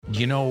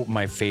You know,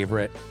 my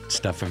favorite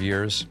stuff of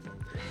yours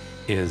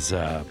is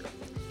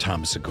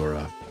Tom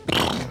Segura.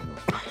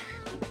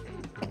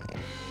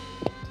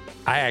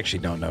 I actually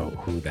don't know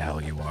who the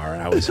hell you are.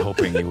 I was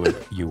hoping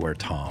you were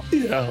Tom.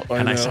 Yeah,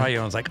 I saw you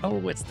and I was like,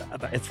 oh, it's the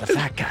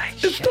fat guy.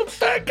 It's the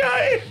fat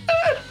guy.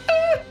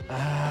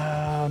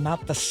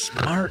 Not the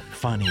smart,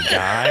 funny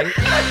guy.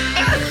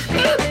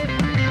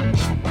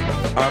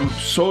 I'm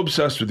so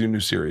obsessed with your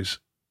new series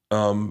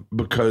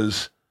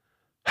because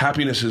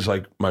happiness is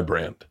like my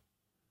brand.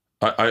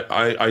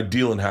 I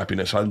deal in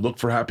happiness. I look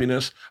for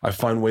happiness. I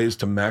find ways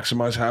to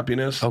maximize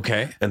happiness.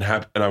 Okay. And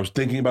I was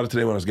thinking about it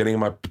today when I was getting in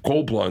my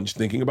cold plunge,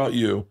 thinking about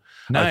you.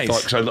 Nice. I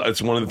thought, 'cause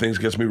it's one of the things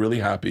that gets me really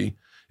happy.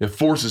 It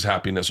forces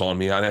happiness on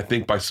me, and I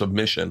think by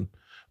submission,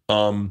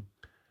 I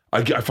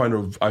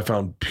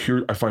find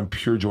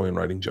pure joy in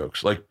writing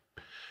jokes. Like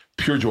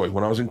pure joy.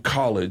 When I was in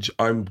college,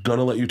 I'm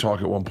gonna let you talk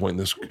at one point in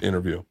this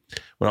interview.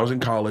 When I was in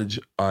college,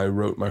 I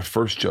wrote my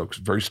first joke.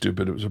 Very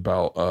stupid. It was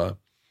about the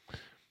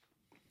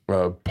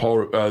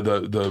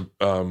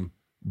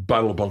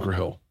Battle of Bunker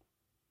Hill,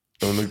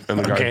 and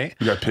the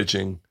guy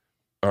pitching.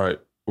 All right,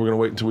 we're gonna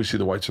wait until we see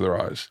the whites of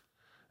their eyes,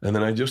 and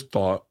then I just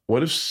thought,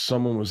 what if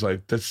someone was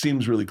like, that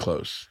seems really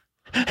close,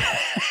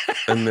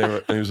 and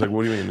he was like,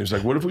 what do you mean? He was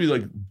like, what if we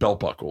like belt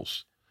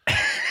buckles?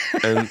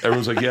 And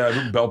everyone's like,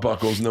 yeah, belt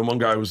buckles. And then one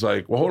guy was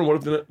like, well, hold on,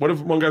 what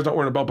if one guy's not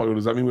wearing a belt buckle?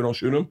 Does that mean we don't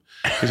shoot him?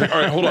 He's like,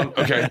 all right, hold on,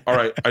 okay, all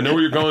right, I know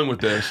where you're going with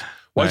this.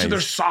 Why is it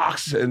their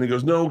socks? And he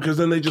goes, no, because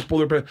then they just pull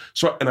their pants.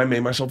 So, and I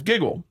made myself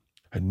giggle.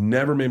 I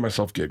never made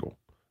myself giggle.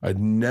 I'd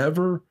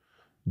never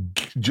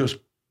just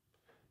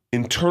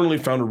internally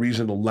found a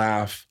reason to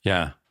laugh.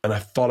 Yeah. And I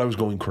thought I was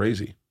going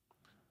crazy.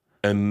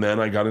 And then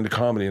I got into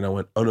comedy and I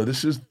went, oh no,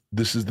 this is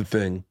the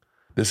thing.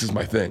 This is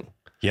my thing.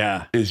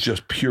 Yeah. It's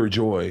just pure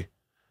joy.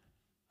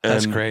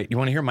 That's great. You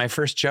want to hear my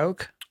first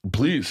joke?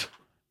 Please.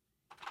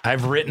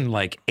 I've written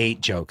like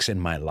 8 jokes in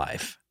my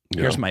life.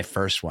 Yeah. Here's my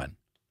first one.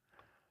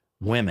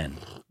 Women,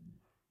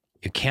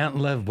 you can't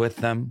live with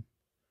them.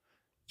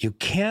 You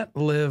can't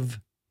live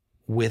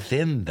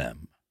within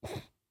them.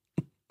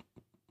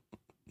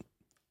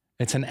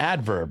 It's an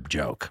adverb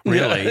joke,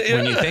 really,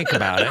 when you think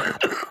about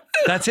it.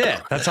 That's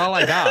it. That's all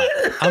I got.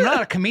 I'm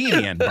not a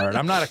comedian, Bert.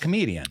 I'm not a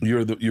comedian.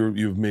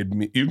 You've made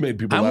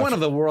people laugh. I'm one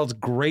of the world's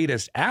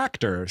greatest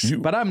actors,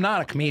 but I'm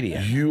not a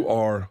comedian. You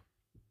are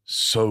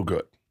so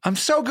good. I'm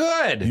so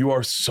good. You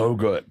are so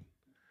good.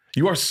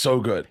 You are so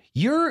good.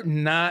 You're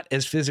not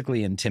as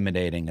physically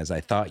intimidating as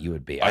I thought you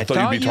would be. I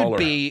thought you'd be taller.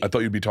 I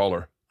thought you'd be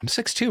taller. I'm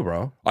 6'2",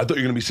 bro. I thought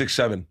you were going to be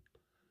 6'7".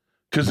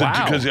 Because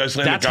wow. the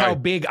Icelandic That's guy, how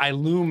big I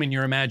loom in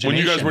your imagination. When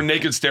you guys were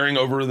naked staring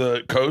over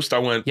the coast, I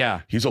went,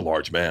 yeah, he's a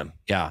large man.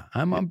 Yeah,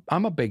 I'm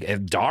a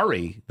big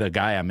Dari, the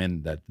guy I'm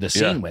in the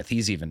scene with.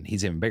 He's even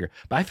bigger.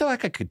 But I feel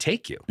like I could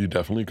take you. You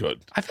definitely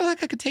could. I feel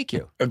like I could take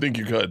you. I think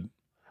you could.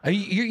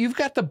 You've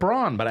got the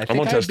brawn, but I think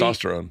I'm on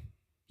testosterone.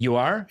 You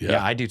are?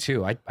 Yeah, I do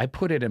too. I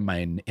put it in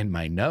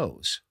my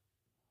nose.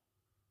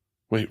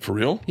 Wait, for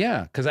real?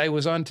 Yeah, because I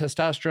was on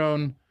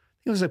testosterone.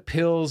 It was like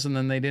pills, and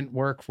then they didn't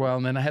work well.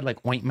 And then I had like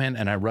ointment,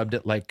 and I rubbed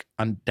it like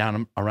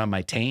down around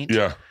my taint.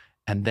 Yeah.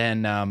 And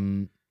then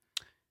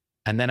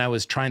I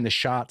was trying the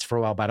shots for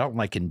a while, but I don't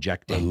like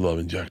injecting. I love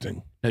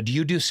injecting. Now, do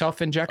you do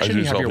self-injection? I do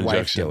You have your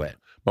wife do it.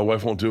 My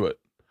wife won't do it.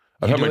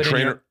 I've had my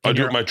trainer.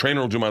 My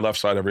trainer will do my left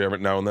side every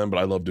now and then, but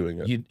I love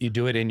doing it. You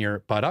do it in your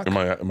buttock? In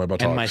my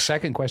buttocks. And my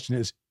second question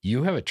is,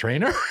 you have a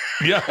trainer?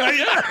 Yeah.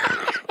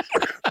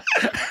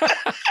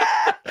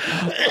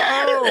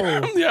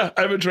 Oh. Yeah,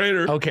 I have a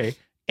trainer. Okay.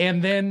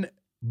 And then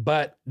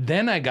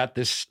I got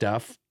this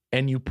stuff,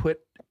 and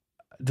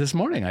this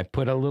morning I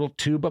put a little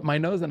tube up my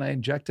nose and I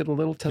injected a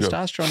little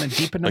testosterone and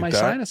deep into my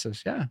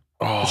sinuses. Yeah.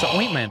 Oh, it's an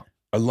ointment.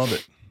 I love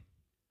it.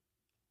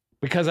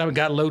 Because I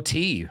got low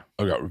T.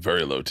 I got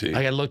very low T.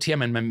 I got low T.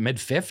 I'm in my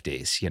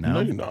mid-50s, you know? No,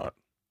 you're not.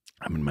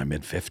 I'm in my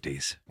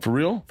mid-50s. For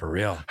real? For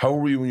real. How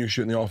old were you when you were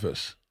shooting The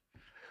Office?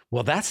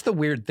 Well, that's the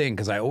weird thing,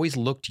 because I always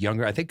looked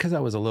younger. I think because I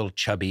was a little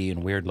chubby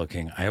and weird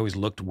looking, I always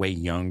looked way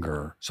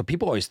younger. So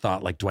people always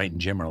thought like Dwight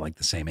and Jim are like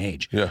the same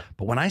age. Yeah.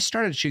 But when I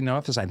started shooting The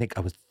Office, I think I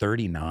was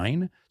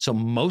 39. So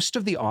most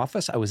of The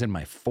Office, I was in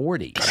my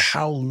 40s. God,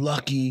 how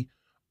lucky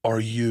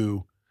are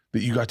you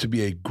that you got to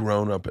be a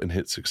grown-up and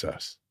hit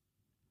success?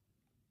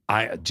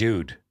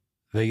 Dude,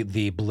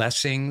 the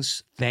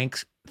blessings,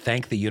 thank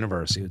the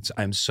universe.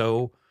 I'm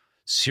so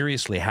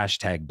seriously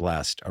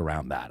 #blessed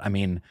around that. I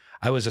mean,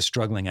 I was a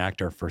struggling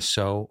actor for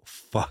so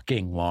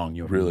fucking long.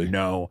 You have really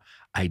no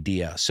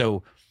idea.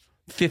 So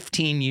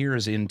 15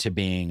 years into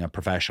being a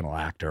professional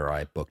actor,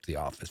 I booked The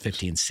Office.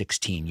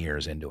 16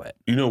 years into it.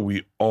 You know,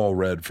 we all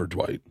read for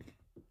Dwight.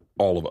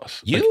 All of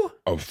us. You? Like,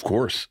 of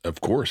course.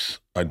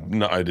 I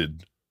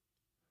did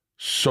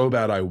so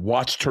bad. I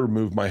watched her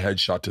move my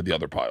headshot to the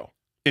other pile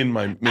in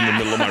the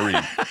middle of my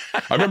read.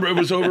 I remember it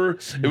was over.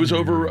 I wish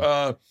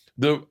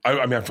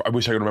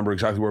I could remember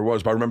exactly where it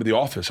was, but I remember The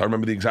Office. I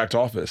remember the exact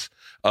Office.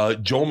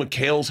 Joel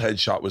McHale's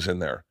headshot was in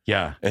there.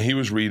 Yeah. And he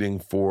was reading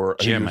for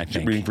Jim, I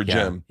think. Reading for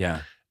Jim.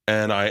 Yeah.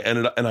 And I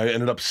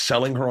ended up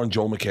selling her on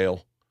Joel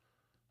McHale.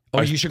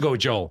 Oh, you should go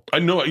with Joel. I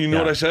know. You know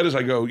what I said is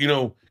I go,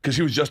 because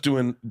he was just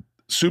doing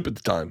Soup at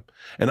the time.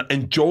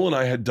 And Joel and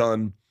I had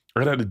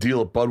a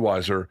deal at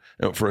Budweiser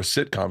for a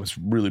sitcom. It's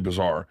really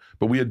bizarre.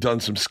 But we had done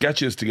some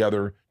sketches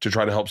together to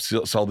try to help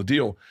sell the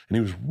deal. And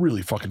he was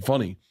really fucking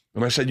funny.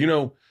 And I said,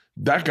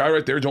 that guy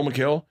right there, Joel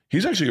McHale,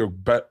 he's actually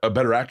a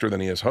better actor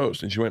than he is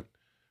host. And she went,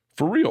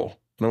 for real?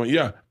 And I went,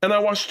 yeah. And I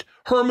watched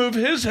her move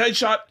his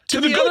headshot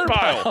to the good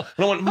pile.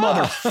 And I went,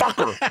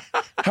 motherfucker,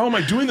 how am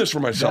I doing this for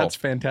myself? That's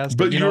fantastic.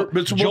 But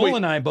Joel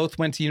and I both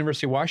went to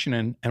University of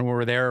Washington and we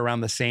were there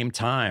around the same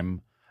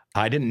time.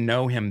 I didn't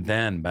know him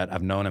then, but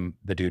I've known him,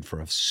 the dude, for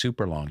a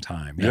super long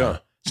time. Yeah.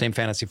 Same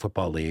fantasy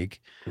football league.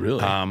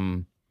 Really?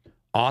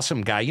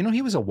 Awesome guy.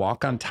 He was a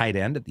walk-on tight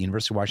end at the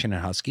University of Washington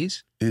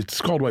Huskies.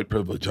 It's called white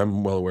privilege.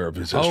 I'm well aware of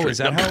his history. Oh, is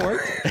that how it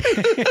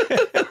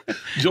worked?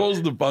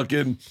 Joel's the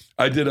fucking,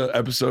 I did an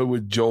episode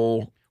with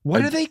Joel.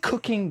 What are they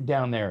cooking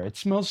down there? It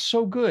smells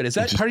so good. Is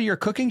that part of your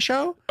cooking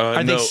show?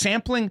 Are they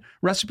sampling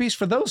recipes?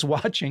 For those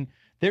watching,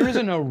 there is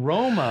an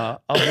aroma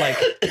of like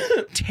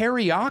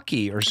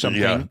teriyaki or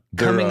something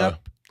coming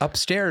up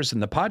upstairs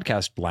in the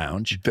podcast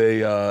lounge.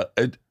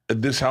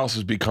 This house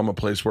has become a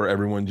place where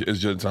everyone is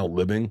just out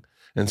living.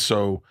 And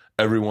so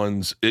as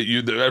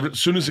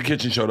soon as the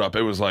kitchen showed up,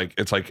 it's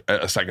like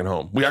a second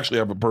home. We actually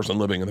have a person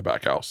living in the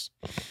back house.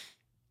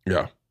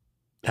 Yeah.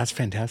 That's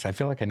fantastic. I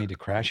feel like I need to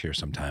crash here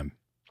sometime.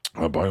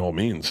 By all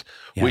means.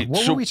 Yeah. Wait,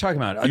 what were we talking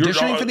about?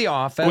 Auditioning for The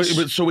Office.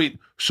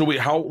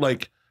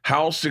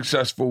 How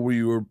successful were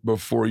you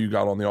before you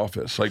got on The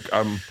Office?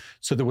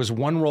 So there was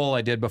one role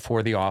I did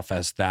before The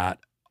Office that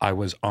I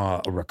was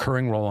a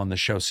recurring role on the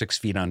show 6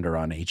 Feet Under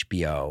on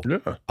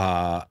HBO.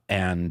 Yeah.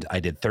 And I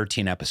did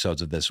 13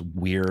 episodes of this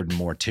weird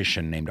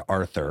mortician named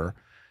Arthur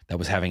that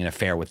was having an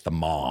affair with the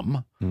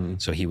mom.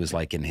 Mm. So he was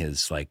like in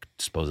his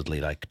supposedly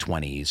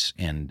 20s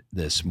and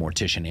this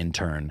mortician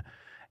intern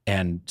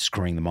and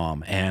screwing the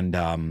mom.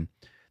 And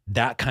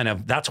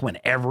that's when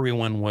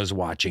everyone was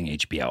watching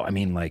HBO. I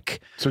mean,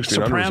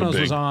 Sopranos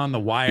was on, The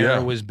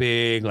Wire was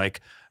big,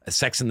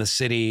 Sex and the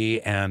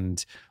City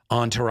and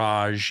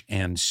Entourage.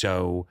 And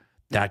so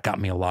that got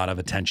me a lot of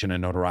attention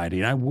and notoriety.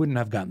 And I wouldn't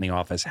have gotten The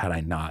Office had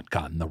I not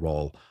gotten the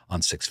role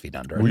on 6 Feet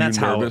Under. And that's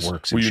how it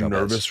works in showbiz. Were you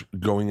nervous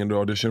going into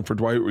audition for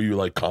Dwight? Were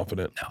you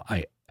confident? No,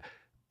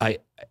 I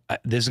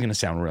this is going to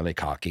sound really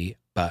cocky,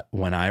 but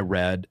when I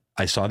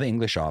saw The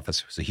English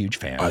Office, I was a huge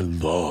fan. I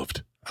loved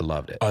it. I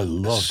loved it.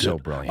 So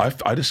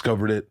brilliant. I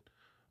discovered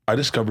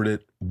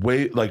it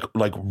way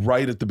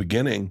right at the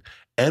beginning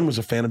and was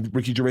a fan of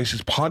Ricky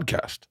Gervais's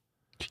podcast.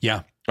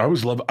 Yeah. I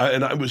was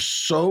and I was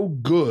so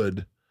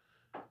good.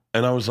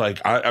 And I was like,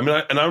 I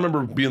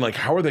remember being like,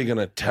 how are they going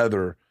to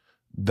tether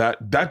that?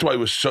 That's why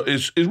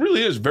it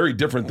really is very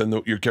different than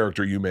your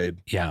character you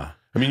made. Yeah.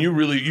 I mean, you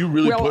really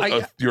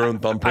put your own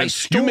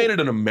thumbprint. You made it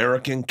an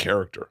American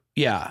character.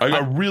 Yeah.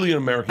 Really an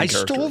American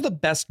character. I stole the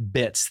best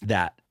bits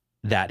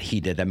that he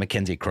did, that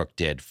Mackenzie Crook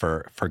did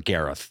for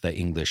Gareth,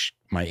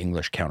 my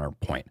English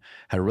counterpoint.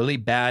 Had a really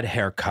bad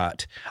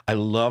haircut. I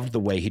loved the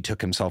way he took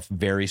himself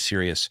very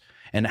serious,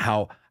 and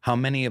how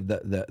many of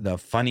the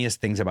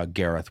funniest things about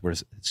Gareth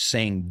was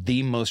saying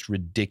the most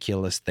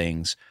ridiculous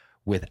things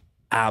with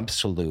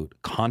absolute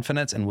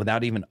confidence and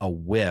without even a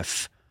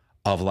whiff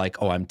of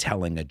I'm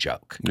telling a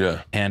joke.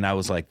 Yeah. And I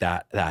was like,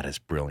 that is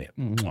brilliant.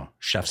 Mwah.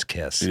 Chef's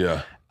kiss.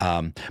 Yeah.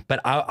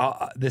 But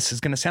this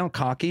is going to sound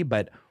cocky,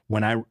 but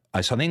when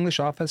I saw The English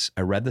Office,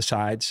 I read the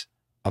sides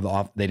of the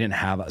office. They didn't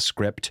have a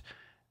script.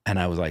 And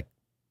I was like,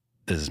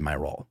 this is my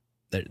role.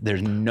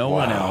 There's no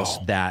one else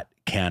that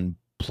can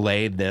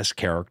play this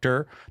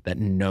character, that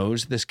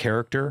knows this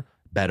character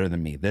better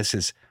than me. This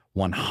is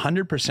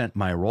 100%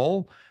 my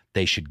role.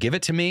 They should give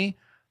it to me.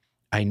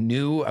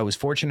 I was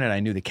fortunate. I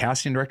knew the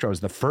casting director. I was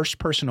the first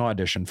person to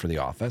audition for The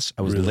Office.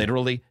 I was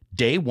literally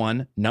day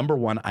one, number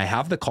one. I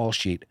have the call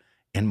sheet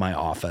in my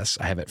office.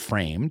 I have it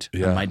framed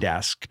on my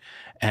desk.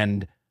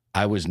 And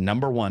I was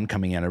number one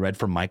coming in. I read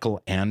for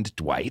Michael and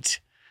Dwight.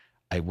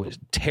 I was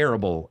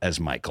terrible as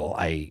Michael.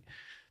 I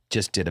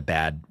just did a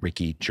bad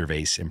Ricky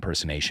Gervais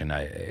impersonation.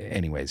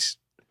 Anyways,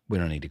 we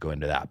don't need to go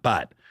into that.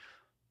 But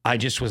I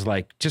just was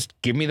like, just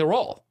give me the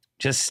role.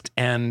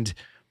 And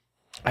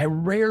I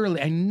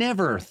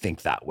never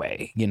think that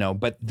way,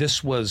 but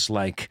this was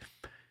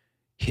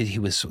he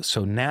was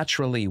so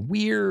naturally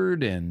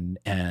weird and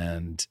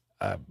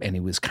he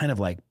was kind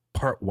of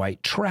part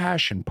white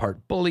trash and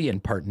part bully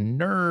and part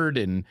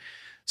nerd and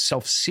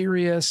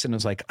self-serious. And it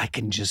was like, I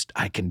can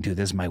do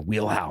this, my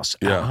wheelhouse,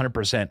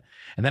 100%.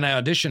 And then I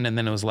auditioned and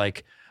then it was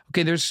like,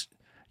 okay,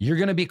 you're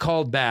going to be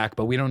called back,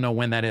 but we don't know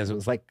when that is. It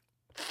was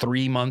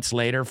 3 months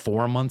later,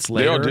 4 months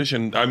later. They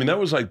auditioned. I mean, that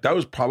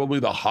was probably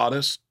the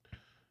hottest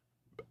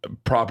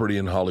property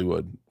in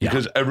Hollywood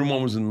because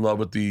everyone was in love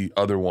with the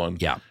other one.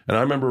 Yeah. And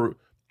I remember,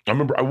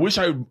 I wish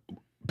I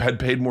had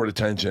paid more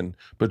attention,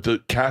 but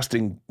the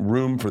casting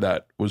room for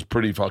that was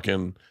pretty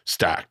fucking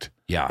stacked.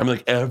 Yeah. I mean,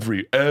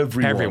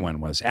 everyone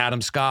was.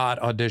 Adam Scott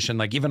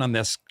auditioned, even on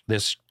this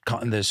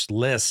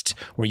list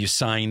where you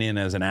sign in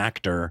as an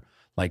actor,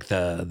 Like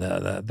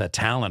the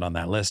talent on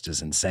that list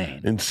is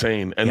insane.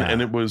 Insane.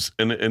 And it was,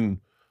 and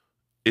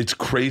it's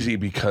crazy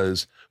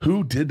because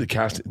who did the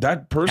casting?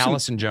 That person.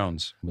 Allison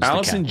Jones.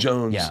 Allison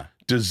Jones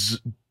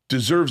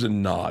deserves a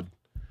nod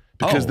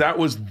because that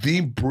was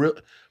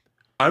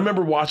I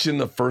remember watching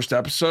the first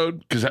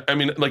episode because I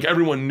mean, like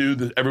everyone knew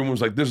that everyone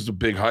was like, this is a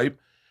big hype,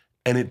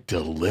 and it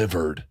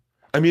delivered.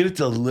 I mean, it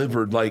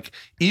delivered. Like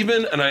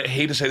even, and I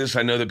hate to say this,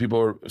 I know that people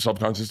are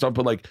self-conscious and stuff,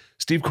 but like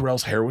Steve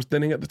Carell's hair was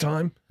thinning at the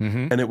time,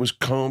 and it was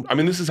combed. I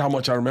mean, this is how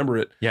much I remember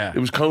it. Yeah, it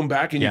was combed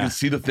back, and you could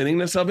see the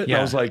thinningness of it. And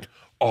I was like,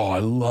 oh, I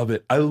love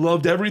it. I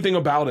loved everything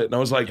about it, and I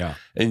was like,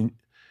 and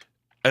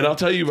I'll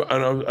tell you,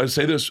 and I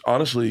say this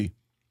honestly,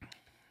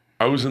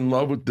 I was in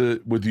love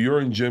with your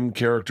and Jim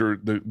character.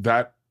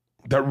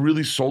 That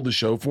really sold the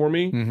show for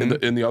me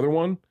in the other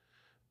one,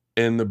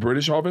 in the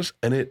British office,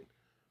 and it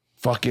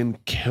fucking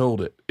killed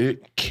it.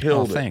 It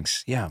killed it.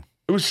 Thanks. Yeah.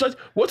 It was such.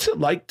 What's it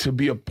like to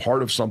be a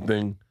part of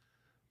something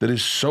that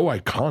is so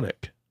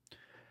iconic?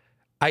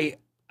 I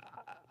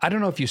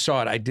don't know if you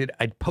saw it.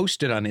 I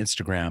posted on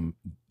Instagram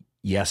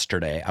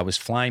yesterday. I was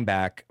flying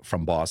back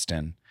from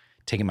Boston,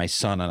 taking my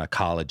son on a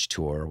college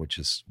tour, which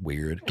is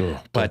weird.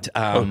 But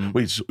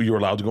wait, so you were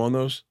allowed to go on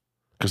those?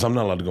 Because I'm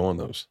not allowed to go on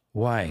those.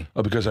 Why?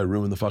 Because I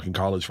ruined the fucking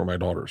college for my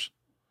daughters.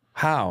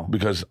 How?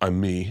 Because I'm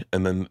me,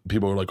 and then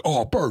people are like,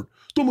 "Oh, Bert,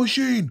 the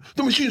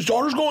machine's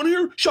daughter's going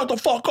here. Shut the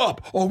fuck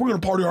up! Oh, we're gonna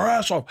party our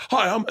ass off.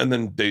 Hi, and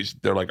then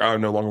they're like, I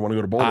no longer want to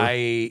go to Boulder.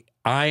 I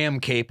am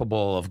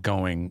capable of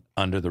going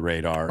under the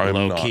radar,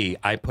 low key.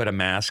 I put a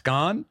mask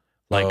on,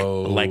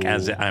 like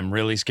as I'm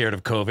really scared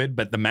of COVID,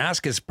 but the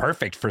mask is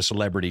perfect for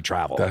celebrity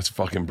travel. That's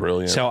fucking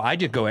brilliant. So I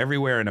just go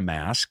everywhere in a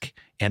mask,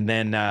 and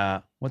then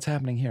what's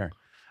happening here?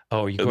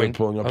 Oh, are you going?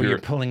 You're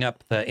pulling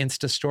up the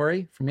Insta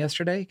story from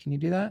yesterday. Can you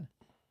do that?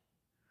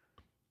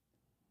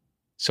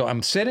 So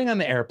I'm sitting on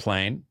the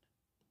airplane.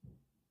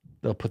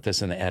 They'll put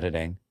this in the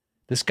editing.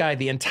 This guy,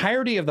 the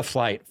entirety of the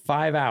flight,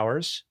 5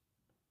 hours,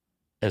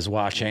 is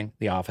watching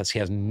The Office. He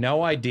has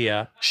no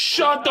idea.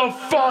 Shut the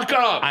fuck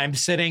up. I'm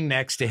sitting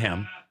next to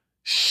him.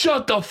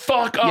 Shut the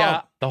fuck up.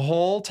 Yeah, the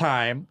whole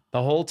time.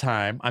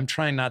 I'm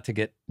trying not to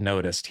get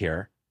noticed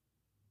here.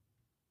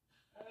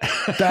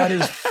 That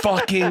is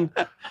fucking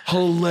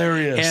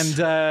hilarious.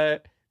 And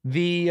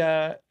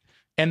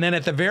and then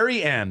at the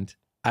very end,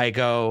 I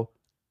go,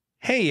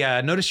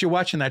 hey, notice you're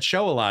watching that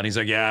show a lot. And he's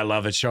like, yeah, I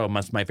love that show.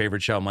 It's my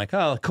favorite show. I'm like,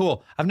 oh,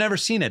 cool. I've never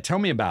seen it. Tell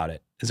me about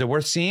it. Is it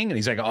worth seeing? And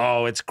he's like,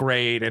 oh, it's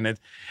great. And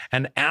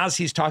as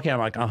he's talking, I'm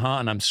like,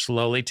 and I'm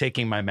slowly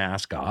taking my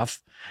mask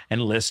off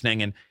and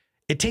listening. And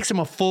it takes him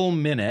a full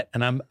minute.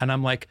 And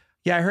I'm like,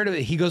 yeah, I heard of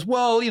it. He goes,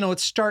 well, it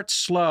starts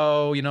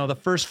slow. The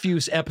first few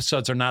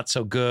episodes are not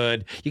so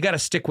good. You got to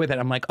stick with it.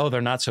 I'm like, oh,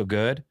 they're not so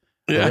good?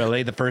 Yeah.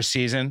 Really? The first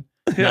season?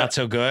 Yeah. Not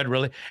so good?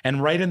 Really?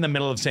 And right in the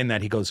middle of saying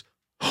that, he goes,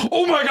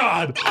 oh my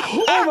God.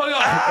 Oh my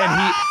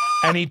God.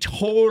 And he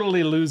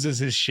totally loses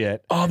his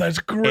shit. Oh, that's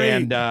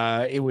great. And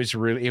it was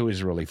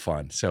really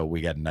fun. So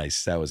we got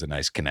that was a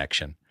nice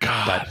connection.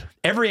 God. But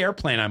every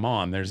airplane I'm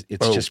on,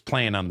 it's just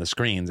playing on the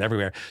screens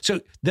everywhere. So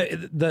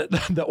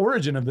the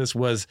origin of this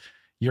was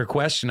your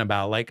question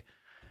about like,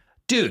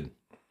 dude,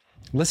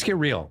 let's get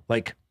real.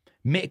 Like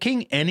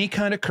making any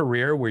kind of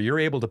career where you're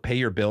able to pay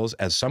your bills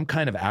as some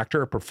kind of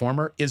actor or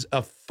performer is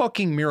a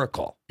fucking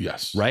miracle.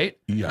 Yes. Right?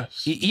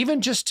 Yes.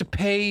 Even just to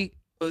pay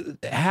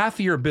half of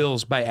your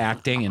bills by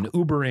acting and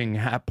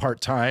Ubering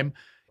part-time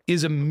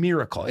is a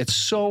miracle. It's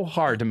so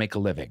hard to make a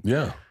living.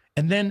 Yeah.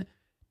 And then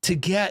to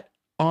get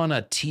on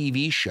a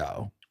TV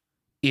show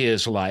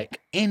is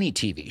like any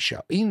TV show,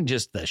 even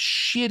just the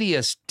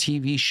shittiest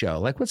TV show.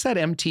 Like what's that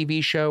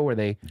MTV show where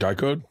they Die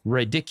Code?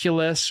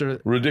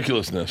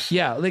 Ridiculousness.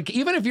 Yeah, like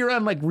even if you're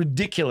on like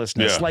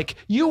Ridiculousness, like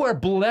you are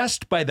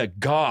blessed by the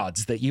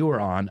gods that you are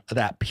on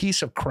that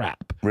piece of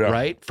crap,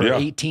 right? For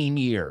 18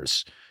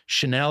 years.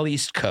 Chanel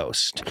East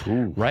Coast,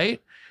 right?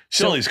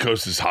 Chanel East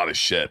Coast is hot as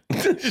shit.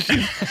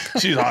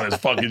 she's hot as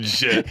fucking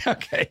shit.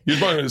 Okay. You're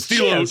talking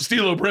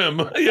Stilo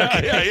Brim.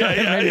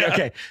 Yeah.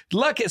 Okay.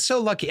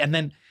 So lucky.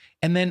 And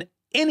then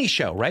any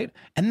show, right?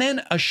 And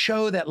then a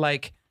show that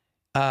like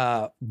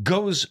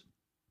goes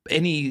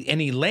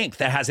any length,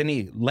 that has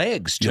any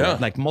legs to it,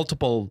 like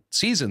multiple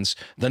seasons,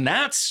 then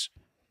that's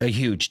a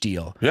huge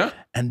deal. Yeah.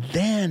 And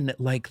then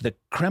like the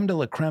creme de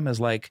la creme is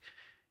like,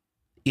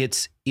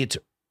 it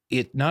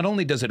not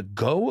only does it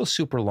go a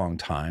super long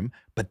time,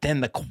 but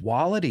then the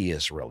quality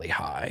is really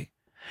high.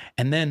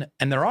 And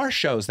there are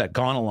shows that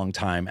gone a long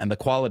time and the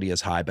quality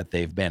is high, but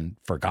they've been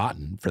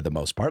forgotten for the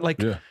most part.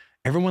 Like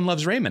Everyone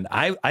Loves Raymond.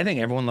 I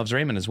think Everyone Loves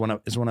Raymond is one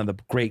of the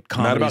great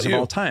comedies of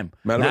all time.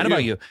 Mad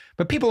about you.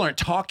 But people aren't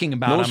talking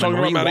about them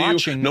and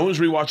rewatching. No one's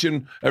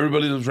rewatching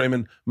Everybody Loves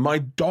Raymond. My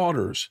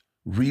daughters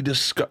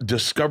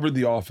discovered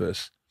The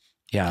Office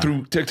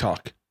through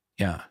TikTok.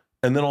 Yeah.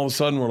 And then all of a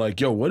sudden we're like,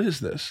 yo, what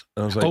is this?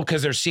 And I was like,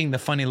 because they're seeing the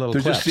funny little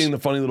clips. They're just seeing the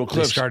funny little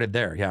clips. They started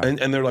there, yeah.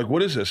 And they're like,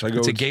 what is this? I go,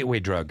 it's a gateway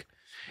drug.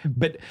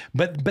 But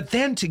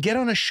then to get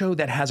on a show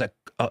that has a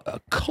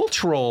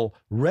cultural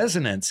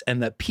resonance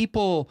and that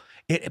people,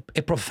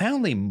 it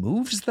profoundly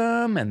moves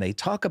them, and they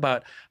talk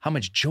about how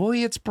much joy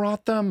it's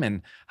brought them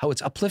and how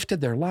it's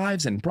uplifted their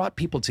lives and brought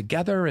people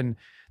together, and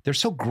they're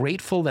so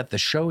grateful that the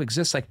show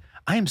exists. Like,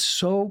 I am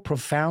so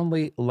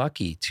profoundly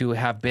lucky to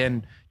have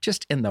been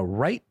just in the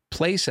right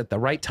place at the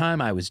right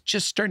time. I was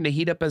just starting to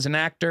heat up as an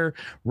actor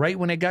right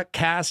when I got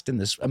cast, and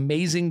this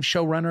amazing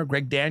showrunner,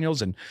 Greg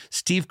Daniels, and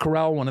Steve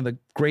Carell, one of the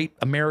great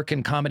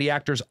American comedy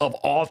actors of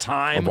all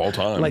time.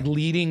 Like,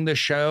 leading the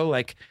show.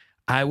 Like,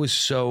 I was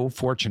so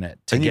fortunate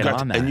to get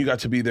on that. And you got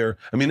to be there.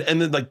 I mean,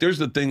 and then like, there's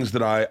the things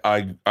that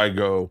I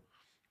go,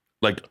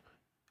 like,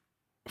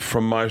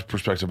 from my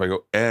perspective, I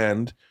go,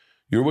 and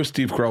you're with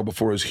Steve Carell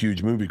before his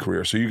huge movie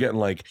career. So you're getting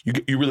like,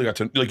 you really got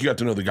to, like, you got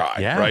to know the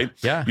guy, right?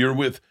 Yeah. You're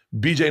with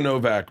BJ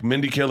Novak,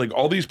 Mindy Kaling,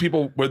 all these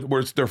people where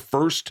it's their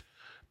first,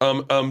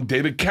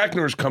 David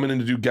Koechner's coming in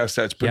to do guest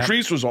sets.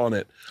 Patrice was on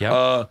it.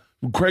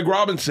 Craig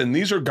Robinson.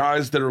 These are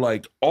guys that are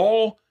like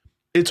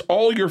it's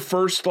all your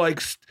first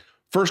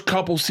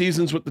couple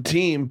seasons with the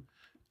team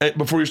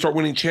before you start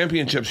winning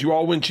championships. You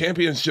all win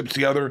championships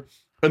together.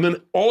 And then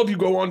all of you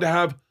go on to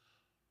have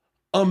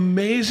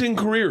amazing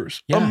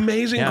careers,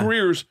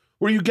 careers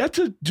where you get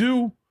to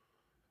do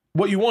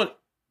what you want.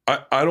 I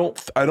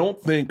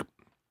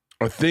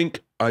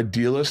think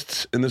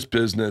idealists in this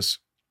business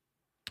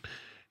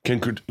can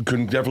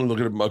definitely look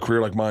at a career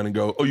like mine and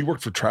go, oh, you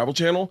worked for Travel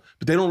Channel?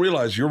 But they don't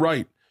realize, you're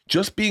right.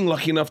 Just being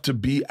lucky enough to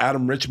be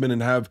Adam Richman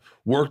and have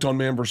worked on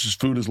Man vs.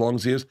 Food as long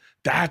as he is,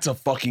 that's a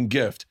fucking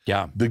gift.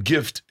 Yeah. The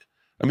gift,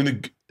 I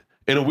mean,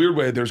 in a weird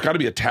way, there's got to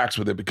be a tax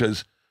with it,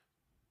 because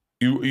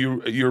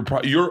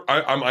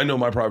I know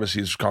my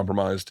privacy is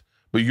compromised,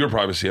 but your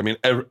privacy, I mean,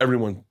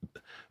 everyone,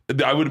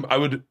 I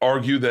would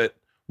argue that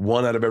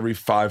 1 out of every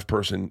 5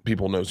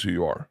 people knows who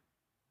you are.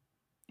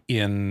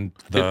 In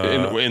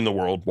the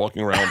world,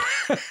 walking around,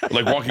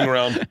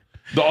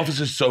 the office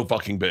is so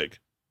fucking big.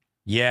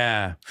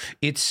 Yeah,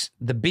 it's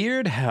the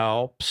beard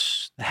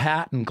helps,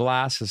 hat and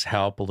glasses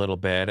help a little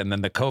bit, and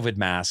then the COVID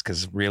mask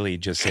has really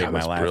just saved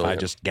my life. Brilliant. I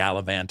just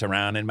gallivant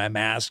around in my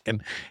mask,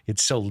 and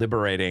it's so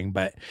liberating.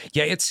 But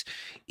yeah,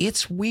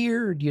 it's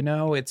weird, you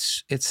know.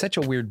 It's such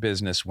a weird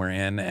business we're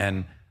in,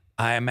 and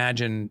I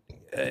imagine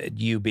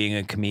you being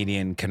a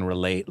comedian can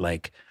relate.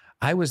 Like,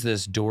 I was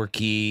this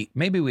dorky,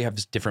 maybe we have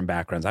different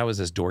backgrounds. I was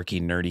this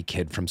dorky, nerdy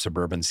kid from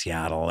suburban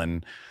Seattle.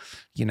 And,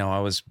 you know, I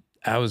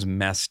was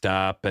messed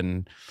up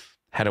and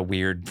had a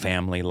weird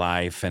family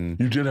life. And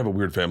you did have a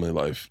weird family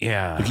life.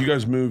 Yeah. Like, you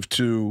guys moved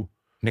to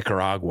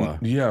Nicaragua.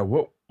 Yeah.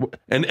 What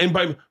and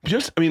by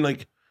just, I mean,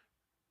 like,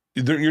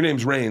 your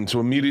name's Rainn.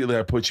 So immediately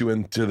I put you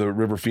into the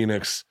River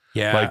Phoenix.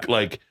 Yeah.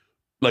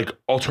 Like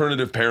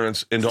alternative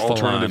parents into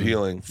alternative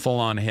healing. Full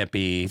on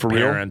hippie For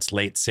parents, real?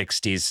 late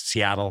 60s,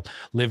 Seattle,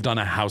 lived on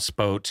a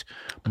houseboat.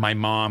 My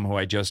mom,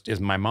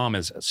 my mom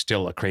is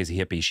still a crazy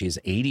hippie. She's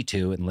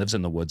 82 and lives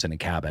in the woods in a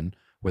cabin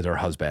with her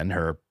husband,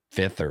 her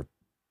 5th or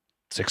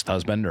 6th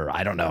husband, or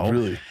I don't know.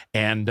 Really?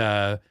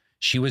 And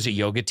she was a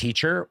yoga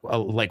teacher,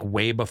 like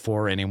way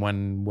before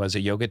anyone was a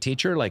yoga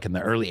teacher, like in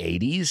the early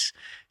 80s.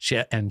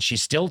 She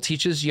still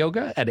teaches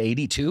yoga at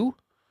 82.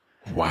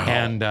 Wow.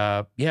 And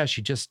yeah,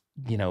 she just,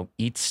 you know,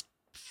 eats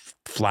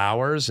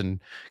flowers and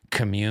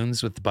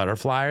communes with the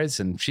butterflies,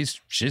 and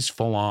she's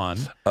full on.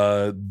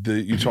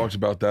 You talked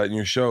about that in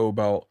your show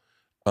about,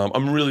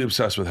 I'm really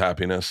obsessed with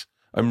happiness.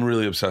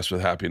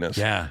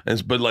 Yeah.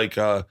 But like,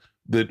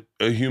 that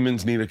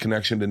humans need a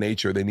connection to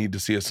nature. They need to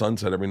see a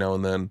sunset every now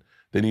and then.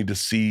 They need to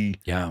see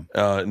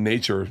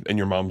nature, and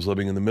your mom's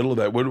living in the middle of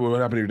that. What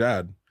happened to your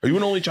dad? Are you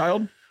an only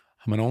child?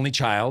 I'm an only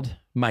child.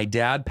 My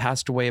dad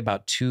passed away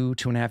about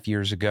 2.5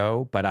 years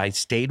ago, but I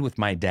stayed with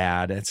my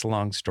dad. It's a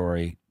long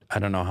story. I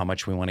don't know how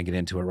much we want to get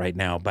into it right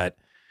now, but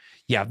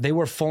yeah, they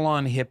were full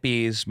on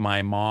hippies.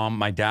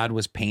 My dad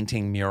was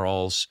painting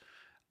murals.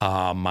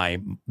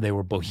 They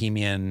were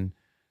bohemian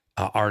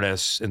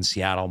artists in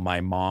Seattle. My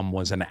mom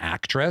was an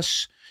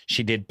actress.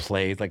 She did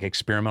plays, like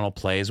experimental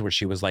plays where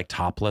she was like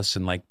topless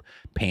and like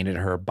painted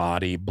her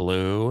body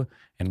blue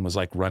and was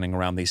like running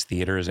around these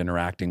theaters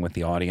interacting with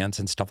the audience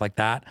and stuff like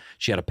that.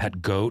 She had a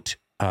pet goat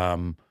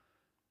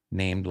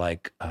named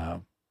like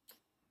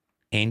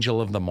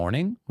Angel of the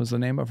Morning was the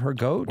name of her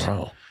goat.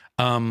 Wow.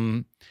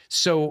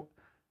 So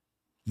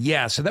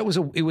yeah, so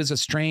it was a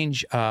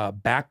strange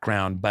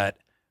background, but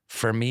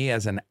for me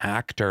as an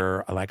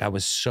actor, like I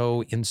was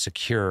so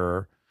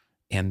insecure,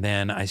 and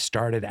then I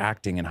started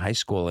acting in high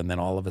school, and then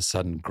all of a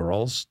sudden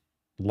girls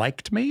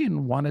liked me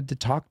and wanted to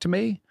talk to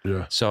me.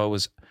 Yeah. So it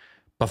was,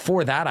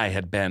 before that I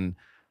had been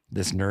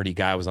this nerdy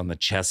guy. I was on the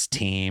chess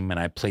team and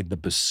I played the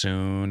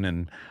bassoon,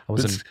 and I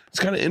was it's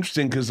kind of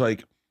interesting because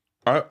like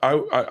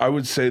I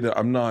would say that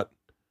I'm not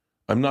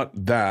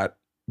that,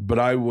 but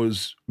I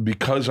was,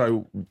 because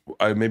I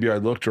maybe I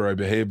looked or I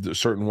behaved a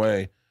certain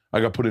way, I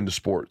got put into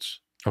sports.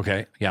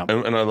 Okay. Yeah.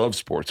 And I love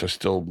sports. I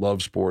still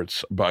love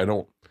sports, but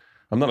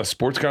I'm not a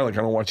sports guy. Like,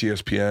 I don't watch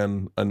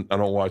ESPN, and I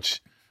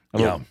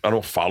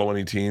don't follow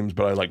any teams,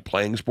 but I like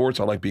playing sports.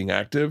 I like being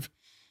active.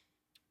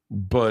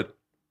 But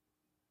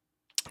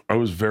I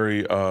was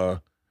very, I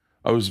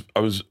was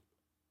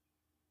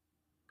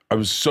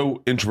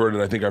so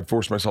introverted. I think I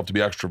forced myself to be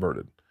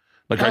extroverted.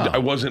 Like I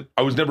was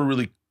never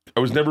really.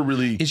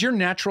 Is your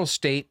natural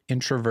state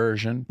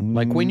introversion?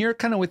 Like when you're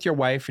kind of with your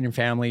wife and your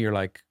family, you're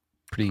like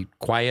pretty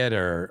quiet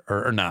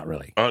or not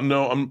really?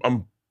 No,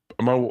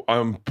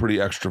 I'm pretty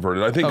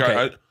extroverted. I think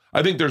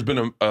I think there's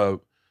been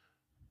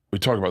we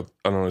talk about,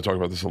 I don't want to talk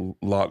about this a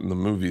lot in the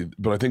movie,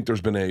 but I think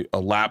there's been a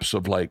lapse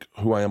of like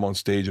who I am on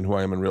stage and who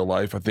I am in real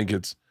life. I think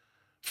it's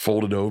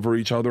folded over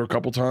each other a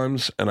couple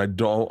times, and I'm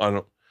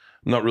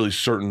not really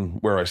certain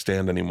where I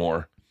stand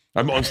anymore.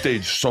 I'm on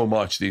stage so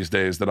much these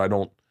days that I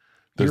don't.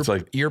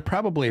 You're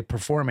probably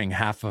performing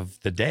half of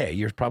the day.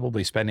 You're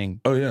probably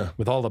spending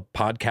with all the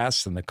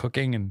podcasts and the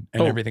cooking and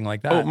everything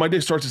like that. Oh, my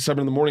day starts at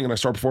 7 a.m. and I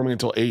start performing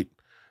until 8,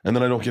 and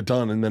then I don't get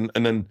done. And then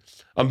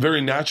I'm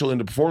very natural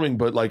into performing,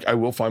 but like I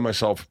will find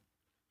myself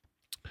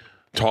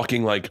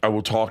talking, like I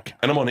will talk,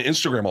 and I'm on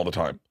Instagram all the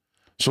time.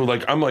 So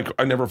like I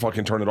never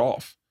fucking turn it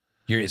off.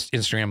 You're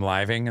Instagram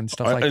living and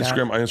stuff like that? I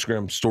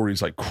Instagram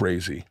stories like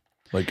crazy.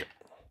 Like,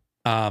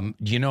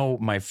 you know,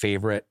 my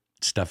favorite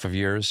stuff of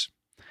yours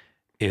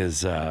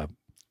is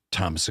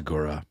Tom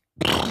Segura.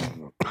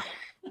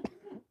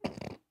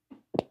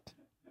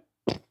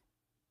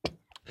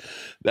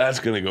 That's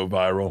going to go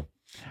viral.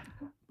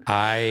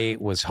 I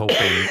was hoping,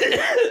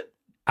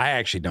 I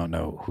actually don't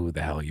know who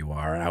the hell you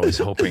are. I was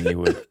hoping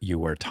you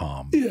were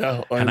Tom.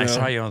 Yeah. I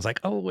saw you and I was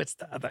like, oh, it's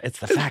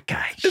the fat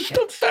guy. It's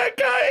the fat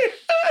guy.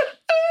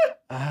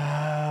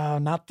 Oh,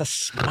 not the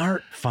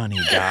smart, funny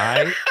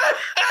guy.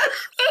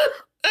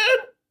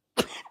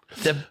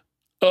 Yeah.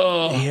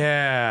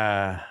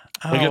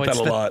 I get that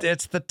a lot.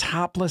 It's the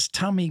topless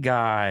tummy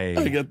guy.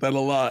 I get that a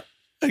lot.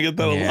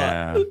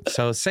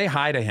 So say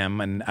hi to him,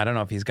 and I don't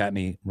know if he's got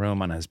any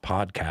room on his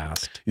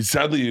podcast.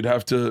 Sadly, you'd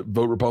have to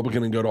vote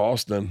Republican and go to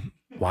Austin.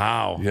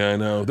 Wow. Yeah, I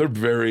know. They're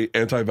very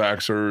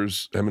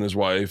anti-vaxxers, him and his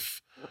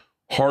wife.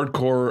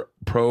 Hardcore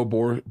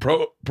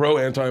pro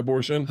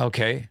anti-abortion.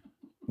 Okay.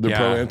 They're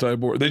pro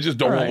anti-abortion. They just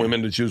don't want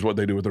women to choose what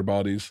they do with their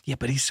bodies. Yeah,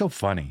 but he's so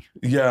funny.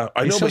 Yeah,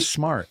 I know. He's so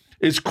smart.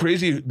 It's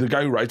crazy. The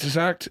guy who writes this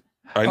act,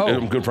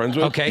 I'm good friends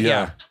with. Okay,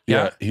 yeah.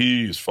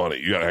 He's funny.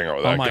 You got to hang out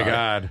with that guy. Oh, my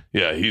God.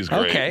 Yeah, he's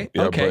great. Okay,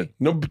 yeah, okay. But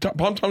no,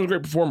 Tom's a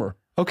great performer.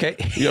 Okay.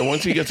 Yeah,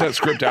 once he gets that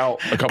script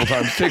out a couple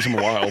times, it takes him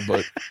a while,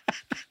 but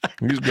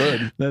he's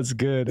good. That's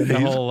good.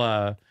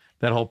 And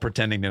that whole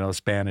pretending to know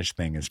Spanish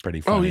thing is pretty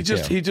funny. Oh,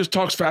 he just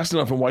talks fast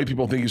enough, and white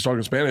people think he's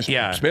talking Spanish.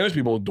 Yeah. Spanish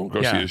people don't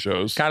go see his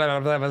shows.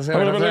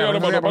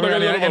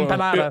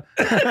 Empanada.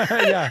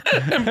 Yeah.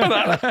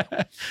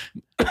 Empanada.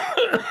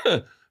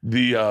 Do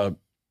you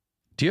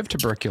have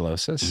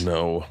tuberculosis?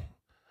 No.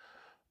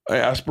 I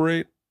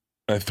aspirate.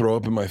 I throw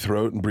up in my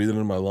throat and breathe it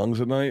in my lungs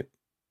at night.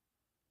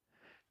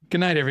 Good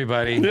night,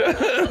 everybody.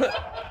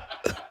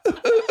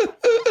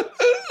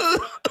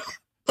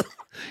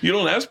 You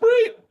don't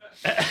aspirate?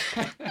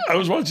 I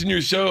was watching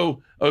your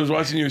show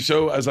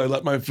as I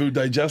let my food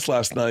digest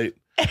last night.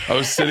 I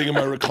was sitting in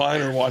my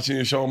recliner watching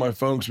your show on my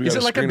phone. Is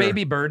it like a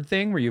baby bird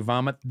thing where you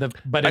vomit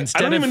but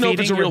instead I don't even know if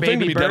it's a real thing,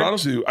 to be bird? dead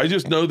honest with you. I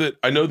just know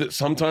that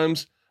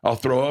sometimes I'll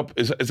throw up.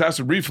 It's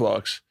acid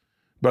reflux,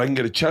 but I can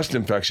get a chest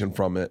infection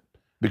from it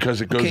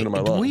because it goes into my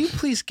lungs. Will you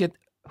please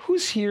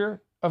who's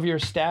here of your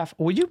staff?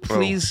 Will you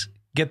please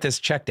get this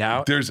checked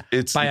out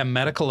by a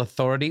medical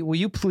authority? Will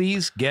you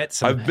please get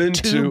some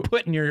tube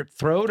put in your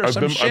throat or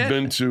some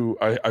shit?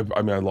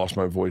 I lost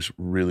my voice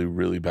really,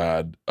 really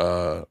bad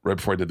right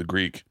before I did the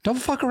Greek. Don't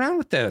fuck around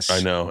with this. I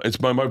know. It's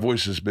my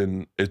voice has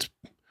been,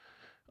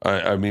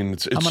 I'm going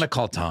to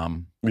call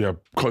Tom. Yeah,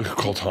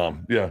 call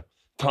Tom. Yeah.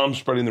 Tom's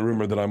spreading the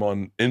rumor that I'm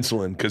on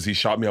insulin because he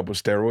shot me up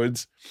with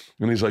steroids.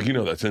 And he's like,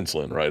 that's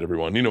insulin, right,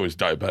 everyone? He's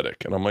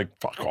diabetic. And I'm like,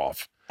 fuck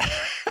off.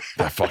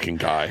 That fucking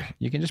guy.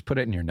 You can just put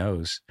it in your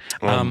nose.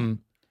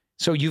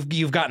 So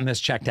you've gotten this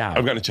checked out.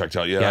 I've gotten it checked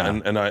out, yeah.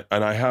 And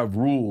I have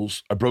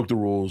rules. I broke the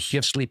rules. Do you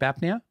have sleep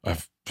apnea? I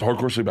have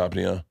hardcore sleep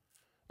apnea.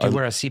 Do you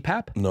wear a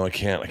CPAP? No, I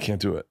can't. I can't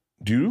do it.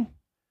 Do you?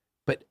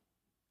 But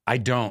I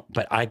don't.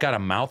 But I got a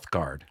mouth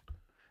guard.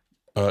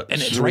 And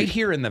it's right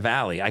here in the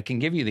valley. I can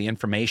give you the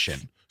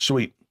information.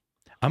 Sweet.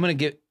 I'm going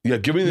to give me the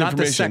not information. Not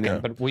the second, yeah.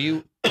 but will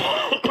you?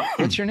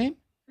 What's your name?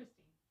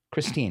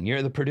 Christine.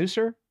 You're the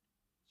producer?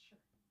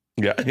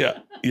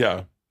 Yeah.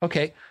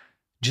 Okay.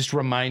 Just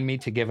remind me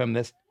to give him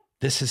this.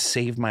 This has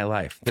saved my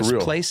life. This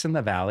place in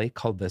the valley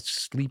called the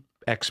Sleep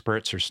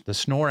Experts or the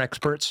Snore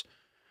Experts.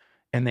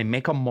 And they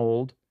make a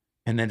mold.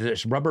 And then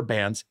there's rubber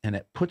bands. And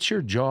it puts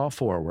your jaw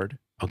forward,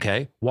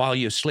 okay, while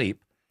you sleep.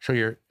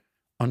 So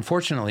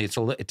unfortunately,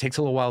 it takes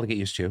a little while to get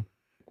used to.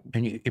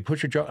 And you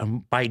put your jaw,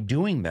 and by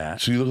doing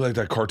that. So you look like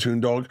that cartoon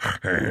dog.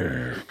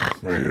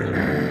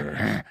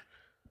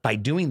 By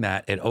doing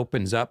that, it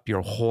opens up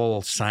your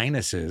whole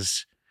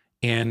sinuses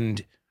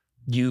and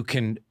you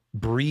can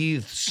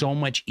breathe so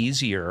much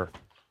easier.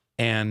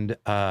 And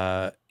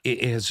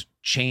it has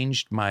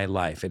changed my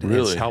life. It's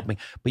Really? helped me.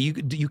 But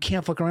you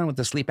can't fuck around with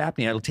the sleep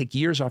apnea. It'll take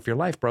years off your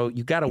life, bro.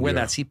 You got to wear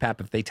that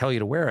CPAP if they tell you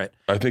to wear it.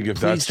 I think if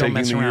Please that's taking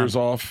the around. years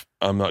off,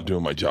 I'm not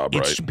doing my job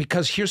right.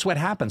 Because here's what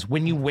happens.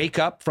 When you wake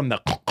up from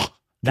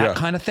that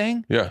kind of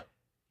thing,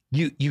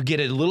 you get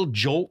a little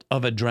jolt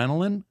of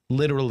adrenaline,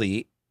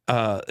 literally,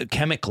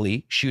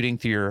 chemically shooting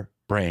through your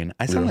brain.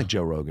 I sound like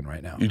Joe Rogan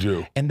right now. You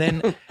do. And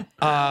then,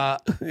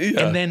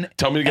 and then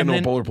tell me to get into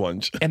a polar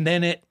plunge. And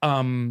then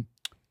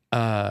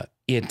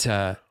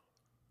the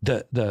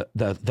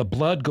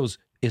blood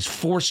is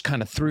forced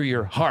kind of through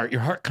your heart.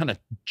 Your heart kind of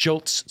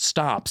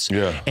stops.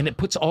 Yeah. And it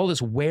puts all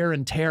this wear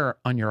and tear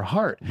on your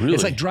heart. Really?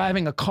 It's like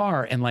driving a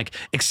car and like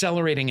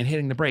accelerating and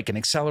hitting the brake and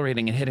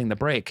accelerating and hitting the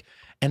brake.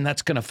 And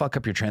that's going to fuck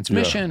up your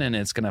transmission and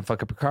it's going to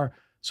fuck up your car.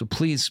 So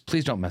please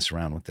don't mess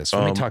around with this.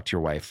 Let me talk to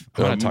your wife.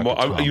 I want to talk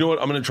to you. You know what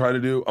I'm going to try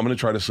to do? I'm going to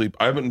try to sleep.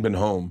 I haven't been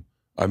home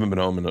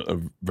in a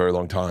very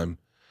long time.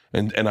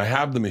 And I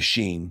have the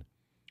machine,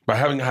 but I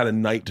haven't had a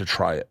night to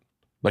try it.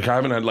 Like I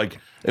haven't had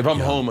if I'm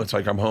home, it's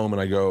like I'm home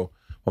and I go,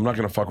 I'm not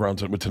going to fuck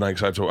around with tonight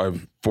because I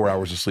have 4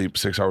 hours of sleep,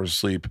 6 hours of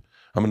sleep.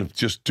 I'm going to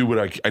just do what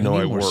I know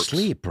I work.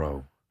 Sleep,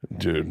 bro.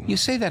 Dude. You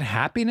say that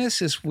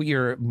happiness is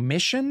your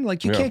mission?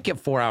 Like you can't get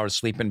 4 hours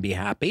sleep and be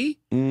happy.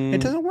 It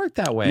doesn't work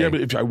that way. Yeah,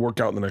 but if I work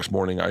out the next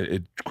morning,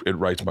 it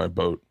rights my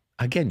boat.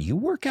 Again, you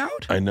work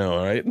out? I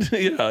know, right?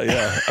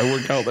 yeah. I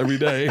work out every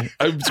day.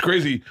 It's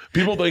crazy.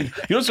 People think,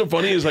 what's so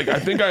funny is I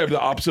think I have the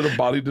opposite of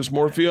body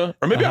dysmorphia,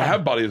 or maybe I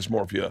have body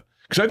dysmorphia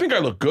because I think I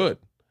look good.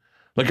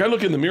 Like I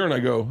look in the mirror and I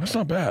go, that's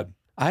not bad.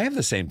 I have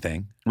the same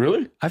thing.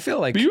 Really? I feel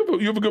like but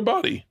you have a good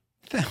body.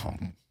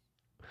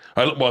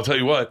 I'll tell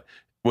you what.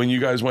 When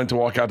you guys went to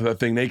walk out to that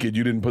thing naked,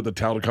 you didn't put the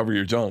towel to cover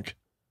your junk.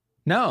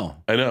 No.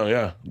 I know.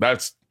 Yeah,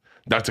 that's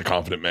a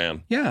confident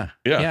man. Yeah.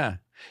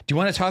 Do you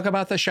want to talk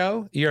about the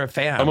show? You're a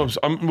fan.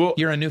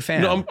 You're a new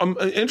fan. No, I'm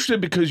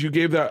interested because you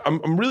gave that.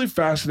 I'm really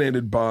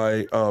fascinated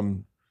by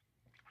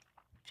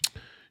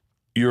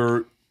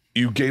you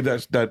gave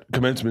that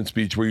commencement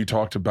speech where you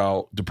talked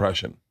about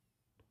depression.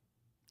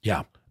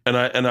 Yeah. And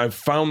I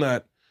found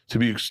that to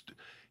be.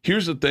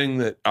 Here's the thing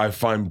that I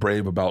find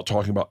brave about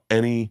talking about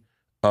any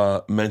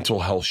mental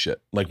health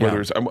shit. Like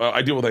whether it's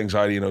I deal with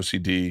anxiety and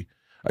OCD.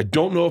 I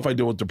don't know if I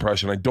deal with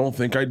depression. I don't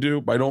think I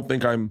do, but I don't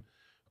think I'm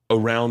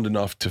around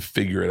enough to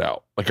figure it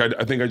out. Like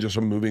I think I just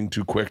am moving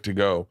too quick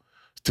to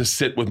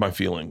sit with my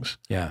feelings.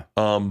 Yeah.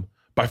 But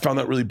I found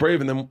that really brave.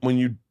 And then when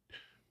you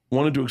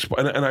wanted to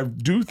explain, and I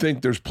do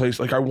think there's place,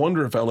 like I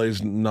wonder if LA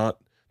is not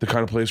the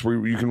kind of place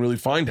where you can really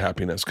find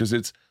happiness because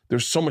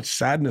there's so much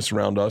sadness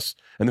around us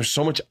and there's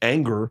so much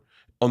anger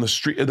on the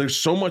street. And there's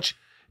so much,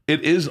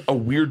 it is a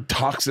weird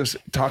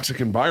toxic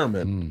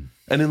environment.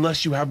 And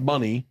unless you have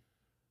money,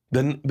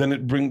 then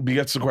it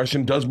begets the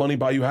question, does money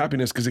buy you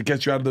happiness? Because it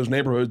gets you out of those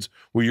neighborhoods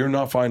where you're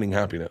not finding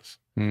happiness,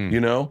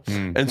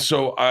 And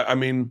so, I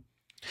mean.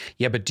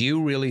 Yeah, but do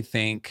you really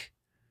think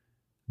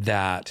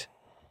that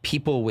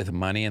people with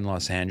money in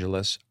Los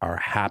Angeles are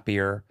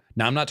happier?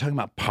 Now, I'm not talking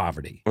about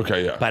poverty.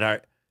 Okay, yeah.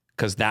 But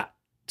because that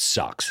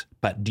sucks.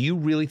 But do you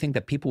really think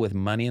that people with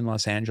money in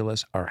Los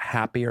Angeles are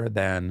happier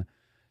than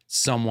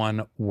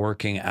someone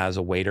working as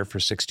a waiter for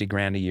 60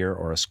 grand a year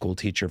or a school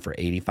teacher for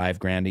 85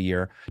 grand a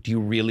year? Do you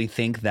really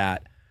think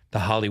that the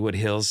Hollywood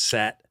Hills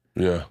set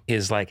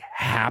is like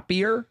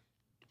happier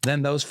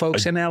than those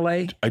folks in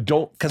LA? I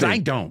don't. Because I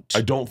don't.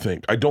 I don't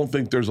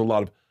think there's a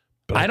lot of.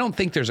 I don't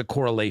think there's a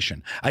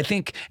correlation. I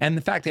think, and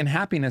the fact in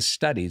happiness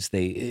studies,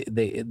 they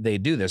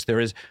do this.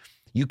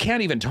 You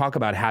can't even talk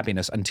about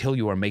happiness until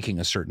you are making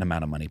a certain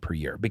amount of money per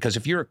year. Because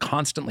if you're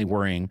constantly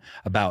worrying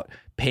about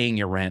paying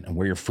your rent and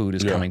where your food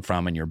is coming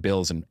from and your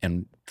bills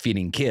and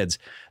feeding kids,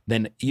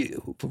 then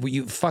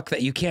you fuck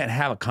that. You can't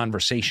have a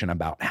conversation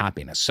about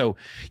happiness. So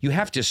you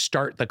have to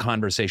start the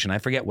conversation. I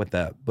forget what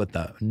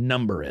the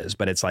number is,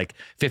 but it's like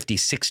 50,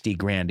 60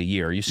 grand a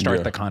year. You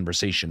start the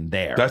conversation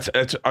there.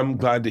 I'm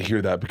glad to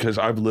hear that because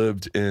I've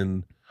lived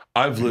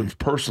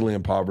personally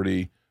in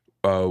poverty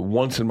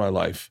once in my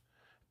life.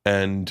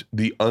 And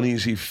the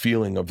uneasy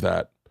feeling of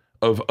that,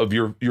 of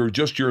your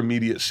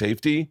immediate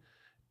safety,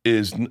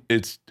 it's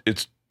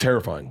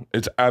terrifying.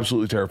 It's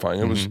absolutely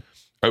terrifying. It was.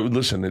 I'm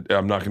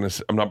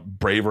not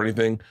brave or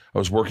anything. I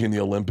was working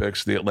the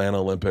Olympics, the Atlanta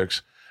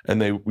Olympics,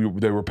 and they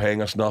were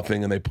paying us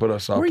nothing, and they put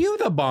us up. Were you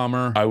the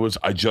bomber?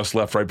 I just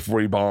left right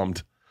before he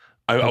bombed.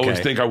 I always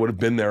think I would have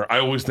been there. I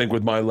always think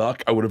with my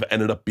luck, I would have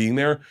ended up being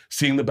there,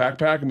 seeing the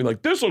backpack and be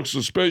like, this looks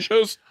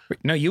suspicious.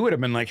 No, you would have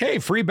been like, hey,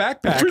 free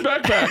backpack. Free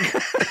backpack.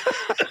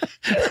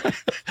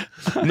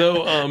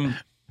 No,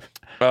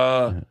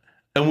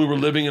 and we were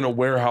living in a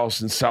warehouse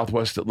in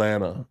Southwest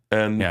Atlanta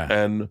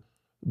and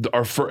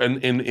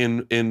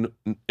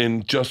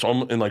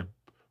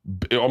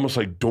almost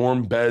like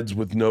dorm beds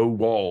with no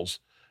walls.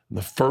 And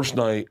the first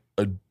night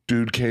a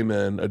dude came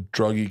in, a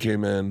druggie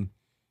came in,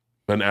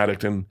 an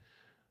addict, and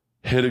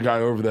hit a guy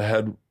over the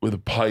head with a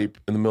pipe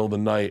in the middle of the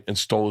night and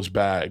stole his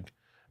bag.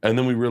 And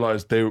then we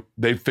realized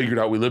they figured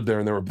out we lived there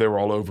and they were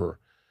all over.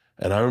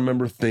 And I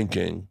remember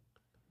thinking,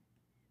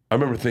 I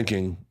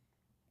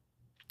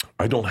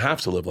don't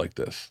have to live like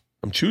this.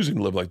 I'm choosing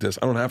to live like this.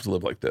 I don't have to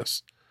live like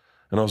this.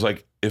 And I was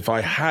like, if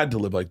I had to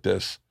live like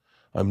this,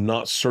 I'm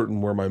not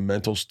certain where my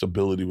mental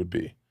stability would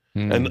be.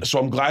 And so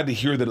I'm glad to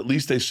hear that at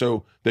least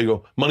they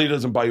go, money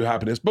doesn't buy you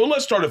happiness, but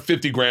let's start at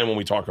 50 grand when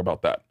we talk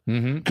about that.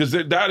 Because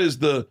that is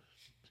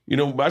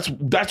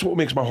that's what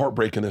makes my heart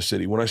break in this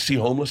city. When I see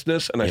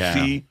homelessness and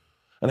I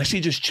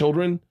see just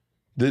children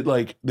that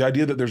like the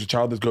idea that there's a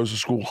child that goes to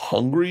school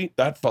hungry,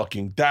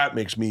 that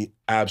makes me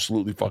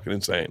absolutely fucking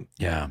insane.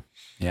 Yeah.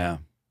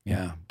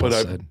 But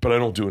I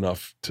don't do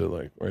enough to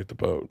like right the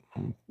boat.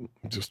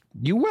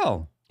 You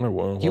will. I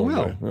will. You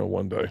will.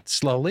 One day.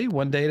 Slowly,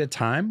 one day at a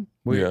time.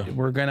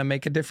 We're going to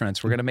make a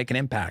difference. We're going to make an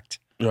impact.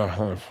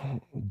 Yeah.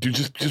 Dude,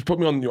 just put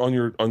me on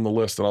the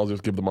list and I'll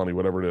just give the money,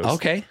 whatever it is.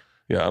 Okay.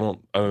 Yeah,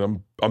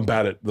 I'm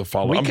bad at the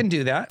follow. We can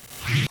do that.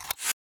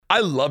 I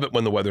love it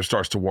when the weather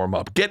starts to warm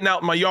up. Getting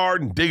out in my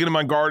yard and digging in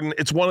my garden,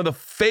 it's one of the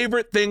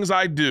favorite things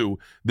I do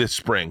this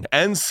spring.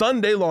 And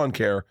Sunday Lawn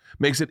Care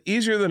makes it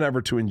easier than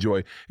ever to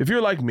enjoy. If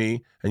you're like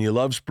me and you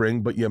love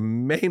spring, but you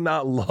may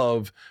not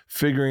love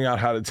figuring out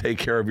how to take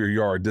care of your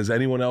yard, does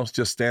anyone else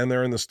just stand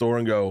there in the store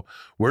and go,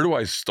 where do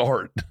I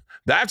start?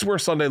 That's where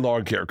Sunday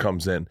Lawn Care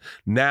comes in.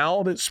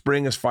 Now that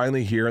spring is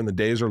finally here and the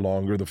days are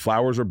longer, the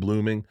flowers are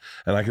blooming,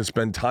 and I can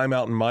spend time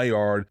out in my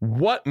yard,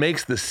 what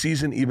makes the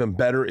season even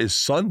better is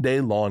Sunday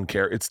Lawn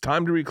Care. It's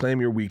time to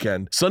reclaim your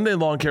weekend. Sunday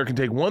Lawn Care can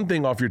take one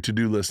thing off your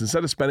to-do list.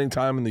 Instead of spending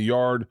time in the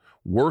yard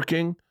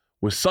working,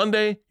 with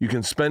Sunday, you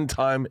can spend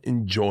time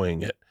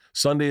enjoying it.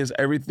 Sunday is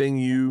everything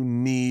you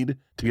need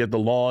to get the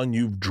lawn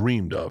you've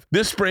dreamed of.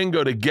 This spring,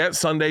 go to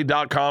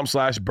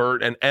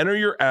getsunday.com/Bert and enter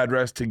your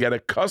address to get a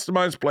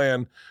customized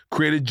plan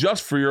created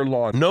just for your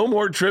lawn. No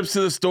more trips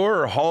to the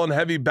store or hauling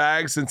heavy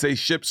bags since they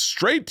ship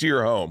straight to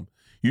your home.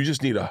 You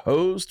just need a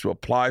hose to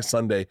apply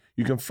Sunday.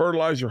 You can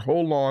fertilize your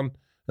whole lawn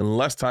in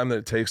less time than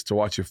it takes to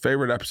watch your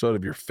favorite episode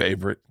of your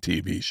favorite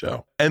TV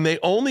show. And they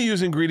only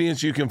use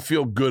ingredients you can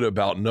feel good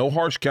about. No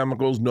harsh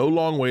chemicals, no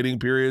long waiting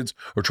periods,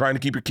 or trying to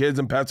keep your kids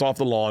and pets off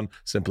the lawn.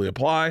 Simply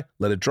apply,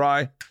 let it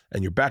dry,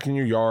 and you're back in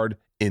your yard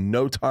in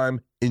no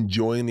time,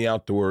 enjoying the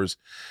outdoors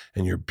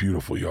and your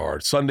beautiful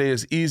yard. Sunday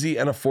is easy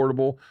and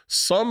affordable.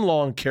 Some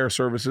lawn care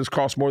services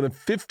cost more than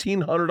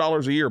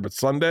 $1,500 a year, but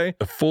Sunday,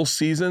 the full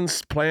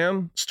season's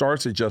plan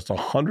starts at just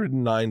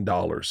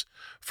 $109.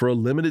 For a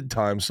limited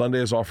time,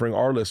 Sunday is offering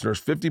our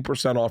listeners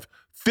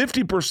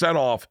 50%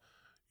 off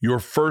your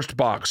first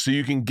box. So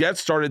you can get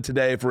started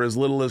today for as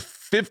little as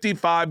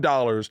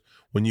 $55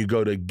 when you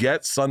go to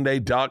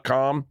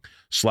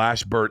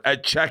getsunday.com/Bert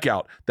at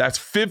checkout. That's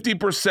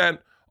 50%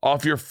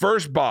 off your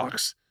first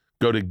box.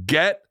 Go to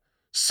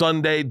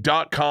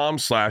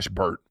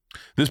getsunday.com/Bert.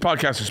 This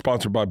podcast is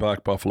sponsored by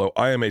Black Buffalo.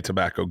 I am a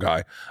tobacco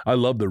guy. I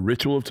love the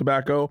ritual of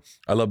tobacco.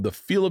 I love the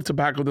feel of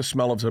tobacco, the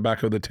smell of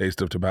tobacco, the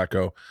taste of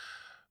tobacco.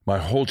 My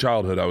whole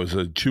childhood, I was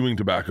a chewing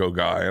tobacco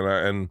guy.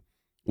 And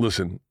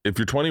listen, if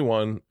you're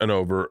 21 and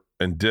over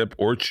and dip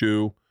or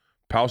chew,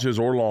 pouches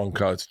or long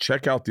cuts,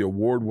 check out the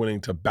award-winning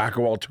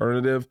tobacco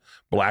alternative,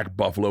 Black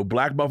Buffalo.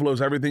 Black Buffalo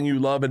is everything you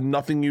love and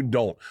nothing you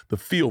don't. The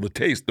feel, the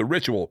taste, the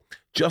ritual,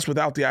 just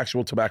without the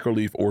actual tobacco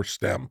leaf or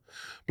stem.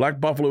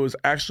 Black Buffalo is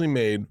actually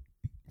made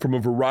from a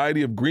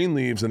variety of green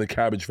leaves in the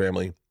cabbage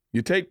family.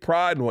 You take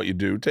pride in what you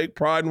do. Take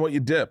pride in what you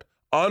dip.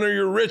 Honor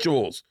your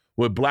rituals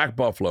with Black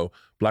Buffalo.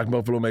 Black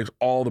Buffalo makes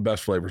all the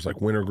best flavors like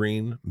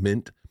wintergreen,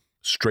 mint,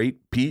 straight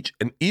peach,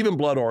 and even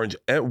blood orange,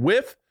 and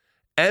with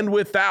and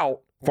without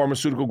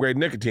pharmaceutical-grade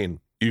nicotine.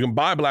 You can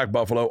buy Black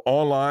Buffalo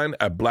online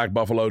at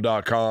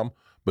blackbuffalo.com,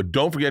 but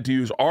don't forget to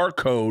use our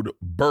code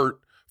BERT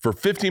for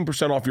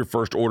 15% off your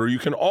first order. You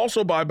can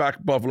also buy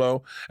Black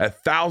Buffalo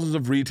at thousands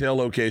of retail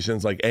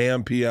locations like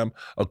AM, PM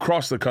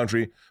across the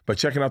country by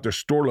checking out their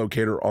store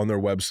locator on their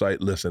website.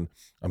 Listen,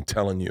 I'm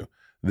telling you,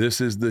 this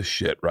is the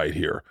shit right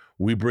here.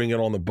 We bring it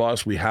on the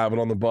bus. We have it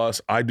on the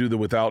bus. I do the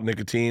without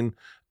nicotine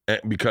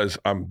because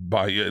I'm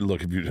by,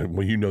 look,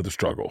 you know the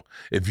struggle.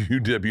 If you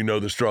dip, you know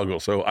the struggle.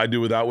 So I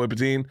do without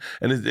nicotine,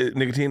 and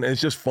nicotine. And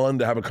it's just fun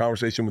to have a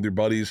conversation with your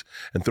buddies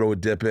and throw a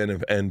dip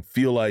in and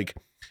feel like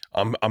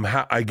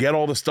I get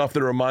all the stuff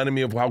that reminded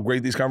me of how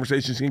great these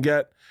conversations can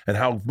get and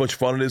how much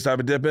fun it is to have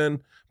a dip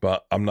in,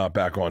 but I'm not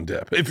back on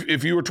dip.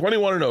 If you were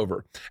 21 and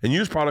over and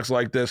use products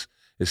like this,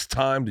 it's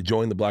time to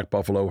join the Black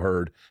Buffalo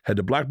herd. Head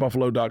to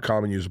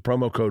blackbuffalo.com and use the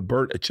promo code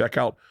BERT at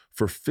checkout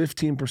for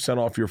 15%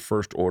 off your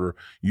first order.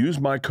 Use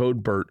my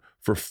code BERT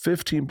for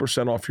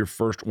 15% off your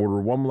first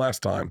order. One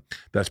last time.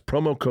 That's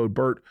promo code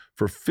BERT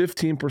for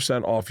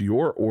 15% off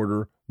your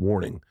order.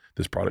 Warning,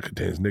 this product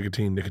contains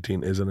nicotine.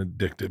 Nicotine is an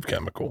addictive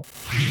chemical.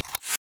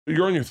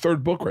 You're on your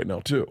third book right now,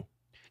 too.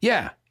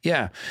 Yeah.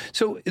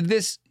 So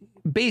this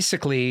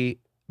basically,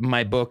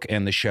 my book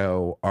and the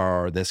show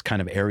are this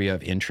kind of area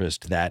of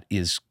interest that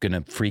is going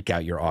to freak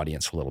out your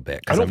audience a little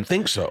bit. I don't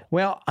think so.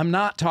 Well, I'm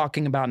not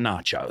talking about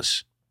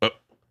nachos.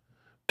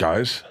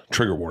 Guys,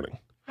 trigger warning.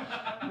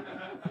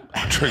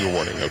 Trigger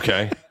warning,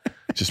 okay?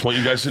 Just want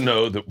you guys to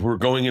know that we're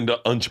going into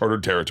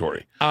uncharted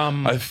territory.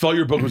 I thought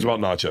your book was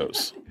about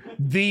nachos.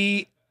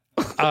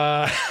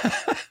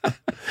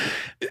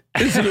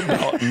 Is it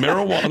about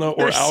marijuana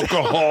or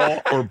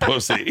alcohol or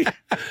pussy?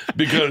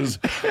 Because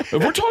if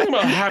we're talking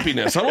about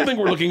happiness, I don't think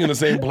we're looking in the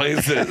same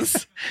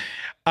places.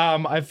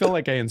 I feel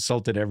like I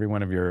insulted every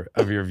one of your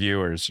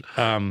viewers.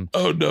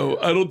 Oh no,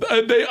 I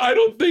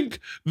don't think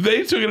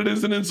they took it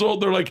as an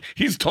insult. They're like,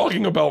 he's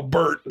talking about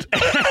Bert.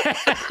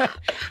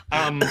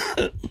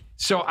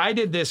 So I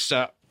did this.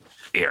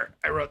 Here,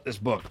 I wrote this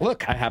book.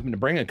 Look, I happen to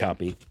bring a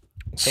copy.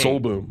 Soul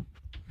Boom.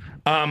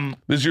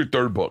 This is your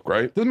third book,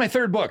 right? This is my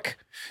third book.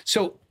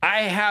 So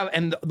I have,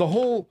 and the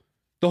whole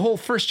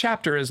first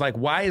chapter is like,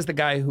 why is the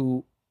guy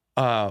who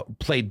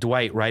played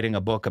Dwight writing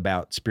a book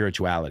about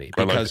spirituality?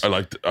 Because I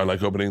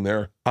like opening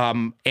there.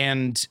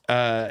 And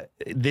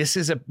this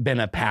has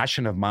been a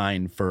passion of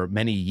mine for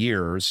many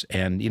years,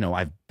 and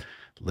I've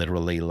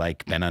literally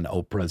like been on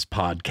Oprah's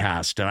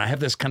podcast, and I have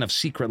this kind of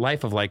secret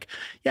life of like,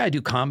 yeah, I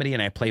do comedy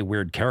and I play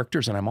weird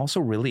characters, and I'm also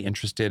really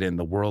interested in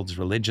the world's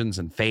religions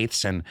and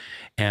faiths and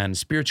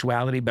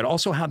spirituality, but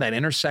also how that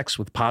intersects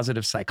with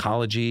positive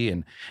psychology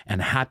and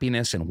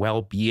happiness and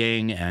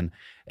well-being and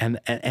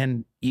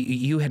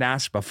you had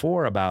asked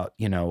before about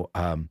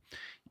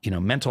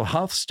mental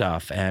health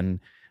stuff,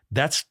 and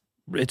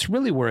it's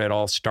really where it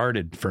all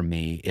started for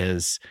me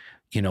is.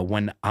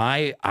 When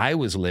I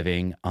was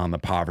living on the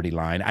poverty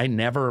line, I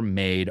never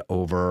made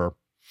over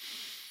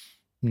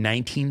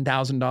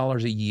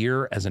 $19,000 a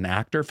year as an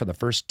actor for the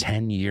first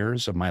 10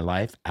 years of my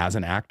life as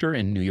an actor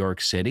in New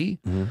York City.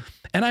 Mm-hmm.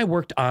 And I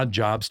worked odd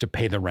jobs to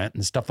pay the rent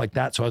and stuff like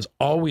that. So I was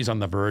always on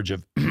the verge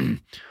of,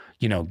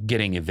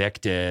 getting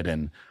evicted.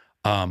 And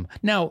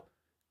now,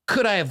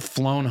 could I have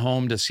flown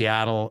home to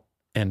Seattle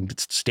and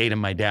stayed in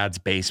my dad's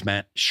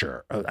basement?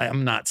 Sure.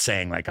 I'm not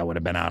saying like I would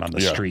have been out on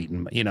the street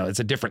and, it's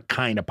a different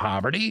kind of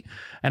poverty.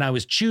 And I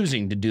was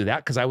choosing to do that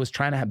because I was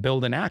trying to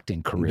build an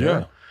acting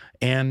career.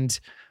 Yeah.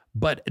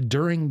 But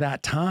during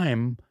that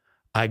time,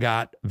 I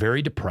got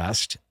very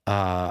depressed.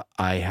 I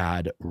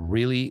had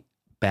really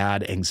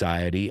bad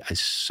anxiety. I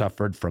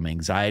suffered from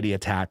anxiety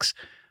attacks,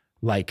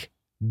 like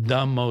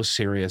the most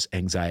serious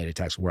anxiety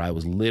attacks where I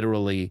was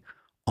literally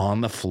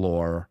on the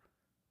floor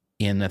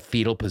in the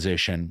fetal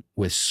position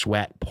with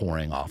sweat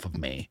pouring off of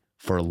me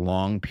for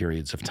long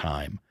periods of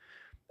time.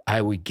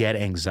 I would get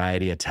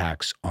anxiety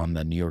attacks on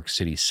the New York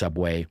City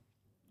subway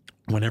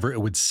whenever it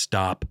would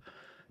stop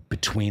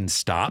between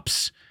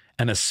stops,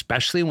 and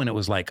especially when it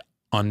was like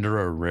under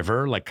a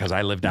river, like because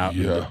I lived out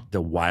in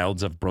the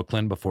wilds of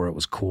Brooklyn before it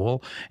was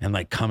cool, and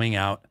like coming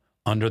out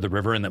under the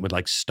river, and that would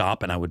like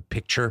stop, and I would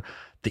picture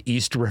the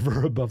East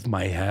River above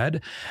my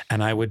head,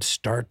 and I would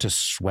start to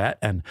sweat,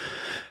 and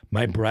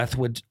my breath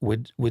would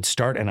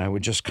start, and I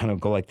would just kind of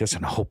go like this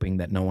and hoping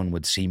that no one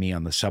would see me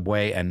on the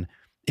subway. And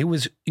it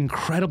was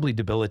incredibly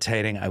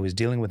debilitating. I was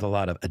dealing with a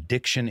lot of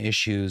addiction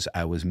issues.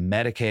 I was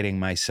medicating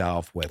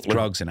myself with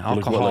drugs and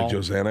alcohol. Like Joe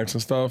Xanax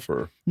and stuff?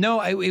 Or no,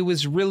 it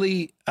was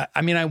really,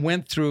 I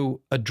went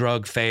through a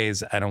drug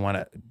phase. I don't want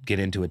to get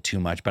into it too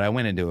much, but I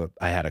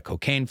had a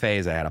cocaine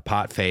phase. I had a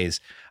pot phase.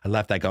 I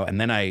let that go.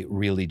 And then I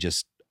really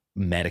just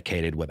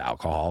medicated with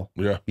alcohol.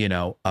 Yeah.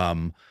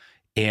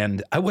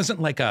 And I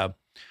wasn't like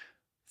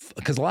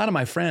because a lot of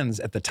my friends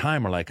at the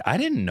time were like, I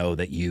didn't know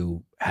that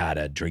you had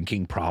a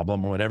drinking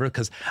problem or whatever,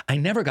 because I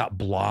never got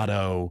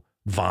blotto,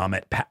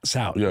 vomit, pass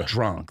out,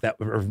 drunk. That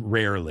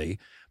rarely,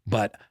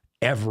 but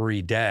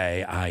every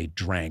day I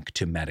drank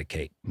to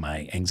medicate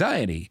my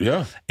anxiety.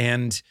 Yeah.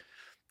 And,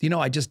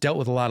 I just dealt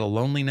with a lot of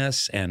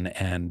loneliness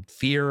and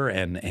fear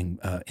and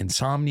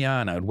insomnia.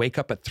 And I would wake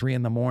up at 3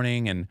 a.m.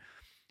 And,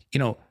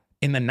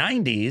 in the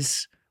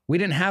 90s, we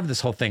didn't have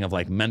this whole thing of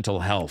like mental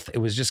health. It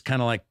was just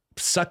kind of like,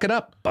 suck it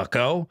up,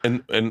 bucko.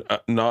 And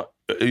not,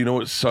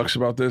 what sucks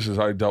about this is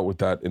I dealt with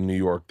that in New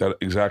York, that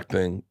exact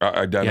thing,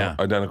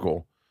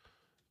 identical.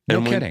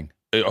 No kidding.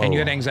 And you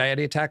had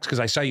anxiety attacks? Because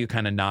I saw you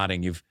kind of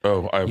nodding. I have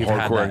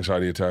hardcore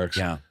anxiety attacks.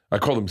 Yeah. I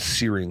call them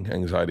searing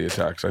anxiety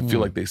attacks. I feel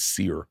like they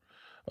sear.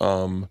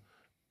 And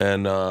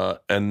the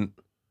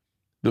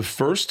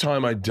first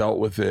time I dealt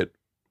with it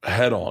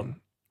head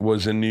on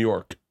was in New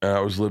York.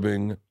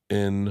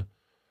 And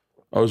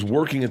I was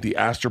working at the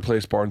Astor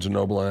Place Barnes &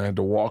 Noble, and I had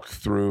to walk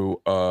through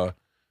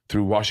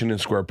Washington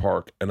Square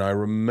Park. And I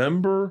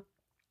remember...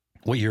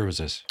 What year was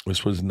this?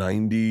 This was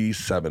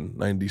 97,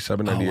 98.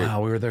 Oh,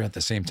 wow. We were there at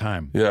the same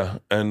time. Yeah.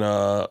 And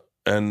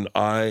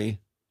I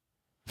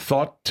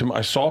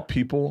I saw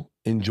people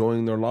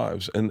enjoying their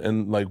lives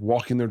and like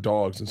walking their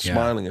dogs and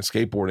smiling and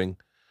skateboarding.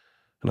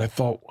 And I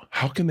thought,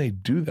 how can they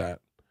do that?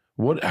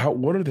 What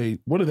do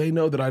they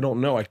know that I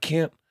don't know? I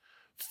can't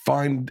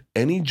find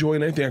any joy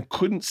in anything. I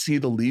couldn't see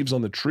the leaves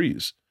on the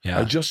trees. Yeah.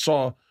 I just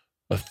saw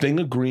a thing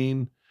of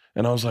green,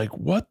 and I was like,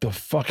 what the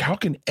fuck? How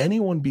can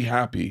anyone be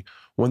happy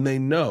when they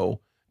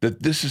know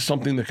that this is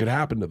something that could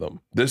happen to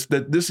them? This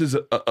is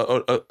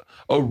a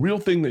real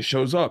thing that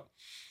shows up.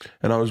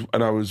 And I've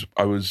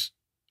always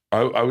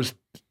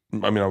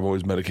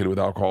medicated with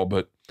alcohol,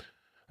 but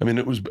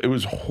it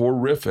was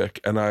horrific.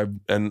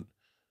 And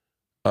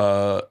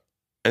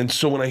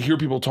so when I hear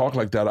people talk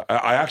like that,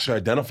 I actually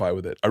identify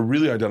with it. I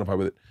really identify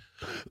with it.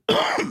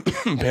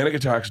 Panic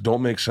attacks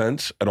don't make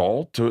sense at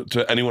all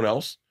to anyone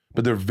else,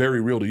 but they're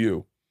very real to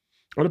you.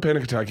 I had a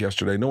panic attack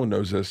yesterday. No one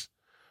knows this,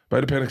 but I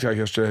had a panic attack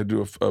yesterday. I had to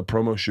do a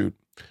promo shoot,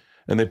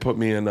 and they put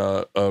me in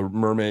a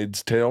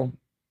mermaid's tail,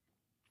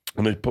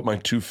 and they put my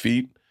 2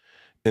 feet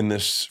in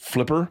this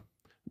flipper.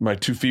 My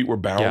 2 feet were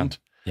bound.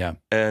 Yeah.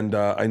 And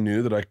I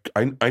knew that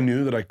I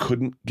knew that I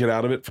couldn't get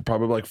out of it for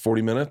probably like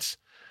 40 minutes.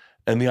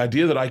 And the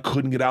idea that I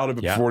couldn't get out of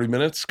it for 40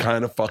 minutes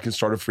kind of fucking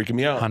started freaking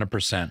me out.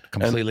 100%.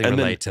 Completely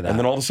relate to that. And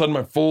then all of a sudden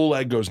my full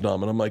leg goes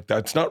numb. And I'm like,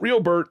 that's not real,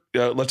 Bert.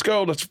 Let's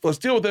go. Let's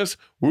deal with this.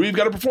 We've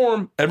got to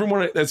perform.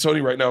 Everyone at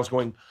Sony right now is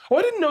going, oh,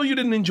 I didn't know you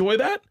didn't enjoy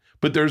that.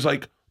 But there's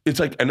like,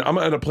 it's like, and I'm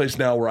at a place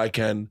now where I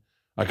can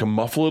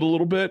muffle it a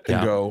little bit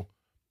and go,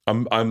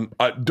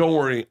 don't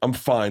worry. I'm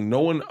fine.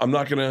 I'm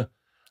not going to,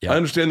 I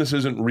understand this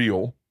isn't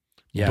real.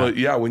 Yeah. But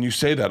yeah, when you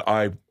say that,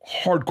 I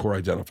hardcore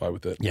identify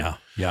with it. Yeah.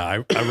 Yeah.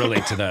 I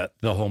relate to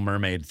the whole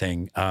mermaid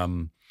thing.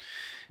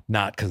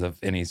 Not because of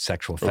any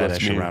sexual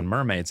fetish around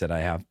mermaids that I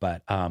have,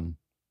 but oh,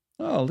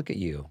 look at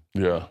you.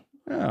 Yeah.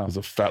 Oh. It's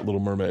a fat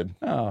little mermaid.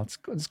 Oh,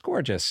 it's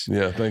gorgeous.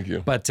 Yeah, thank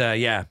you. But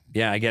yeah,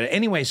 I get it.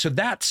 Anyway, so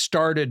that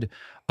started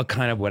a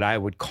kind of what I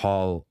would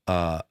call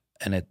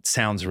and it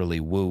sounds really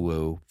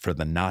woo-woo for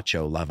the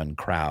nacho-loving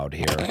crowd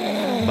here,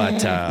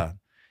 but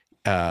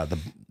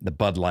the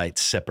Bud Light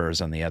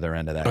sippers on the other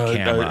end of that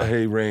camera.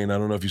 Hey, Rainn, I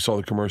don't know if you saw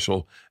the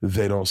commercial.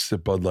 They don't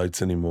sip Bud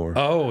Lights anymore.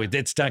 Oh,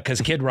 it's done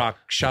because Kid Rock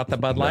shot the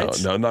Bud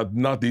Lights? No,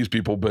 not these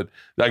people, but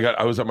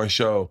I was at my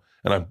show,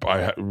 and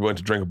I went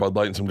to drink a Bud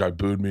Light, and some guy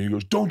booed me. He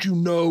goes, don't you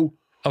know?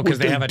 Oh, because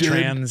they have a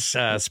trans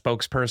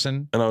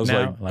spokesperson? And I was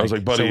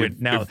like, buddy.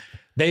 So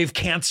they've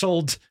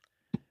canceled...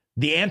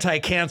 The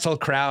anti-cancel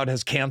crowd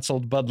has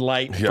canceled Bud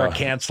Light for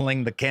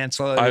canceling the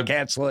cancel.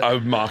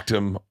 I've mocked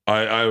him.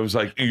 I was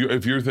like,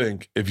 if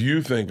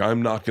you think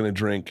I'm not going to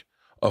drink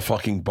a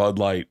fucking Bud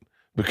Light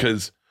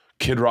because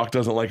Kid Rock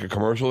doesn't like a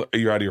commercial,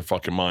 you're out of your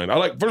fucking mind.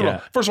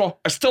 First of all,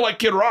 I still like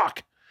Kid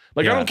Rock.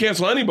 I don't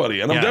cancel anybody,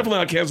 and I'm definitely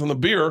not canceling the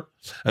beer.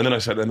 And then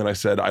I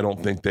said, I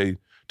don't think they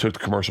took the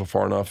commercial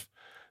far enough.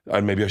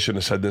 Maybe I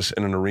shouldn't have said this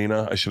in an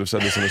arena. I should have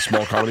said this in a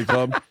small comedy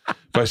club.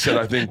 But I said,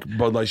 I think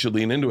Bud Light should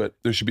lean into it.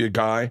 There should be a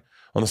guy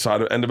on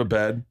the end of a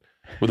bed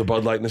with a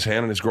Bud Light in his hand,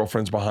 and his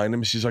girlfriend's behind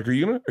him. She's like, are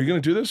you gonna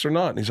do this or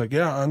not? And he's like,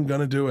 yeah, I'm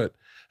gonna do it.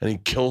 And he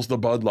kills the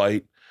Bud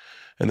Light,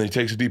 and then he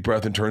takes a deep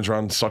breath and turns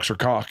around and sucks her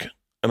cock.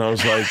 And I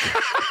was like,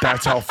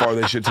 that's how far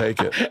they should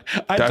take it.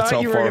 I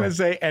thought you were going to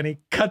say, and he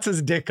cuts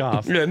his dick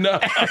off. Yeah, no.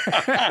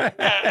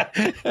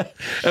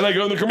 And I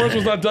go, the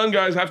commercial's not done,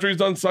 guys. After he's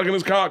done sucking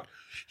his cock,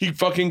 he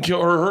fucking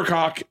killed her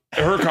cock.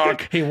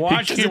 He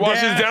washes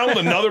down with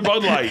another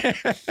Bud Light.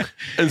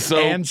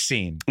 And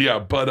scene. Yeah,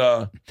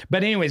 but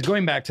anyways,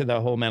 going back to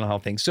the whole mental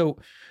health thing. So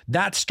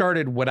that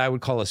started what I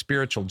would call a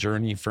spiritual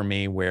journey for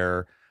me,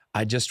 where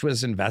I just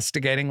was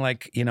investigating,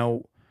 like,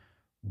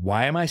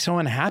 why am I so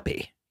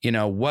unhappy?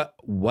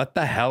 What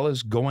the hell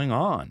is going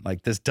on?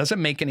 Like, this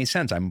doesn't make any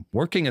sense. I'm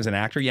working as an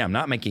actor. Yeah, I'm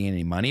not making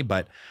any money,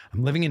 but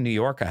I'm living in New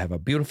York. I have a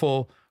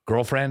beautiful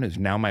girlfriend who's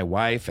now my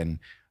wife, and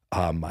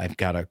I've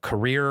got a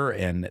career,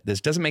 and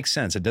this doesn't make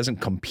sense. It doesn't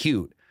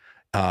compute.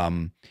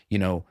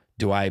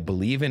 Do I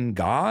believe in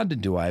God?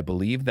 Do I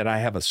believe that I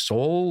have a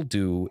soul?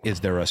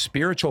 Is there a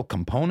spiritual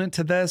component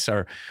to this?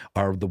 Are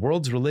the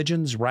world's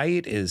religions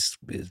right? Is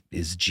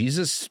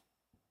Jesus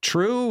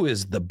true?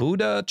 Is the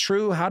Buddha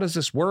true? How does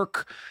this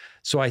work?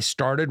 So I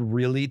started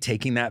really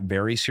taking that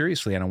very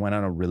seriously, and I went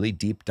on a really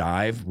deep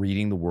dive,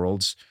 reading the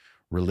world's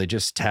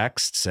religious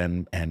texts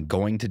and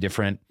going to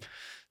different,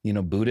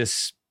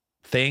 Buddhist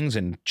things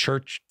and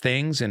church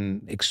things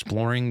and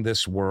exploring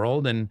this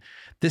world. And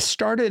this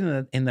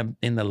started in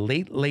the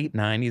late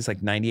 90s,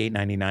 like 98,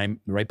 99,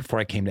 right before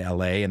I came to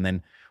LA. And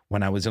then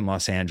when I was in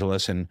Los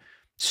Angeles and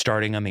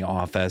starting on The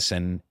Office,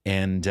 and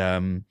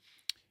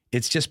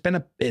it's just been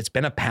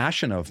a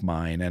passion of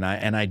mine. And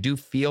I do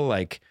feel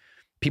like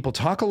people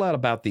talk a lot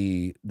about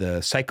the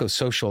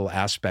psychosocial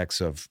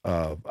aspects of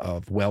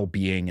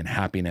well-being and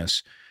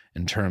happiness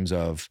in terms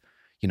of,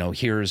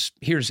 here's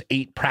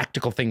 8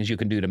 practical things you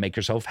can do to make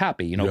yourself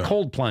happy,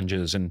 cold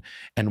plunges and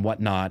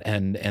whatnot.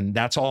 And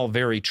that's all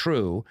very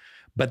true.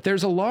 But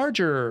there's a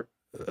larger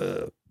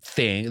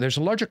thing, there's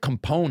a larger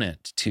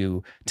component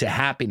to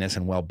happiness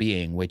and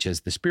well-being, which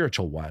is the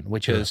spiritual one,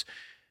 which is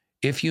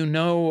if you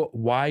know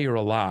why you're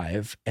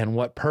alive and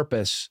what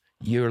purpose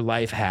your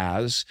life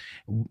has,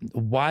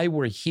 why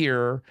we're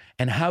here,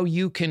 and how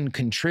you can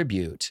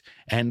contribute.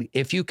 And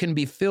if you can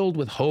be filled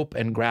with hope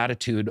and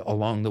gratitude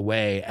along the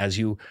way as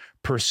you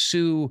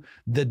pursue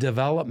the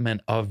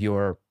development of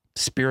your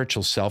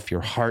spiritual self,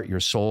 your heart, your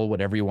soul,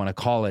 whatever you want to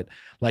call it,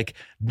 like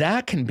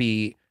that can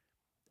be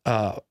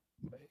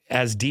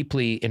as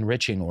deeply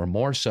enriching or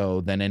more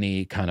so than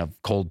any kind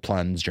of cold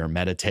plunge or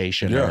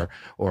meditation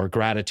or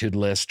gratitude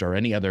list or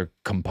any other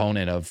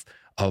component of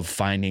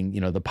finding,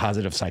 the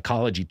positive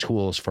psychology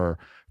tools for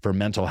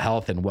mental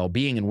health and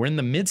well-being. And we're in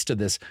the midst of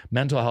this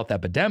mental health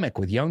epidemic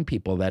with young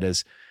people that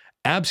is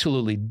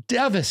absolutely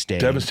devastating.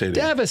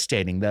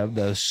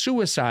 The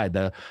suicide,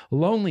 the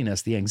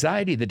loneliness, the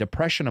anxiety, the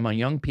depression among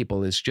young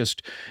people is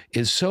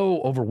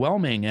so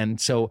overwhelming. And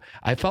so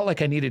I felt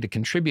like I needed to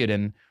contribute.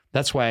 And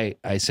That's why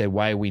I say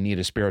why we need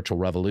a spiritual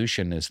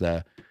revolution is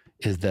the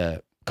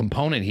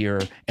component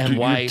here, and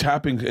why you're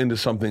tapping into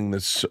something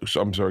that's.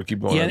 I'm sorry,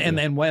 keep going. Yeah,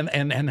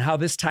 and how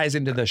this ties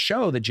into the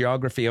show, the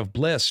geography of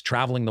bliss,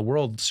 traveling the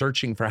world,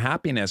 searching for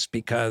happiness,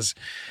 because,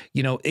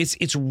 you know,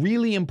 it's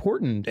really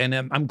important, and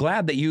I'm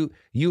glad that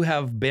you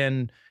have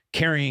been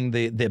carrying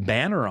the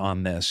banner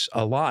on this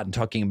a lot and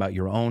talking about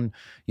your own,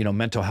 you know,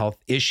 mental health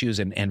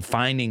issues and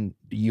finding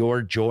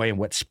your joy and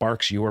what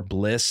sparks your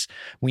bliss.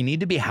 We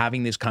need to be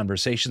having these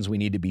conversations. We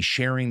need to be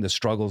sharing the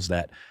struggles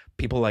that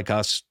people like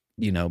us,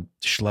 you know,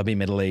 schlubby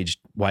middle-aged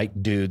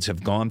white dudes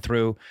have gone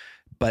through,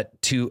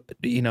 but to,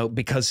 you know,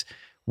 because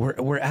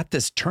we're at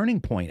this turning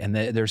point, and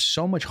there's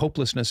so much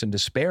hopelessness and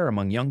despair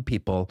among young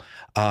people.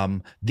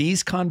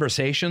 These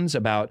conversations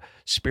about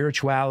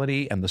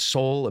spirituality and the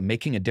soul and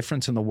making a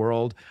difference in the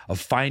world,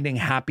 of finding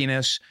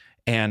happiness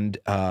and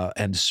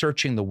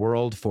searching the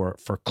world for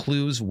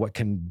clues, what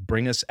can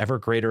bring us ever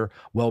greater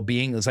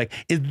well-being, is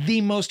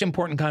the most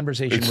important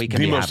conversation we can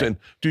be having.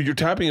 Dude, you're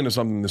tapping into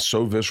something that's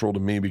so visceral to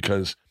me,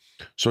 because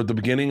so at the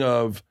beginning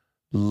of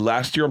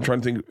last year, I'm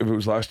trying to think if it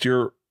was last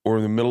year or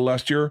in the middle of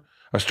last year,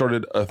 I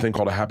started a thing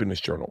called a happiness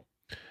journal.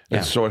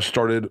 And so I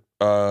started,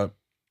 I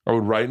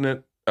would write in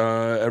it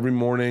every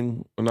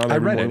morning. I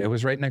read it. It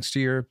was right next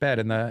to your bed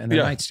in the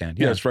nightstand.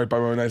 Yeah, it's right by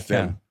my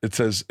nightstand. Yeah.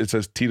 It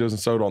says Tito's and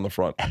soda on the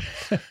front.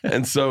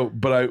 And so,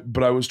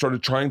 but I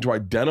started trying to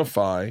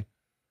identify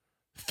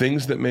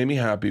things that made me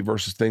happy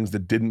versus things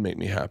that didn't make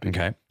me happy.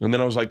 Okay. And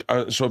then I was like,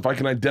 so if I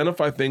can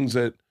identify things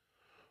that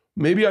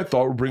maybe I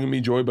thought were bringing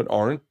me joy but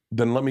aren't,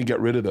 then let me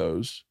get rid of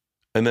those.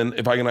 And then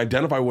if I can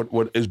identify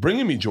what is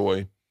bringing me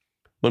joy,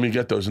 let me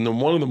get those. And then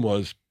one of them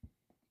was,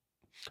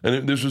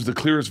 and this was the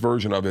clearest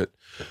version of it,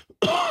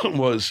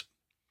 was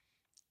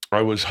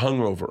I was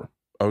hungover.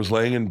 I was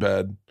laying in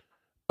bed.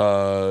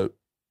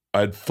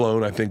 I'd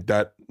flown, I think,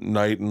 that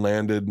night and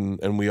landed,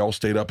 and we all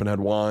stayed up and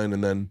had wine.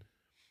 And then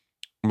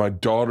my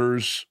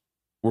daughters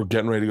were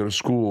getting ready to go to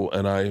school,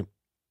 and I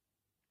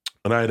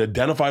had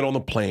identified on the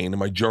plane in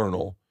my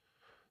journal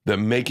that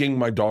making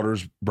my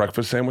daughters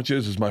breakfast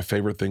sandwiches is my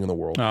favorite thing in the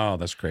world. Oh,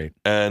 that's great.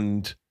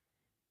 And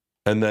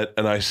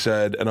I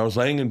said, and I was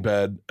laying in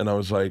bed, and I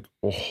was like,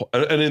 oh,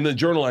 and in the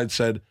journal I'd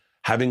said,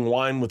 having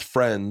wine with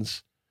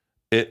friends,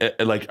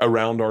 like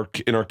around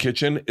in our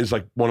kitchen, is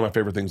like one of my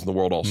favorite things in the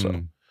world also.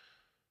 Mm.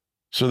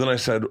 So then I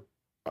said,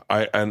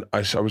 I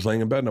was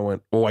laying in bed, and I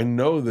went, well, I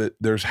know that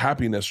there's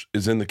happiness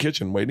is in the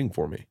kitchen waiting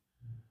for me.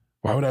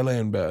 Why would I lay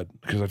in bed?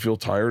 Because I feel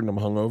tired and I'm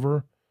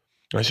hungover.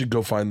 I should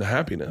go find the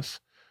happiness.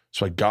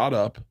 So I got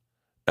up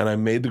and I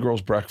made the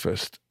girls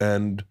breakfast,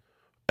 and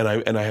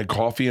I had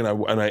coffee, and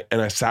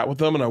I sat with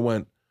them, and I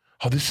went,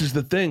 oh, this is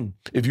the thing.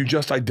 If you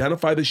just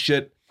identify the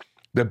shit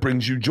that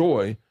brings you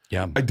joy,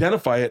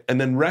 identify it, and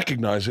then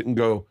recognize it and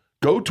go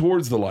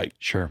towards the light.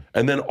 Sure.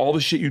 And then all the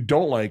shit you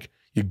don't like,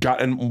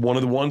 and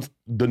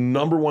the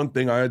number one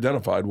thing I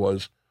identified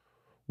was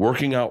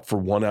working out for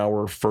 1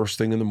 hour first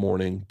thing in the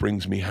morning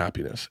brings me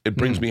happiness. It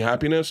brings me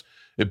happiness.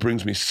 It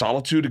brings me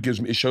solitude.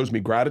 It shows me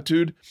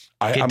gratitude.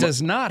 It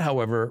does not,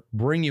 however,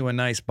 bring you a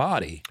nice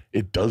body.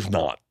 It does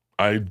not.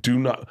 I do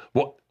not.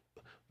 Well,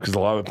 because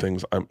there's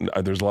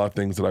a lot of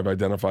things that I've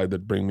identified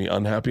that bring me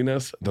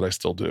unhappiness that I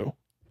still do.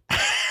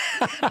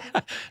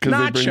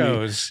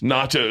 Nachos.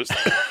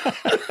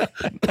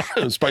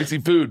 Spicy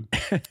food.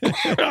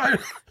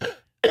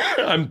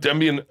 I'm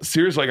being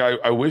serious. Like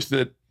I wish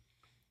that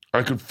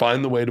I could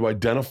find the way to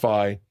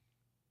identify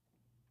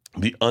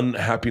the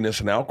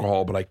unhappiness in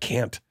alcohol, but I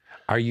can't.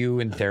 Are you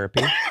in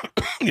therapy?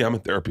 Yeah, I'm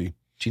in therapy.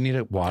 Do you need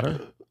a water?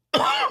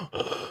 Do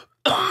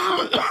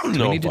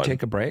No, we need to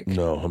take a break?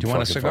 No, Do you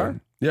want a cigar?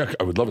 Fine. Yeah,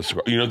 I would love a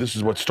cigar. You know, this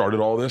is what started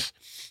all this,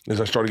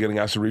 is I started getting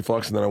acid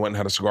reflux, and then I went and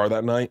had a cigar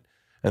that night,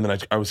 and then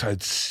I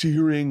had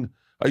searing,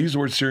 I use the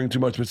word searing too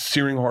much, but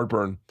searing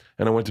heartburn,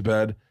 and I went to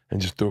bed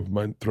and just threw up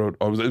my throat.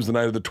 It was the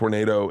night of the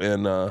tornado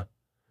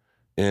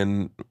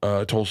in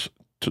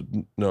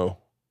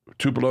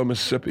Tupelo,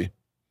 Mississippi.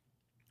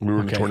 We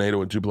were in a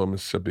tornado in Tupelo,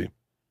 Mississippi.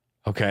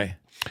 Okay.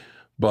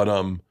 But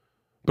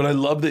I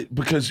love that,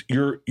 because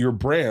your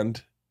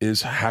brand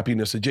is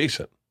happiness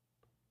adjacent.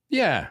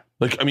 Yeah.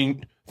 Like, I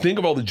mean, think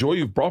of all the joy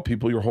you've brought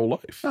people your whole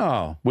life.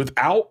 Oh.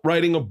 Without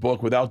writing a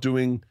book, without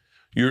doing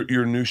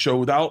your new show,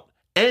 without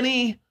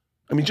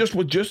just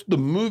with just the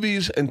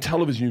movies and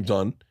television you've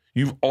done,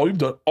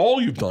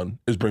 all you've done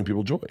is bring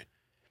people joy.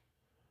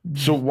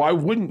 So why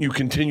wouldn't you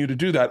continue to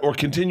do that, or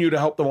continue to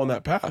help them on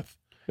that path?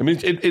 I mean,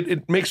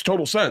 it makes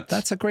total sense.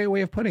 That's a great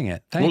way of putting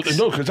it. Thanks. Well,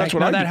 no, because that's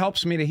what I do. That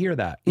helps me to hear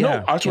that. Yeah,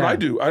 no, that's what I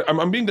do.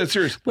 I'm being dead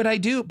serious. But I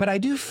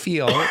do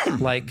feel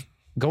like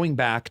going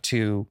back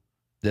to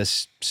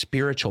this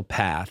spiritual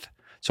path.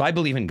 So I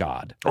believe in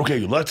God. Okay,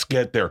 let's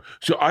get there.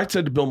 So I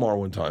said to Bill Maher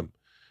one time,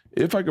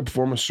 if I could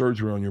perform a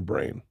surgery on your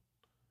brain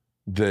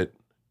that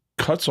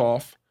cuts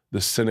off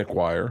the cynic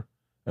wire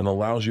and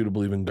allows you to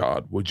believe in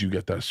God, would you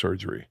get that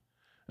surgery?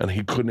 And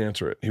he couldn't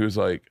answer it. He was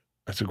like,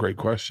 that's a great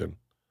question.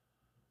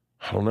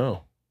 I don't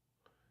know.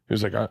 He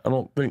was like, I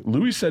don't think.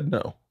 Louis said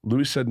no.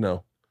 He said,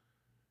 no,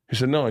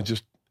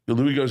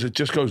 Louis goes, it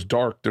just goes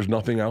dark. There's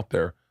nothing out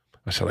there.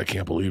 I said, I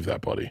can't believe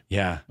that, buddy.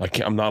 Yeah.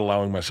 I'm not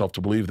allowing myself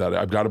to believe that.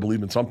 I've got to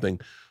believe in something.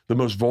 The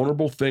most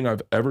vulnerable thing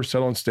I've ever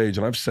said on stage,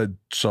 and I've said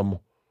some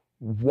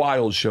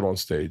wild shit on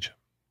stage.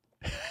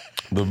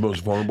 The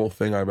most vulnerable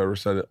thing I've ever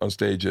said on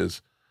stage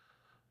is,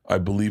 I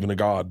believe in a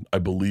God. I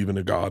believe in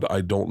a God.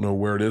 I don't know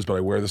where it is, but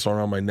I wear this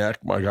around my neck.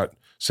 I got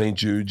St.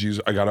 Jude,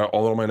 Jesus. I got it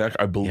all on my neck.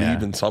 I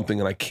believe in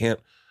something, and I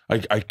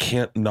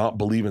can't not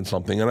believe in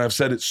something. And I've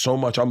said it so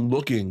much. I'm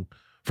looking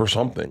for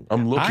something.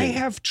 I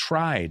have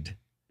tried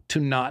to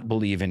not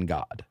believe in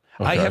God.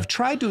 Okay. I have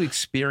tried to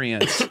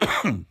experience,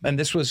 and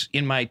this was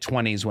in my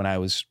 20s when I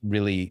was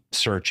really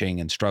searching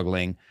and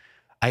struggling.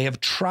 I have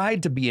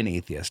tried to be an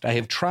atheist. I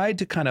have tried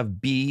to kind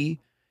of be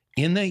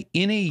in a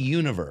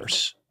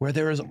universe where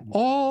there is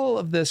all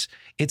of this.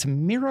 It's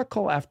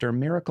miracle after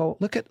miracle.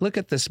 Look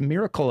at this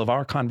miracle of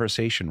our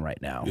conversation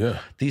right now. Yeah.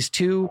 These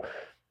two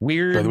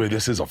weird. By the way,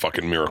 this is a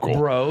fucking miracle.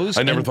 Bros.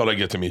 I never thought I'd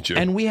get to meet you.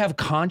 And we have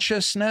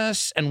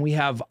consciousness and we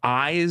have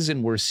eyes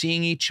and we're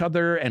seeing each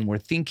other and we're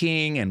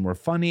thinking and we're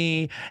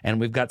funny and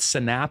we've got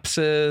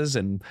synapses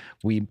and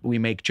we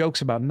make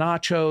jokes about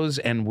nachos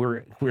and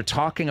we're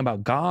talking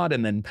about God,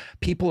 and then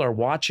people are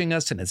watching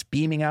us and it's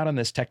beaming out on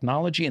this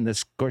technology and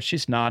this,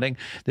 she's nodding.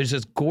 There's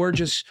this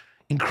gorgeous,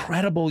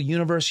 incredible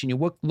universe, and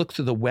you look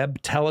through the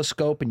Webb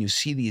telescope and you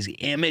see these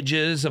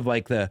images of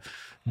like the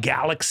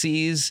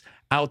galaxies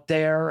out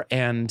there,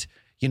 and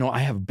I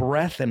have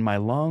breath in my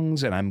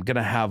lungs, and I'm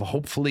gonna have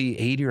hopefully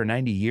 80 or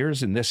 90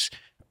 years in this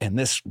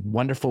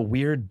wonderful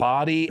weird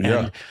body.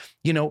 Yeah.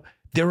 And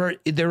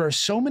there are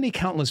so many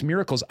countless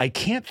miracles. I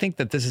can't think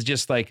that this is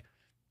just like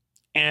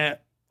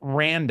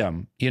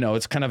random.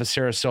 It's kind of a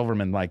Sarah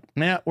Silverman, like,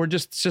 nah,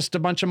 it's just a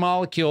bunch of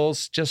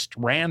molecules, just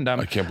random.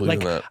 I can't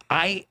believe that.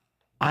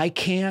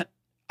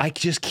 I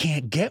just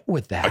can't get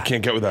with that. I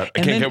can't get with that.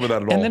 I can't get with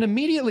that at all. And then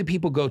immediately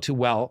people go to,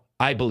 well,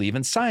 I believe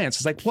in science.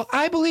 It's like, well,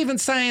 I believe in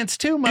science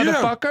too,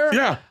 motherfucker.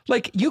 Yeah.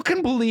 Like, you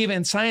can believe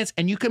in science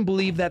and you can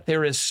believe that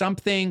there is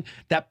something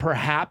that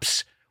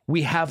perhaps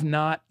we have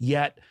not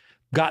yet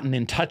gotten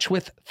in touch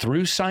with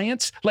through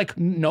science. Like,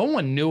 no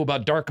one knew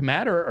about dark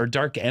matter or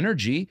dark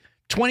energy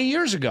 20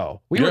 years ago.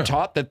 We were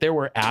taught that there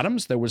were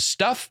atoms, there was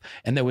stuff,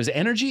 and there was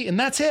energy, and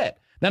that's it.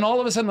 Then all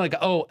of a sudden, like,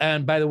 oh,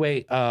 and by the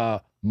way,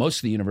 most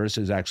of the universe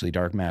is actually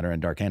dark matter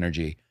and dark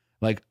energy.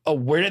 Like, oh,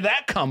 where did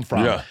that come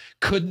from? Yeah.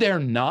 Could there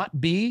not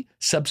be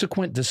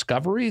subsequent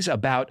discoveries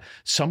about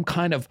some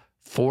kind of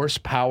force,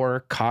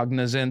 power,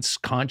 cognizance,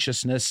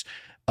 consciousness,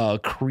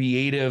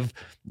 creative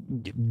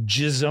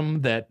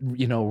jism that,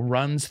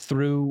 runs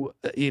through,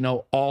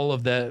 all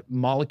of the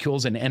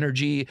molecules and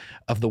energy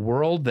of the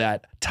world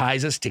that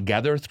ties us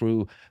together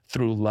through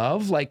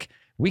love? Like,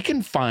 we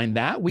can find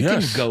that. We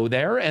can go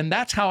there. And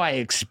that's how I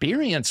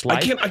experience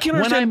life. I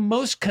can't when I'm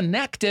most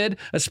connected,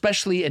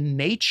 especially in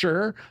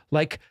nature.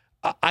 Like,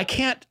 I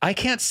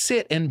can't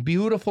sit in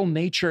beautiful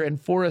nature and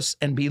forests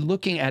and be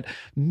looking at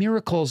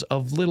miracles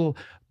of little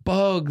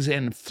bugs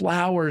and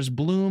flowers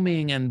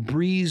blooming and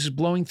breeze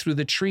blowing through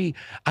the tree.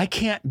 I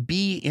can't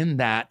be in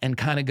that and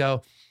kind of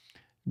go,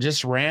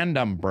 just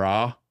random,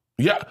 brah.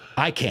 Yeah.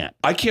 I can't.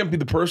 I can't be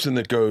the person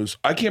that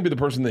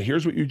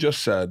hears what you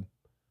just said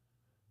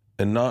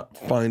and not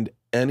find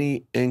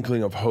any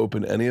inkling of hope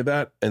in any of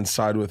that and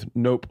side with,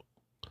 nope.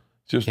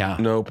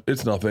 Nope.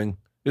 It's nothing.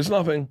 It's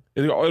nothing.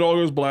 It all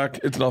goes black.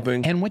 It's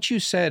nothing. And what you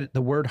said,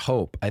 the word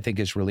hope, I think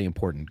is really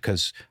important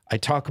because I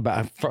talk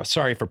about,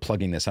 sorry for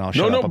plugging this and I'll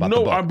shut up about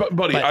the book.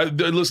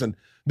 Buddy, listen,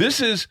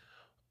 this is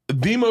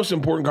the most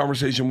important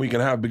conversation we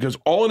can have because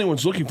all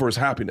anyone's looking for is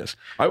happiness.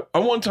 I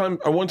one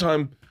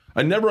time,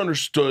 I never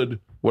understood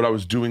what I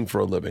was doing for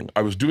a living.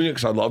 I was doing it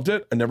because I loved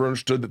it. I never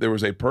understood that there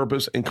was a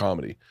purpose in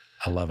comedy.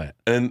 I love it.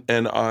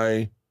 And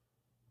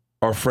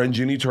our friend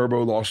Jeannie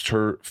Turbo lost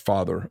her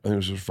father. I think it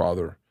was her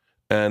father.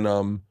 And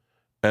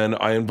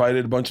I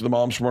invited a bunch of the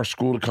moms from our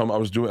school to come. I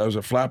was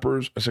at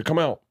Flappers. I said, come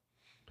out.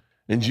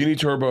 And Jeannie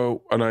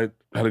Turbo, and I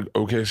had an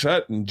okay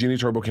set, and Jeannie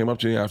Turbo came up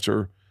to me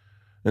after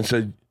and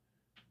said,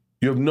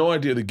 you have no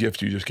idea the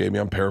gift you just gave me.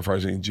 I'm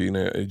paraphrasing Jeannie,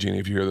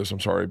 if you hear this,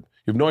 I'm sorry. You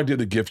have no idea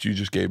the gift you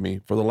just gave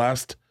me. For the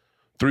last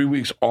 3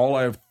 weeks, all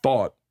I have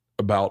thought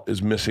about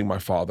is missing my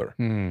father.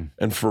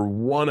 And for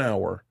 1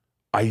 hour,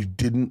 I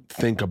didn't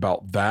think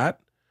about that.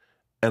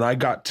 And I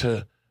got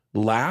to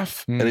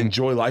laugh and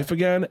enjoy life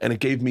again. And it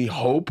gave me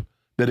hope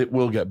that it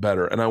will get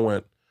better. And I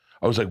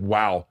was like,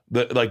 wow,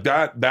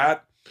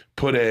 that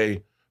put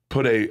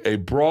a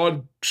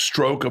broad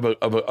stroke of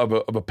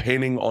a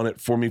painting on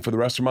it for me for the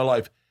rest of my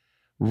life.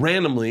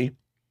 Randomly,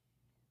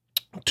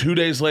 2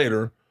 days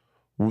later,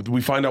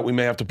 we find out we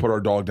may have to put our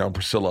dog down,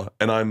 Priscilla,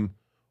 and I'm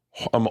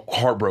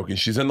heartbroken.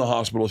 She's in the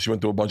hospital. She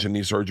went through a bunch of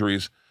knee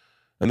surgeries,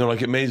 and they're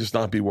like, it may just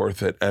not be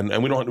worth it. And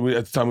we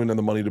at the time we didn't have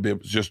the money to be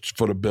able to just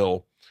foot a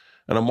bill.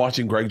 And I'm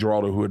watching Greg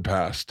Giraldo, who had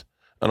passed.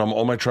 And I'm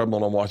on my treadmill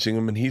and I'm watching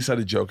him, and he said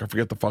a joke. I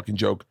forget the fucking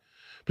joke,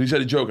 but he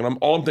said a joke, and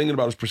all I'm thinking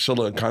about is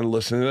Priscilla and kind of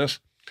listening to this.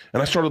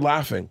 And I started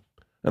laughing,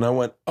 and I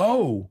went,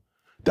 "Oh,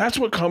 that's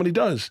what comedy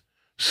does.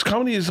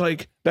 Comedy is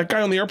like that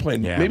guy on the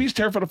airplane. Yeah. Maybe he's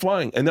terrified of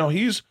flying, and now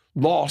he's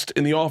lost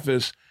in the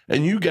office,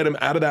 and you get him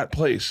out of that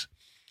place,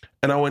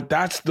 And I went,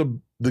 that's the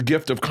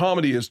gift of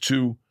comedy, is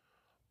to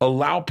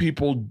allow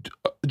people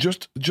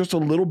just a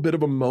little bit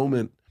of a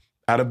moment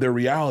out of their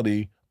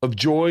reality of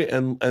joy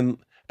and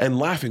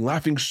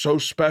laughing so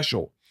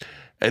special.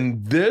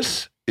 And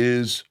this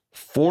is,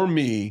 for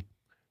me,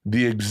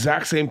 the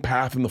exact same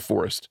path in the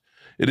forest.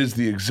 It is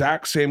the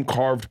exact same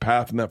carved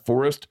path in that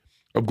forest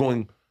of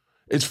going.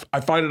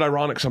 I find it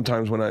ironic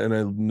sometimes when I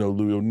know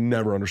Louis will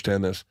never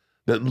understand this,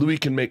 that Louis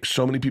can make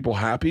so many people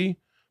happy,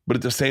 but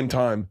at the same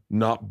time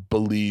not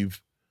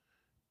believe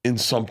in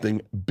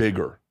something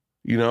bigger.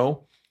 You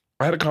know,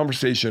 I had a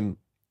conversation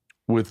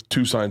with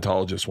 2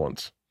 Scientologists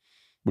once.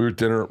 We were at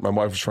dinner. My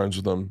wife was friends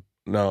with them.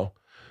 Now,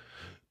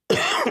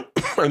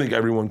 I think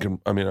everyone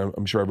can. I mean,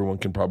 I'm sure everyone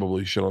can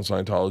probably shit on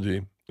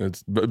Scientology.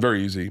 It's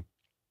very easy.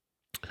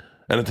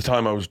 And at the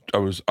time, I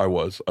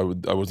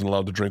wasn't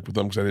allowed to drink with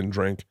them because I didn't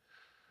drink.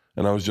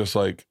 And I was just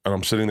like, and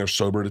I'm sitting there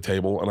sober at a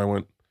table, and I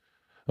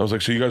was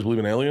like, so you guys believe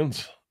in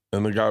aliens?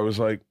 And the guy was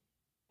like,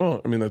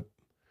 well, I mean, it's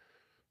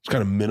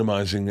kind of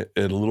minimizing it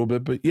a little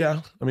bit, but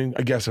yeah, I mean,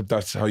 I guess if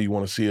that's how you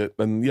want to see it,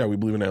 then yeah, we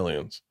believe in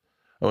aliens.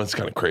 Oh, it's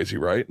kind of crazy,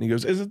 right? And he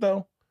goes, is it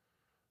though?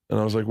 And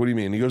I was like, what do you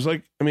mean? He goes,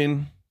 like, I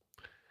mean,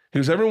 he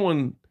goes,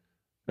 everyone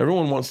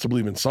wants to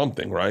believe in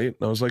something, right?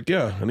 And I was like,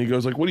 yeah. And he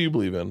goes, like, what do you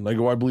believe in? And I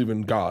go, I believe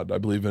in God. I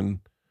believe in,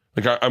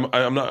 like,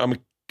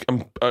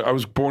 I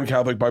was born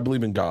Catholic, but I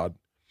believe in God.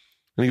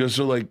 And he goes,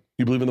 so like,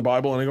 you believe in the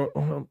Bible? And I go,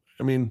 oh,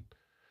 I mean,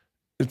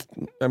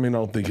 I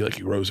don't think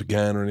he rose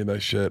again or any of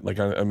that shit. Like,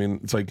 I mean,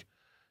 it's like,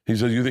 he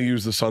said, you think he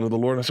was the son of the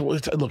Lord? And I said, well,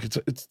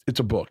 it's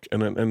a book.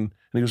 And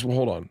he goes, well,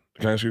 hold on.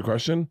 Can I ask you a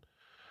question?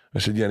 I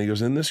said, yeah. And he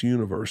goes, in this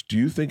universe, do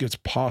you think it's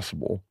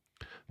possible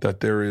that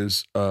there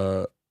is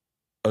other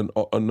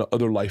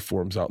life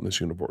forms out in this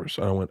universe?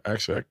 And I went,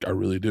 actually, I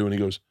really do. And he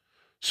goes,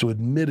 so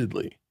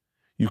admittedly,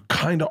 you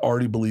kind of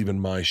already believe in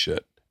my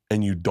shit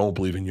and you don't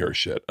believe in your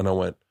shit. And I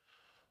went,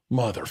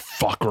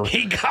 motherfucker.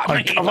 He got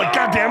me. I'm like,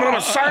 God damn it, I'm a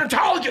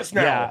Scientologist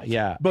now.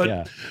 Yeah.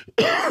 But,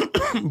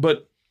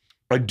 but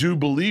I do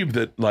believe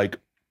that, like,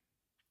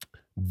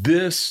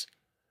 this,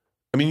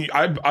 I mean,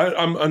 I'm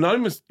not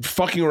even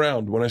fucking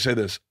around when I say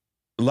this.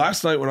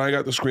 Last night when I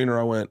got the screener,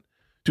 I went,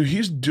 dude,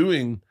 he's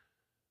doing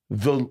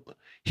the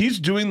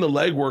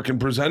legwork and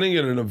presenting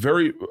it in a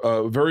very,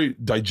 very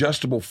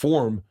digestible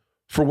form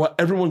for what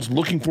everyone's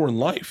looking for in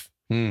life.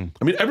 I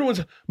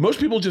mean, most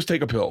people just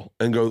take a pill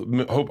and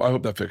go, I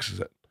hope that fixes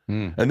it.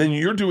 And then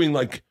you're doing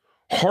like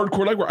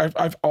hardcore legwork.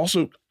 I've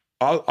also,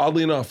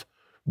 oddly enough,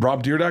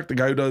 Rob Dyrdek, the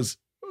guy who does,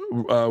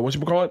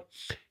 whatchamacallit,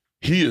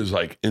 he is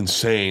like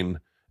insane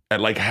at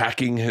like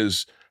hacking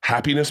his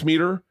happiness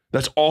meter.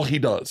 That's all he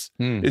does,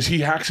 is he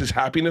hacks his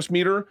happiness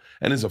meter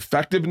and his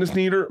effectiveness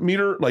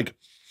meter. Like,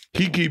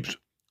 he keeps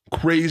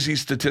crazy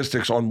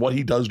statistics on what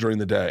he does during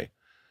the day.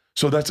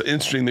 So that's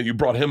interesting that you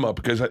brought him up,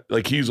 because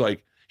like he's the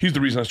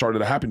reason I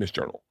started a happiness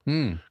journal.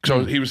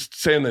 So he was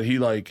saying that he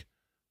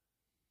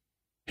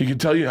could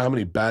tell you how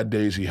many bad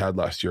days he had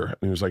last year. And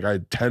he was like, I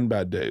had 10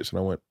 bad days. And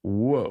I went,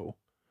 whoa.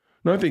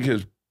 Now I think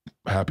his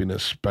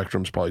happiness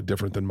spectrum is probably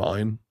different than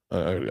mine.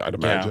 I'd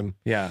imagine.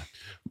 Yeah.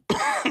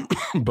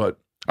 But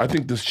I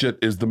think this shit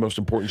is the most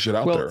important shit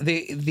out there. Well,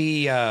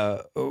 the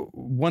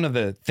one of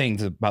the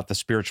things about the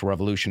spiritual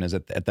revolution is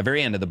at the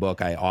very end of the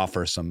book, I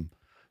offer some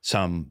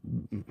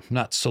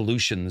not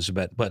solutions,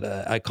 but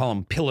I call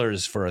them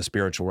pillars for a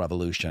spiritual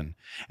revolution.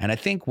 And I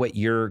think what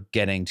you're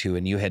getting to,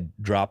 and you had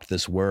dropped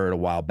this word a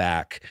while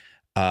back,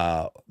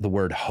 the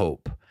word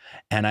hope.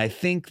 And I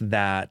think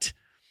that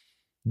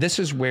this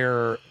is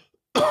where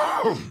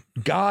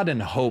God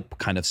and hope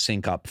kind of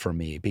sync up for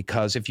me,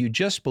 because if you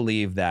just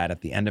believe that at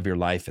the end of your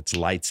life, it's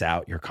lights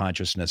out, your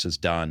consciousness is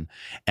done,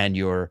 and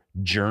your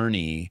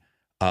journey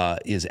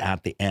is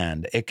at the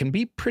end, it can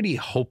be pretty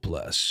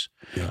hopeless.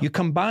 Yeah. You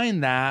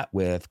combine that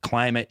with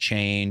climate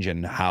change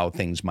and how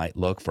things might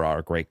look for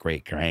our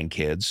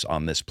great-great-grandkids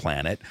on this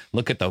planet.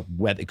 Look at the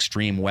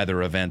extreme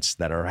weather events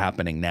that are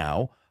happening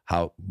now.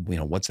 How,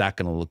 what's that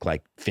going to look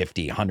like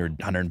 50, 100,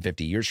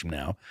 150 years from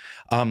now?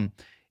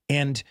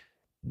 And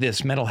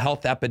this mental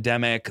health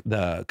epidemic,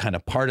 the kind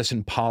of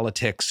partisan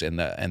politics and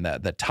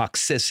the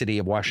toxicity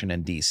of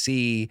Washington,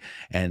 D.C.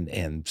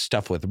 and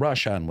stuff with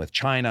Russia and with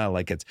China,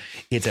 like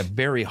it's a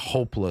very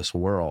hopeless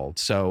world.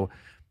 So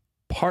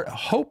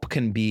hope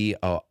can be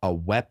a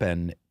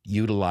weapon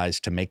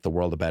utilized to make the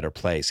world a better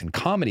place. And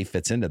comedy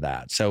fits into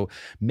that. So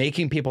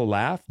making people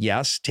laugh,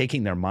 yes,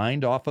 taking their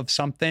mind off of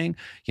something,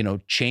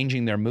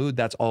 changing their mood,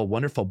 that's all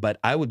wonderful. But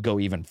I would go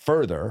even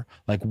further.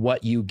 Like,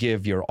 what you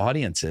give your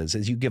audiences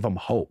is you give them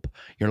hope.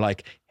 You're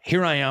like,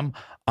 here I am.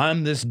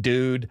 I'm this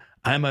dude.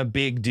 I'm a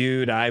big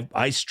dude.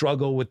 I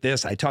struggle with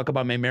this. I talk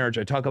about my marriage.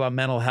 I talk about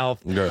mental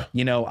health. Yeah.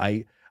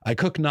 I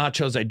cook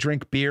nachos, I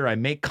drink beer, I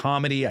make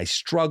comedy, I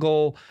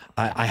struggle,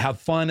 I have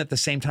fun at the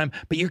same time,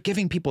 but you're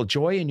giving people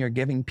joy and you're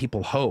giving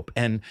people hope.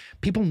 And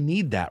people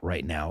need that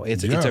right now.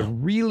 It's a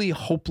really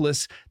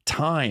hopeless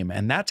time.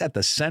 And that's at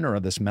the center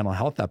of this mental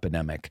health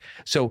epidemic.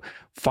 So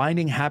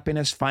finding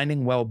happiness,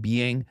 finding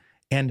well-being,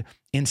 and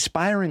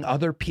inspiring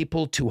other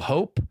people to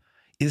hope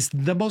is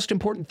the most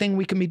important thing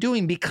we can be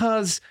doing,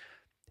 because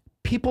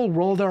people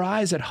roll their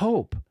eyes at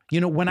hope. You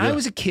know, when I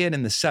was a kid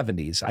in the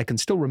 70s, I can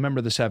still remember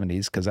the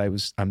 70s because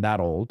I'm that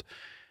old.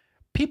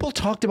 People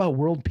talked about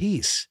world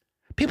peace.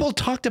 People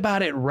talked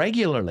about it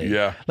regularly.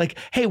 Yeah. Like,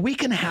 hey, we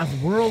can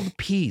have world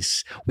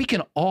peace. We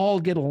can all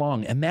get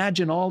along.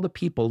 Imagine all the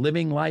people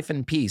living life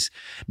in peace.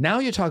 Now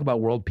you talk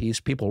about world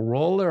peace, people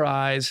roll their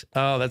eyes.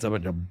 Oh, that's a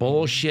bunch of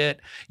bullshit.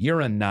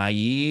 You're a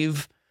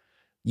naive,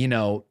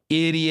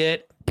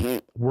 idiot.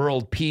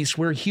 World peace.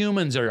 We're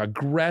humans are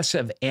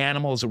aggressive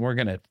animals and we're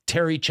going to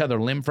tear each other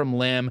limb from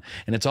limb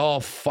and it's all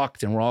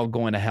fucked and we're all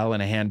going to hell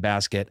in a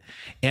handbasket.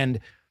 And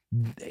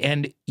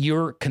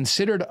you're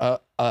considered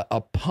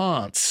a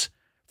ponce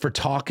for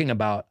talking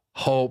about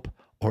hope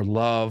or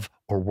love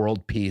or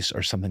world peace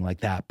or something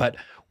like that. But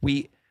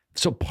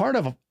so part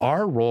of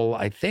our role,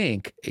 I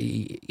think,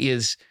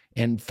 is,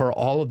 and for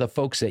all of the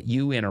folks that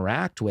you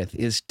interact with,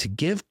 is to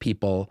give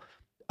people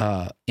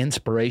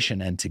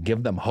inspiration and to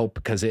give them hope,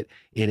 because it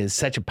is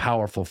such a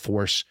powerful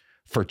force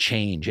for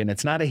change. And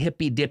it's not a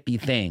hippy dippy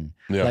thing.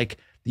 Yeah. Like,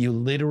 you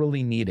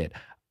literally need it.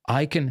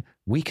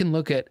 We can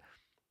look at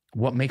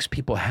what makes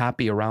people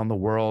happy around the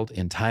world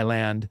in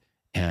Thailand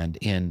and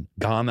in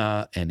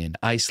Ghana and in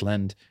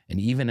Iceland and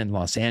even in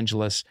Los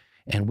Angeles.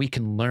 And we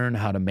can learn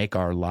how to make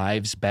our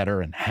lives better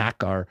and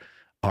hack our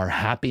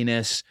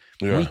happiness.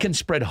 Yeah. We can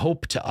spread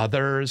hope to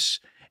others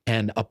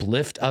and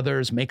uplift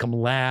others, make them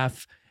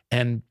laugh.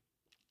 And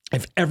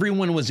if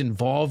everyone was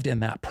involved in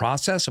that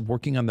process of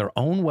working on their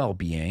own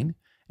well-being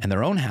and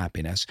their own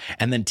happiness,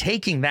 and then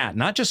taking that,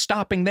 not just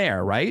stopping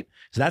there, right?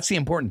 So that's the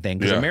important thing,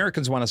 because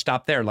Americans want to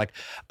stop there. Like,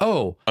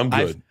 oh, I'm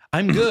good.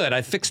 I'm good.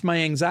 I fixed my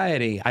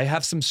anxiety. I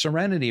have some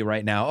serenity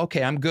right now.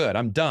 Okay, I'm good.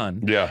 I'm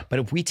done. Yeah. But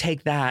if we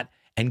take that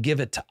and give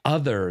it to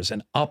others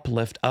and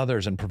uplift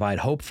others and provide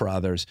hope for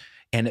others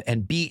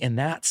and be in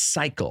that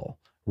cycle,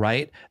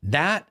 right?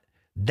 That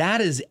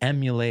is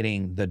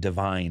emulating the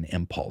divine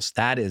impulse.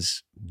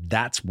 That's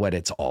what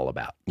it's all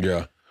about.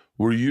 Yeah.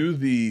 Were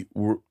you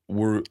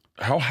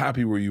how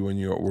happy were you when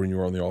you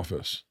were on The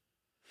Office?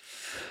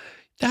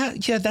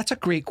 That's a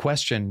great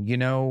question.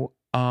 In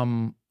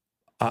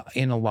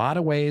a lot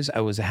of ways, I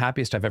was the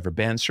happiest I've ever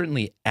been.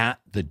 Certainly at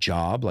the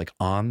job, like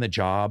on the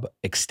job,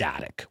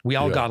 ecstatic. We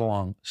all got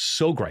along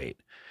so great.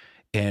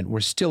 And we're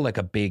still like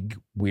a big,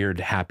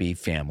 weird, happy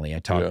family. I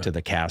talk to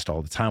the cast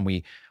all the time.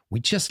 We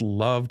just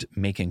loved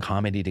making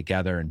comedy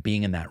together and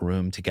being in that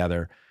room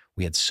together.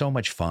 We had so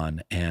much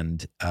fun,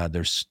 and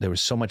there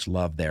was so much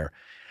love there.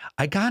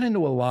 I got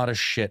into a lot of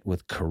shit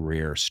with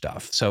career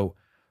stuff. So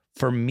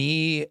for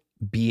me,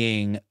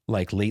 being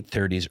like late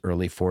 30s,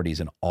 early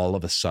 40s, and all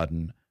of a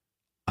sudden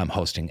I'm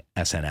hosting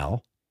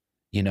SNL,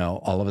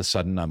 all of a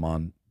sudden I'm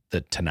on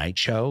the Tonight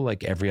Show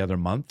like every other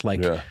month.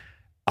 Like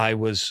I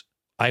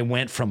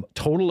went from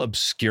total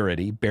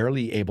obscurity,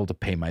 barely able to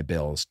pay my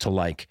bills, to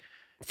like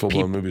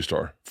full-blown movie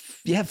star.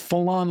 Yeah,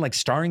 full on, like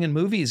starring in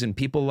movies, and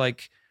people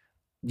like,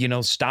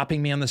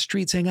 stopping me on the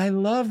street saying, "I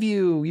love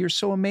you. You're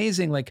so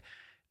amazing." Like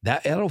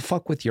that'll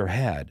fuck with your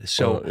head.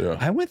 So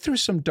I went through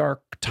some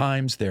dark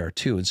times there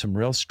too, and some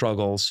real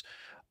struggles.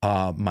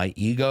 My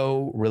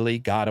ego really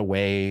got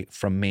away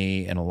from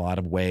me in a lot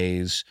of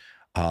ways.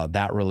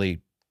 That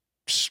really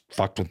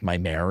fucked with my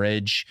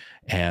marriage.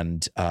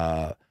 And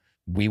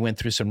we went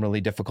through some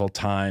really difficult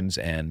times.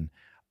 And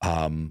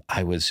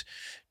I was,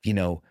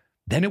 then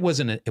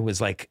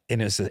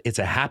it's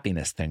a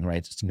happiness thing, right?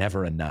 It's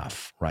never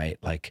enough, right?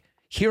 Like,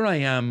 here I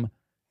am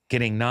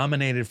getting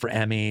nominated for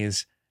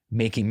Emmys,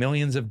 making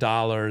millions of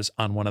dollars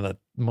on one of the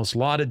most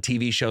lauded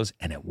TV shows,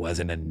 and it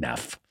wasn't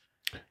enough.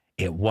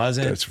 It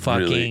wasn't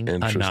fucking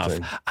enough.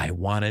 I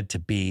wanted to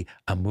be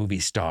a movie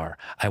star.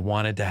 I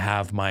wanted to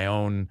have my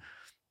own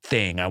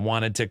thing. I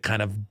wanted to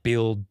kind of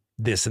build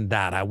this and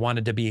that. I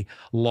wanted to be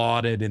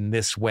lauded in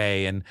this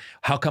way. And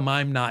how come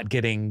I'm not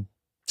getting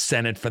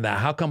Senate for that?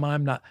 How come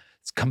I'm not?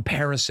 It's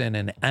comparison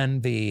and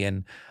envy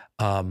and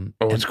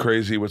what's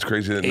crazy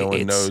that no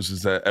one knows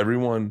is that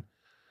everyone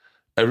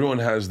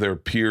has their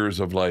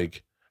peers of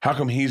like, how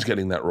come he's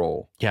getting that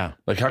role? Yeah.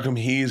 Like, how come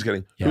he's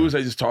getting, who was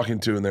I just talking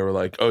to? And they were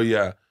like, oh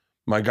yeah,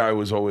 my guy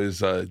was always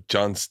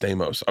John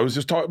Stamos. I was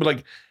just talking, but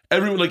like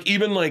everyone, like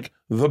even like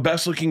the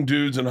best looking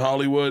dudes in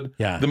Hollywood,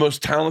 the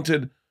most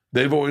talented,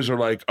 they've always are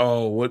like,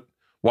 oh,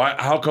 why,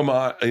 how come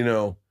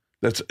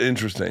that's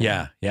interesting.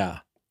 Yeah. Yeah.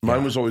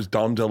 Mine was always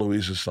Dom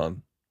DeLuise's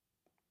son.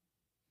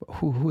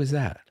 Who is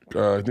that?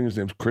 I think his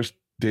name's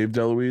Dave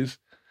DeLuise.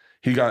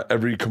 He got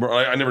every commercial.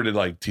 I never did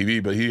like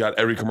TV, but he got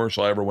every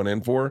commercial I ever went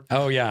in for.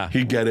 Oh yeah.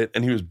 He'd get it.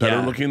 And he was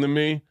better looking than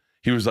me.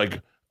 He was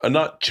like,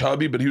 not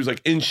chubby, but he was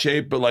like in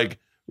shape, but like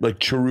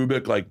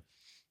cherubic, like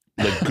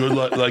good,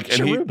 like,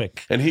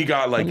 and he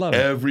got like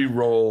every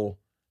role.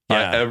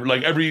 Yeah. There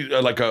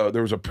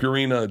was a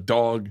Purina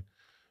dog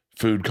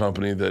food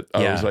company that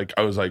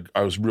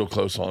I was real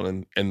close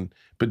on,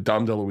 but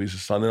Dom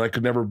DeLuise's son, and I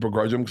could never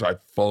begrudge him because I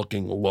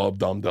fucking love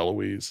Dom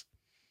DeLuise.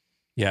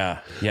 Yeah.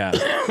 Yeah.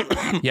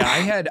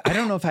 Yeah. I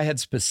don't know if I had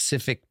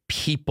specific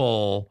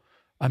people.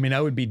 I mean,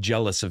 I would be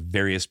jealous of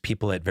various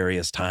people at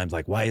various times.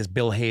 Like, why is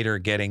Bill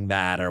Hader getting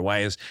that? Or why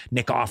is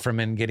Nick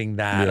Offerman getting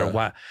that? Or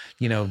why,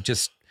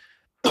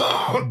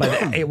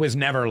 but it was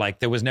never like,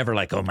 there was never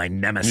like, oh, my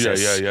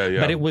nemesis. Yeah.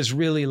 But it was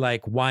really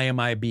like, why am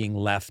I being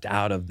left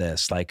out of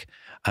this? Like,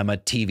 I'm a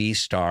TV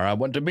star. I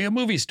want to be a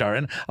movie star.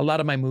 And a lot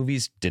of my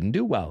movies didn't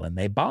do well and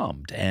they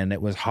bombed and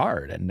it was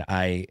hard.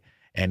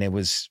 And it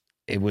was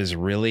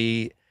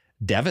really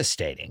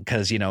devastating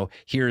because,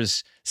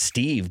 here's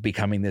Steve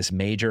becoming this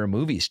major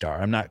movie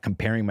star. I'm not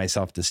comparing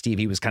myself to Steve.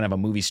 He was kind of a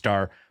movie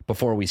star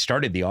before we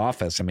started The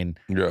Office. I mean,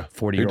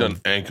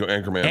 40-year-old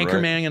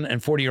Anchorman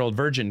and 40-Year-Old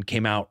Virgin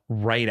came out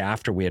right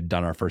after we had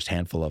done our first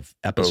handful of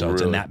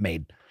episodes, and that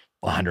made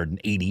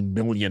 $180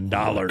 million,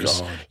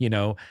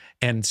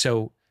 and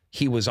so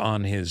he was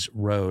on his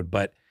road,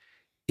 but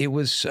it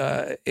was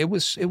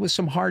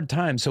some hard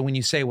times. So when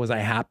you say, was I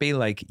happy?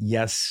 Like,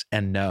 yes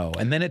and no.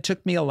 And then it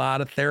took me a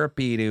lot of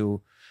therapy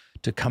to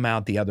come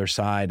out the other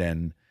side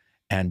and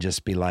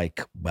just be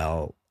like,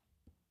 well,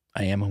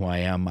 I am who I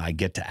am. I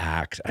get to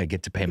act. I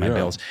get to pay my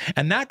bills.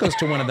 And that goes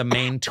to one of the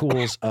main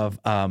tools of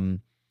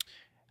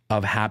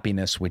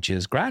happiness, which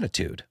is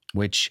gratitude,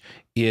 which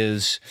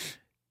is,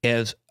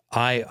 as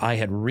I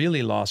had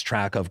really lost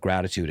track of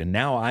gratitude. And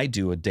now I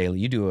do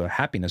you do a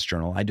happiness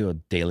journal. I do a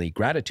daily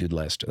gratitude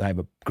list. I have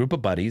a group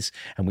of buddies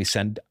and we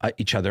send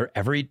each other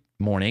every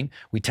morning.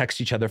 We text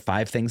each other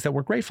 5 things that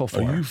we're grateful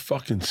for. Are you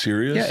fucking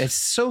serious? Yeah, it's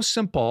so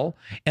simple.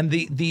 And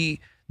the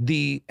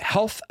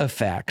health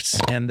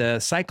effects and the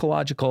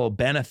psychological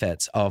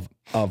benefits of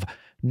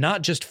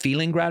not just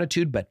feeling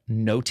gratitude, but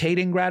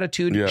notating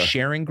gratitude,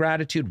 sharing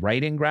gratitude,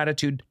 writing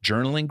gratitude,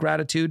 journaling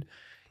gratitude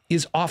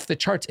is off the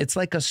charts. It's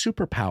like a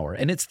superpower,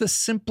 and it's the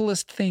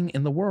simplest thing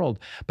in the world.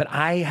 But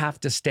I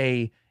have to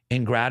stay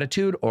in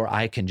gratitude, or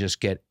I can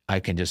just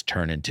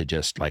turn into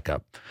just like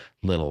a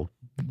little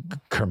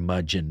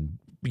curmudgeon,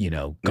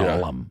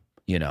 golem,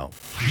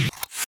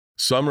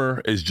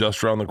 Summer is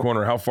just around the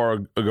corner. How far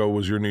ago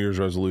was your New Year's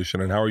resolution,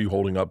 and how are you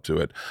holding up to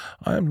it?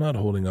 I am not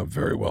holding up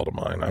very well to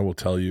mine. I will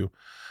tell you.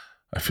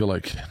 I feel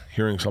like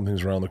hearing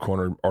something's around the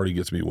corner already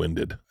gets me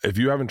winded. If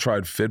you haven't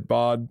tried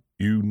Fitbod,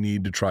 you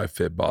need to try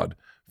Fitbod.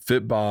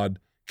 Fitbod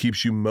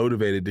keeps you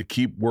motivated to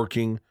keep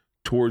working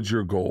towards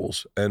your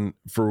goals, and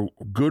for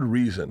good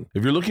reason.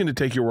 If you're looking to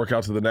take your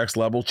workout to the next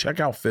level, check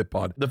out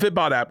Fitbod. The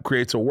Fitbod app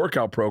creates a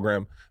workout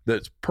program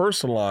that's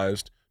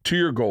personalized to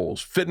your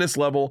goals, fitness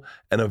level,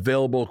 and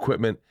available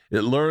equipment.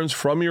 It learns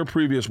from your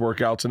previous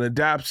workouts and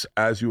adapts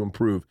as you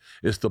improve.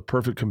 It's the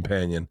perfect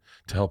companion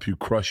to help you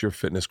crush your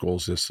fitness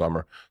goals this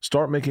summer.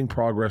 Start making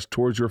progress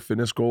towards your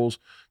fitness goals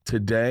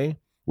today.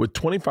 With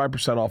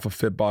 25% off a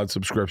Fitbod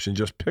subscription,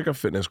 just pick a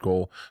fitness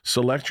goal,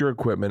 select your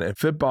equipment, and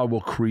Fitbod will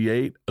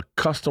create a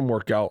custom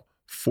workout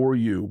for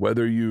you.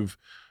 Whether you've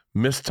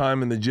missed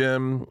time in the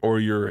gym or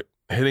you're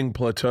hitting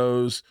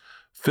plateaus,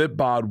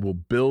 Fitbod will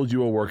build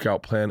you a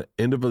workout plan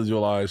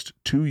individualized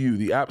to you.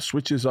 The app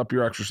switches up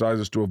your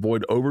exercises to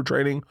avoid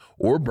overtraining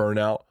or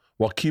burnout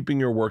while keeping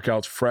your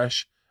workouts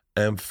fresh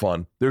and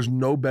fun. There's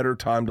no better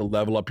time to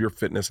level up your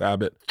fitness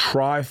habit.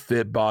 Try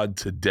Fitbod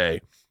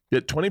today.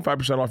 Get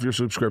 25% off your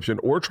subscription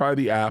or try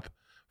the app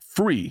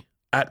free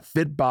at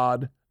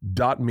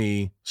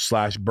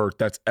fitbod.me/Bert.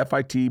 That's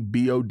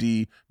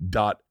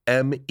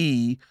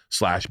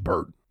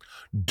FITBOD.me/Bert.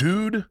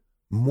 Dude,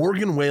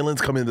 Morgan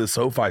Wallen's coming to the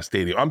SoFi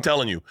Stadium. I'm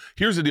telling you,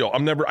 here's the deal. I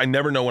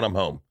never know when I'm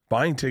home.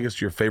 Buying tickets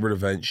to your favorite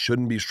event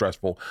shouldn't be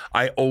stressful.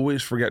 I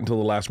always forget until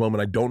the last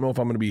moment. I don't know if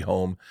I'm going to be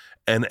home.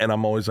 And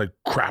I'm always like,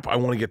 crap, I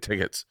want to get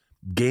tickets.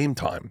 Game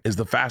Time is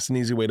the fast and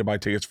easy way to buy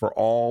tickets for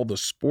all the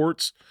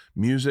sports,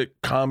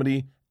 music,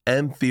 comedy,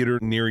 and theater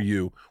near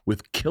you.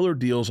 With killer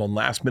deals on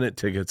last-minute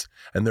tickets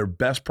and their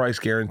best price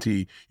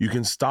guarantee, you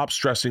can stop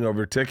stressing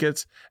over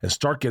tickets and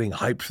start getting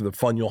hyped for the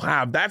fun you'll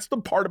have. That's the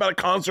part about a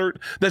concert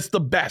that's the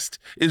best,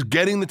 is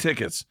getting the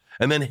tickets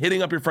and then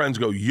hitting up your friends.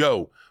 Go,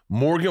 yo,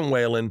 Morgan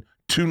Wallen,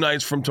 2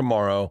 nights from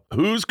tomorrow.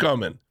 Who's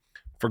coming?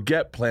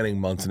 Forget planning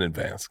months in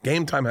advance.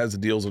 Game Time has the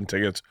deals on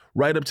tickets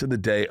right up to the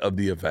day of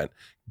the event.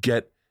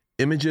 Get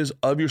images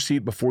of your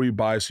seat before you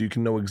buy so you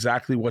can know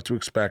exactly what to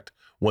expect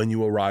when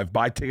you arrive.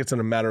 Buy tickets in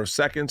a matter of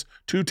seconds,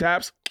 2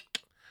 taps,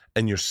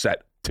 and you're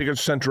set. Tickets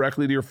sent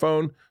directly to your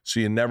phone so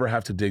you never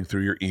have to dig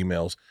through your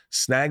emails.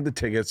 Snag the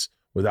tickets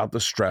without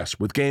the stress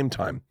with Game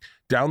Time.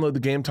 Download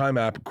the Game Time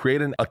app,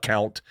 create an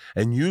account,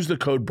 and use the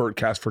code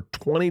BERTCAST for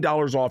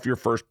 $20 off your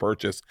first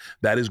purchase.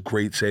 That is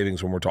great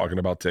savings when we're talking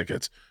about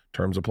tickets.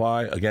 Terms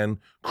apply. Again,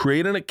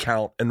 create an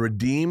account and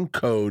redeem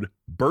code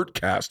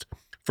BERTCAST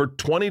for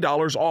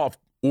 $20 off.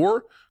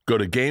 Or go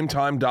to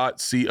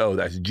gametime.co.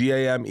 That's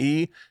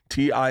GAMETIME.co.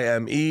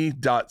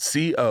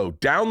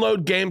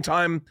 Download Game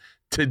Time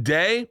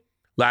today.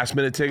 Last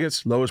minute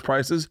tickets, lowest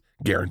prices,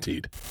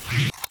 guaranteed.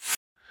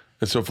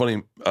 It's so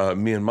funny.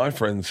 Me and my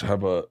friends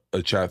have a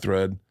chat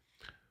thread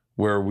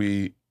where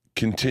we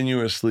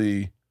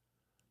continuously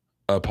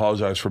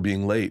apologize for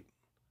being late.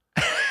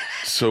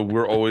 So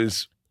we're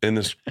always in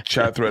this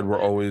chat thread.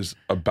 We're always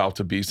about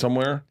to be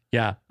somewhere.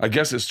 Yeah. I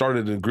guess it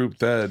started in a group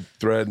thread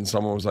and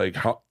someone was like,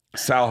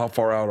 Sal, how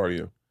far out are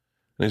you?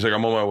 And he's like,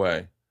 I'm on my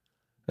way.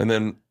 And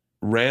then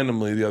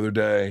randomly the other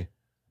day,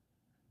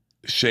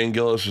 Shane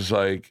Gillis was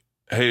like,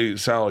 hey,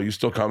 Sal, are you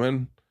still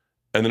coming?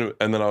 And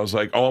then I was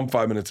like, oh, I'm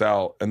 5 minutes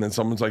out. And then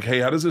someone's like, hey,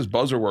 how does this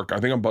buzzer work? I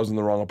think I'm buzzing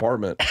the wrong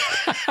apartment.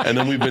 And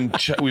then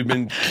it's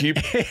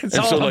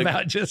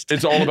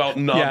all about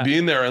not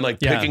being there and like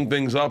picking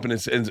things up. And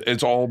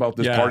it's all about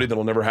this party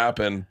that'll never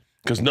happen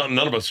because none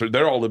of us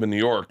they're all live in New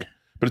York,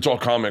 but it's all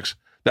comics.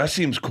 That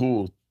seems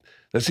cool.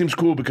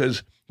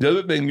 Because the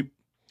other thing,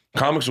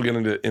 comics will get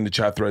into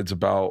chat threads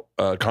about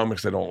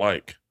comics they don't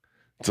like.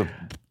 It's a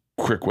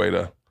quick way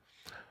to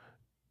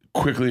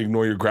quickly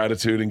ignore your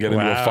gratitude and get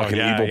into a fucking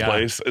evil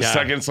place. The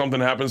second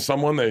something happens to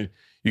someone, you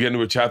get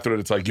into a chat thread,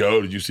 it's like, yo,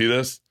 did you see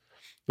this?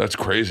 That's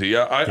crazy.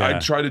 I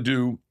try to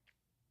do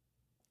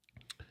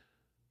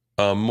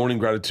morning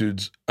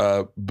gratitudes,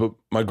 but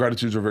my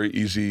gratitudes are very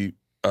easy.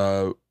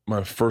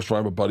 My first one,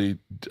 I have a buddy,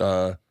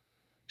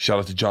 shout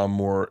out to John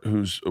Moore,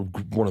 who's a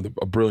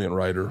brilliant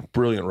writer.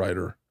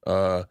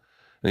 And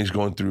he's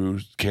going through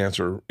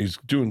cancer. He's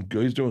doing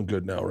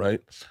good now, right?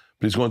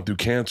 But he's going through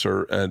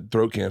cancer and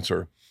throat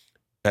cancer.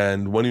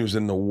 And when he was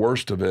in the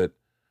worst of it,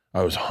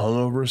 I was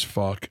hungover as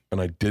fuck and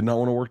I did not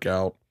want to work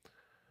out.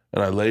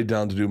 And I laid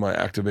down to do my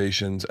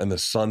activations and the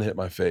sun hit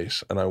my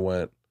face. And I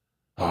went,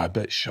 oh, I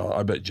bet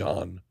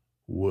John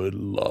would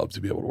love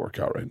to be able to work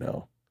out right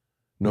now.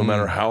 No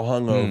matter how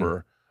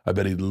hungover, I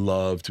bet he'd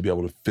love to be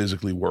able to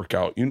physically work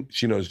out.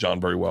 She knows John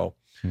very well.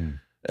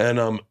 And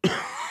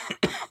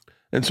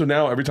and so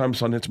now every time the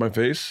sun hits my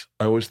face,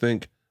 I always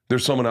think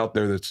there's someone out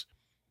there that's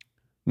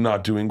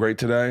not doing great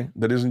today,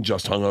 that isn't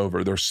just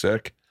hungover, they're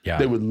sick. Yeah.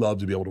 They would love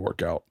to be able to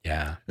work out.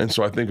 Yeah. And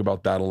so I think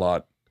about that a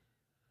lot.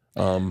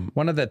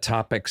 One of the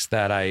topics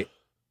that I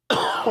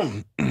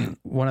bring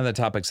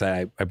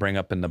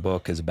up in the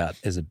book is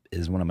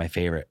one of my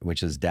favorite,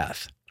 which is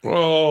death.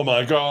 Oh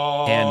my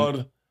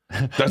God.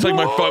 That's like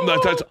my fun.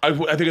 I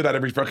think of that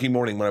every fucking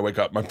morning when I wake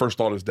up. My first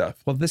thought is death.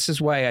 Well, this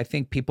is why I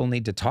think people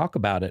need to talk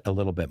about it a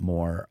little bit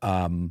more.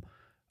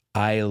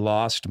 I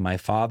lost my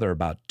father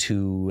about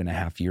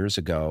 2.5 years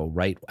ago,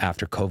 right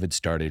after COVID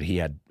started. He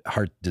had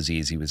heart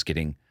disease. He was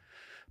getting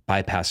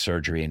bypass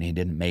surgery and he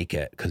didn't make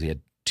it because he had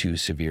too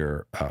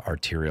severe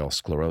arterial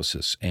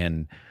sclerosis.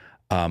 And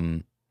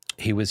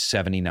he was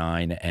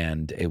 79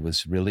 and it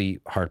was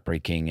really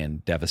heartbreaking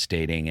and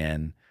devastating.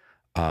 And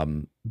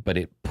but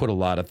it put a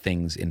lot of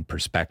things in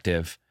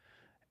perspective.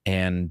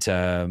 And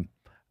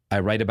I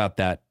write about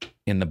that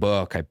in the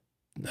book. I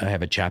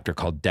have a chapter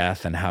called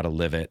Death and How to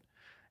Live It.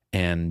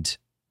 And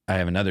I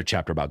have another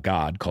chapter about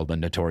God called The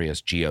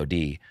Notorious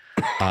God.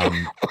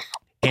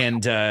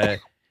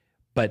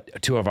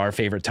 But two of our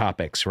favorite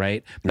topics,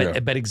 right?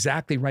 But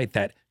exactly right,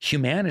 that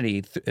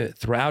humanity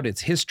throughout its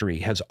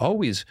history has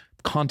always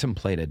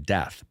contemplated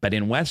death. But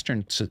in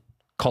Western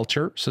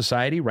culture,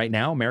 society right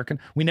now, American,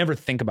 we never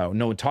think about it.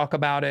 No one talk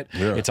about it.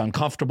 Yeah. It's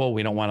uncomfortable.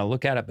 We don't want to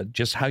look at it. But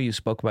just how you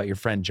spoke about your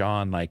friend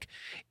John, like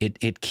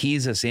it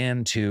keys us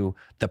into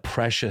the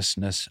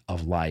preciousness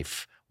of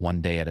life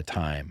one day at a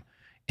time.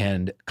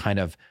 And kind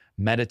of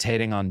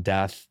meditating on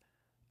death.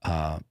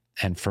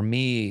 And for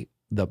me,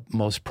 the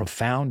most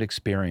profound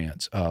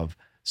experience of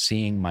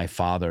seeing my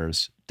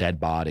father's dead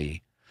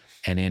body,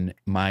 and in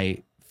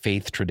my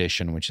faith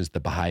tradition, which is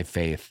the Baha'i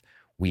faith,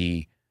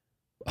 we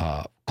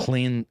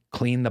clean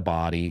the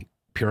body,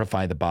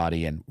 purify the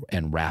body,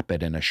 and wrap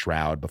it in a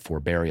shroud before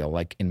burial.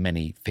 Like in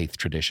many faith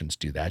traditions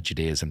do that.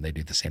 Judaism, they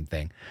do the same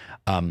thing.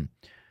 And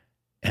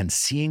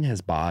seeing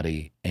his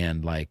body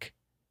and like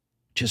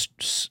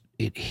just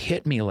it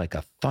hit me like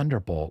a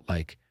thunderbolt.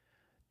 Like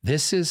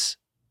this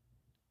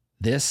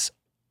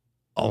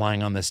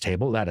lying on this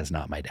table, that is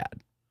not my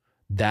dad.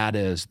 That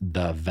is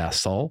the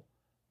vessel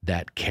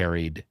that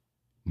carried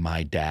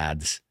my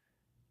dad's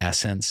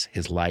essence,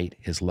 his light,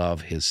 his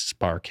love, his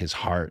spark, his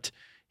heart,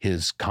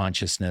 his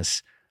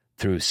consciousness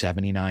through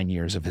 79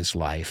 years of his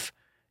life.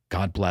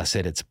 God bless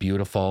it. It's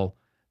beautiful,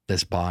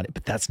 this body,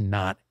 but that's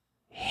not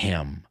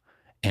him.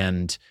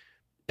 And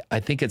I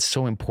think it's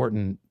so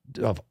important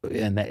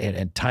and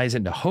it ties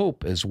into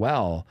hope as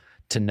well,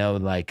 to know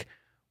like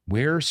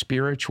we're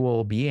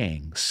spiritual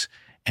beings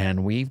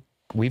and we've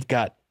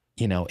got,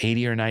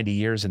 80 or 90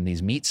 years in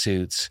these meat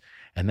suits,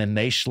 and then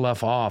they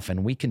slough off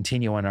and we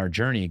continue on our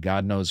journey.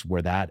 God knows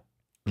where that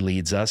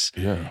leads us.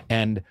 Yeah.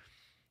 And,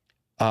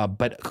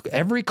 but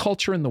every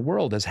culture in the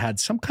world has had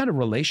some kind of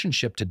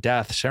relationship to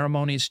death,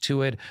 ceremonies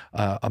to it,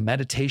 a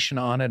meditation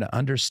on it, an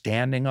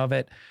understanding of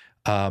it.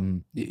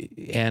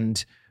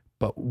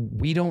 But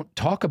we don't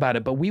talk about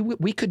it, but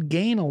we could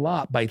gain a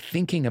lot by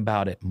thinking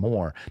about it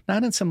more.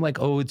 Not in some like,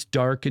 oh, it's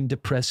dark and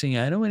depressing.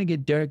 I don't want to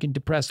get dark and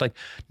depressed. Like,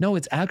 no,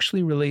 it's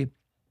actually really,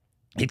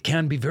 it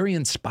can be very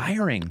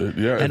inspiring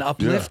and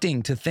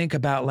uplifting to think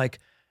about like,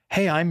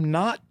 hey, I'm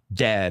not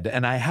dead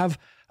and I have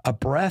a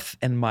breath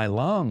in my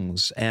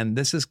lungs and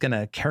this is going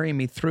to carry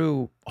me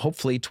through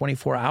hopefully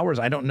 24 hours.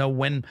 I don't know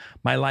when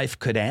my life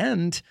could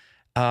end.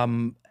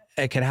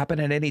 It could happen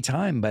at any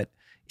time, but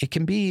it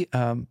can be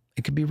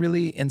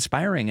really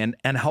inspiring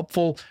and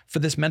helpful for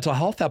this mental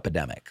health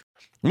epidemic.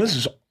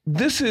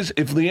 This is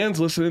if Leanne's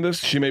listening to this,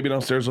 she may be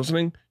downstairs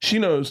listening. She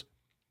knows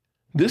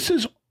this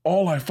is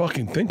all I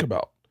fucking think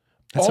about.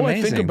 That's all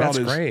amazing. I think about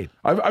That's great.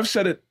 I've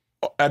said it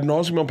ad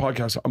nauseum on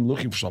podcasts, I'm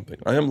looking for something.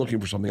 I am looking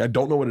for something. I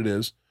don't know what it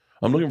is.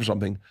 I'm looking for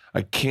something.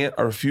 I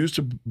refuse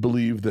to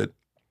believe that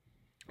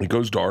it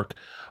goes dark.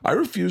 I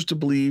refuse to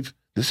believe,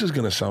 this is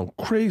going to sound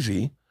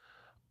crazy,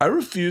 I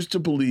refuse to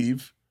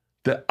believe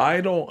that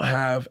I don't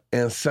have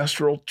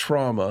ancestral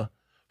trauma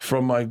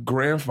from my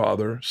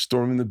grandfather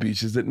storming the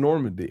beaches at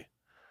Normandy.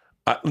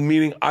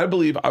 Meaning, I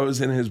believe I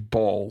was in his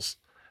balls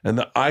and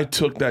that I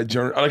took that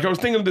journey. Like, I was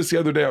thinking of this the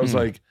other day. I was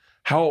like,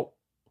 how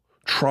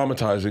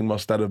traumatizing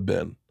must that have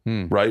been,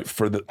 right?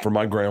 For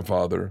my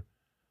grandfather.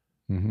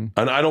 Mm-hmm.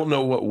 And I don't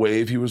know what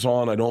wave he was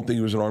on. I don't think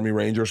he was an Army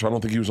Ranger, so I don't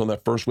think he was on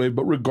that first wave.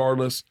 But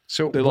regardless,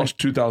 they lost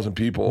 2,000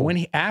 people.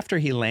 After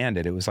he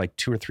landed, it was like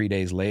 2 or 3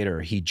 days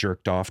later, he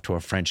jerked off to a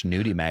French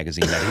nudie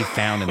magazine that he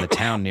found in the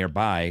town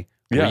nearby.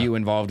 Were you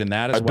involved in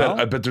that as well?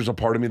 I bet there's a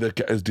part of me that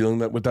is dealing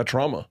with that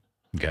trauma.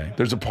 Okay.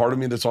 There's a part of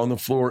me that's on the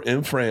floor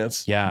in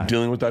France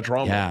dealing with that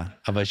trauma. Yeah,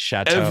 of a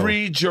chateau.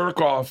 Every jerk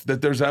off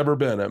that there's ever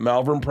been at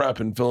Malvern Prep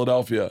in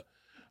Philadelphia,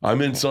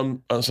 I'm in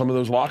some of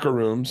those locker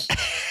rooms.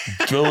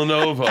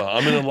 Villanova,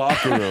 I'm in a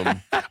locker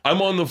room.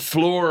 I'm on the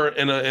floor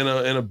in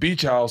a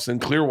beach house in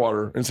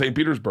Clearwater in St.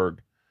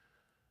 Petersburg.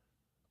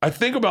 I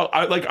think about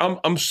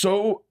I'm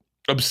so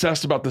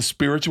obsessed about the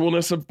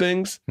spiritualness of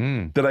things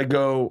that I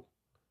go,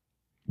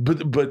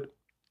 but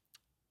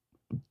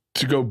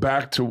to go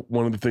back to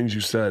one of the things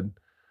you said,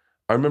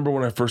 I remember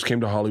when I first came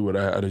to Hollywood,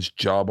 I had a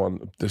job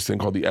on this thing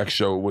called The X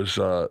Show. It was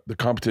the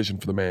competition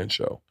for the Man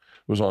Show.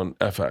 It was on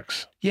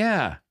FX.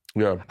 Yeah.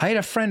 Yeah. I had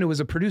a friend who was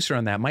a producer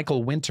on that,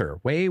 Michael Winter.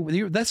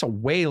 That's a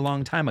way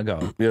long time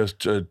ago. Yeah,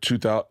 it's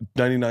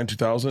 99,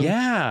 2000.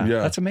 Yeah.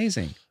 That's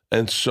amazing.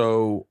 And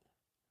so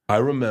I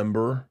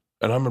remember,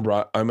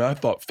 I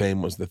thought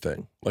fame was the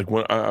thing. Like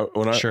when I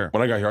got here,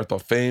 I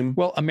thought fame.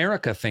 Well,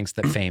 America thinks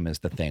that fame is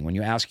the thing. When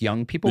you ask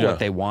young people what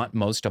they want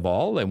most of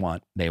all, they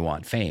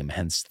want fame.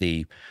 Hence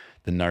the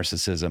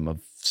narcissism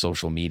of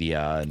social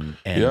media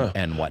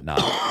and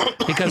whatnot.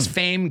 Because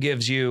fame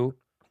gives you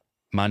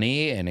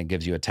money and it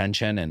gives you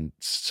attention and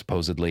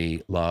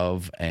supposedly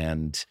love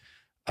and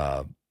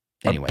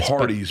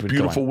parties,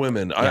 beautiful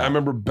women. I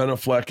remember Ben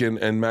Affleck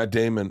and Matt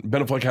Damon.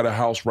 Ben Affleck had a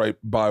house right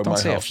by my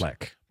house. Don't say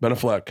Affleck. Ben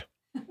Affleck.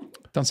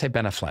 Don't say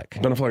Ben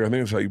Affleck. Ben Affleck, I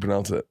think that's how you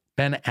pronounce it.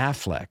 Ben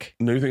Affleck.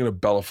 No, you're thinking of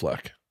Bella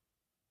Fleck.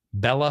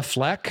 Bella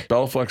Fleck?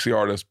 Bella Fleck's the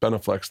artist. Ben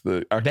Affleck's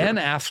the actor. Ben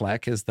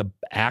Affleck is the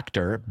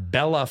actor.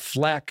 Bella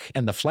Fleck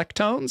and the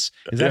Flecktones?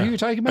 Is that who you're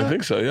talking about? I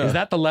think so, yeah. Is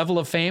that the level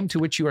of fame to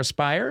which you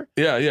aspire?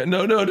 Yeah.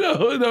 No. Ben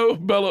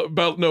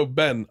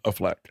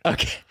Affleck.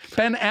 Okay.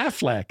 Ben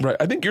Affleck. Right.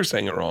 I think you're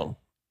saying it wrong.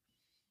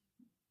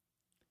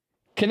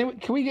 Can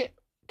we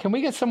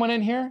get someone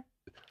in here?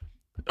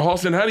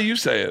 Halston, how do you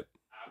say it?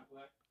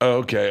 Oh,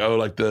 okay. Oh,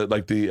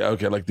 okay.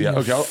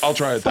 I'll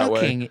try it that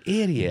way. Fucking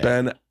idiot.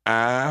 Ben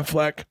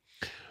Affleck.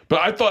 But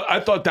I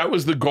thought that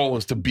was the goal,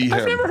 is to be him.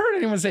 I've never heard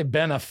anyone say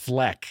Ben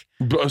Affleck.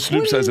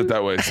 Snoop says it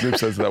that way. Snoop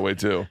says it that way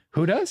too.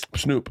 Who does?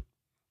 Snoop.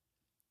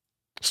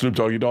 Snoop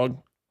Doggy Dogg.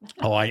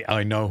 Oh,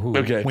 I know who.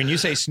 Okay. When you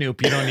say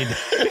Snoop, you don't need to.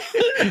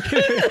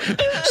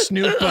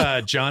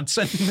 Snoop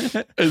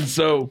Johnson. And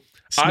so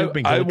I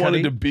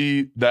wanted to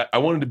be that. I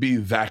wanted to be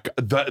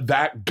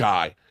that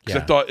guy,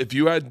 because I thought if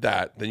you had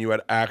that, then you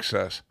had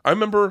access. I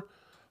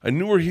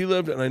knew where he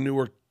lived, and I knew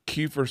where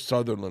Kiefer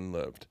Sutherland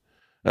lived.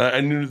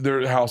 I knew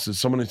their houses.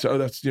 Someone said, "Oh,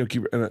 that's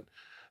Kiefer." And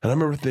I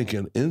remember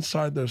thinking,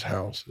 inside those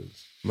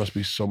houses must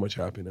be so much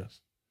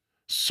happiness,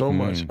 so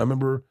much. I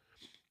remember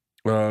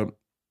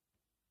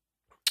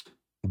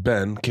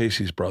Ben,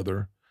 Casey's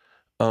brother,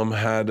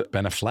 had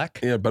Ben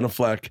Affleck. Yeah, Ben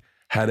Affleck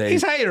had a.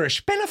 He's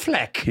Irish. Ben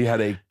Affleck. He had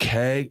a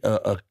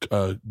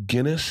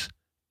Guinness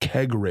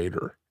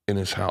kegerator in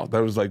his house.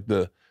 That was like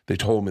they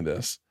told me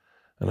this,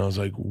 and I was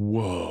like,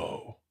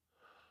 whoa.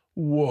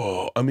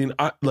 I mean,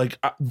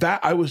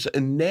 I was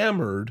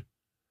enamored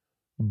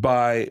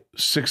by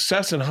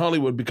success in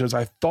Hollywood because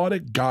I thought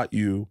it got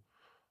you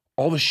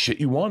all the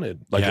shit you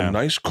wanted, like a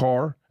nice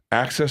car,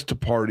 access to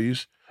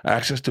parties,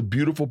 access to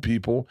beautiful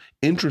people,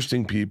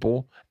 interesting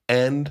people,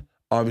 and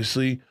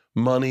obviously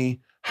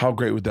money. How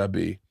great would that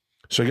be?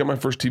 So I get my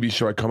first TV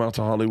show. I come out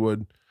to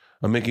Hollywood.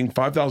 I'm making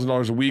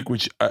 $5,000 a week,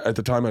 which at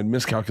the time I'd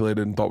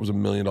miscalculated and thought was $1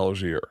 million a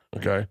year.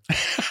 Okay.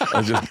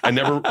 I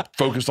never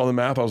focused on the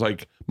math. I was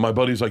like, my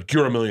buddy's like,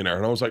 you're a millionaire.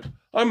 And I was like,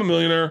 I'm a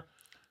millionaire.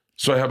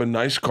 So I have a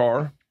nice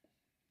car.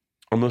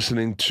 I'm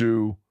listening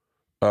to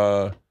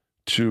Ja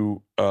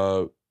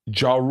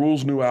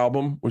Rule's new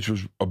album, which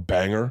was a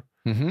banger.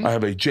 Mm-hmm. I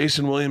have a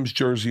Jason Williams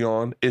jersey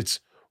on. It's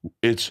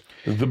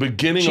the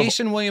beginning of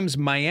Jason Williams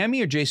Miami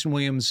or Jason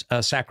Williams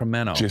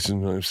Sacramento?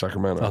 Jason Williams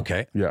Sacramento.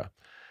 Okay. Yeah.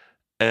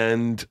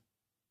 And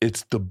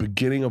it's the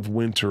beginning of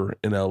winter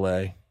in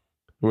LA,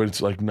 where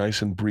it's like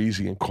nice and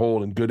breezy and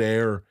cold and good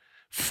air,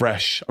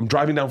 fresh. I'm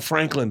driving down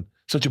Franklin,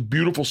 such a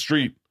beautiful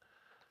street.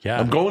 Yeah.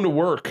 I'm going to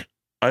work.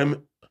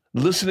 I'm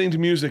listening to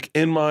music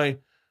I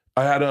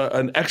had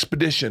an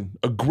Expedition,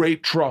 a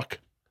great truck.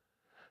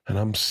 And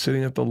I'm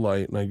sitting at the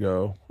light and I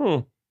go,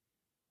 I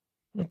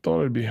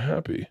thought I'd be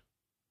happy.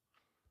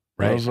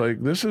 Right. I was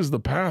like, this is the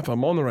path.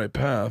 I'm on the right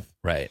path.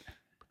 Right.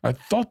 I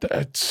thought that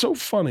it's so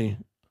funny.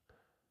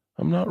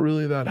 I'm not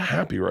really that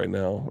happy right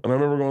now. And I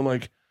remember going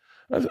like,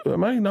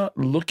 am I not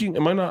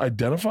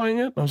identifying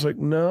it? I was like,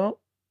 no,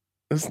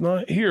 it's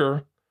not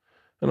here.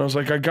 And I was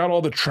like, I got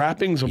all the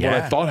trappings of what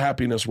I thought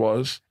happiness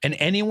was. And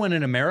anyone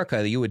in America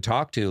that you would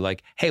talk to,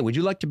 like, hey, would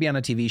you like to be on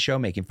a TV show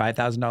making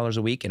 $5,000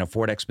 a week in a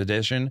Ford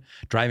Expedition,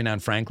 driving down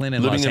Franklin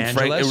in Los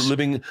Angeles?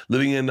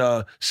 Living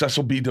in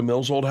Cecil B.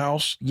 DeMille's old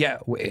house? Yeah.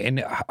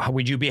 And how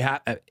would you be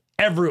happy?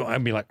 Everyone,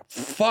 I'd be like,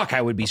 fuck,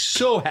 I would be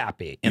so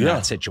happy in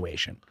that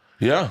situation.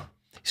 Yeah.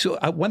 So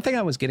one thing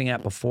I was getting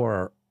at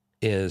before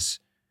is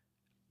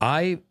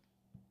my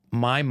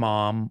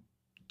mom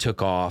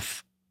took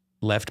off,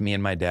 left me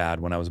and my dad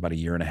when I was about 1.5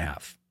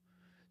 years.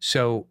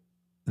 So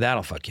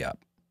that'll fuck you up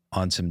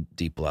on some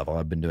deep level.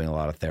 I've been doing a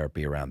lot of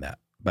therapy around that.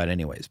 But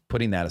anyways,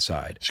 putting that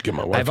aside, should get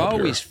my wife I've up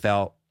always here.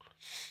 felt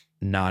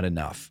not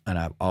enough, and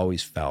I've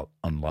always felt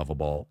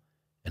unlovable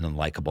and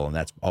unlikable, and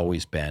that's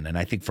always been. And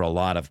I think for a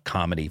lot of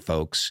comedy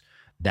folks,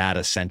 that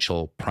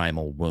essential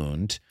primal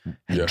wound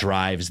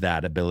drives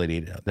that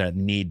ability, that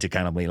need to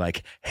kind of be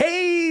like,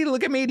 hey,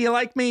 look at me. Do you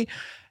like me?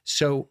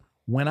 So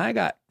when I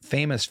got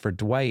famous for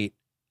Dwight,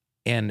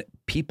 and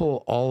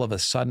people all of a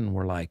sudden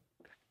were like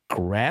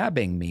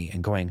grabbing me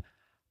and going,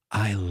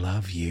 I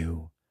love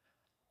you.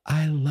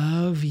 I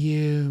love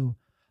you.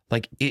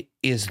 Like it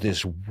is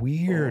this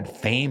weird,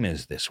 fame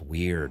is this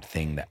weird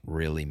thing that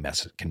really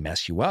can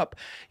mess you up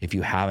if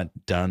you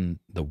haven't done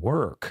the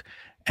work.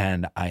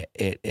 And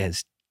it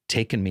has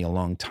taken me a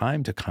long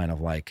time to kind of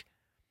like,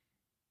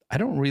 I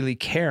don't really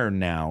care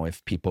now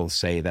if people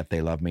say that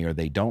they love me or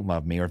they don't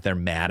love me, or if they're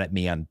mad at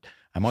me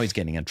I'm always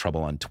getting in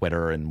trouble on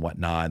Twitter and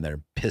whatnot, and they're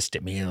pissed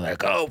at me and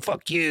like, oh,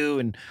 fuck you.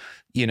 And,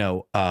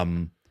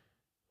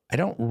 I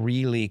don't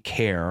really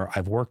care.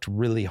 I've worked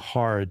really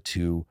hard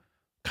to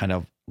kind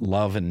of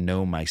love and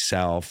know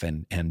myself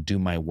and do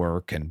my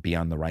work and be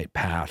on the right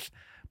path.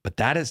 But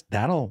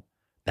that'll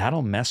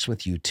mess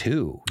with you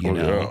too, you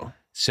know? Yeah.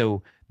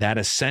 So that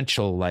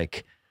essential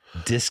like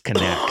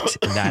disconnect,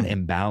 that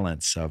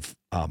imbalance of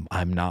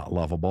I'm not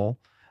lovable.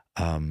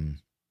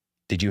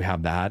 Did you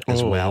have that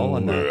as well?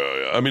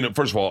 I mean,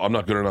 first of all, I'm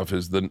not good enough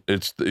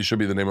it should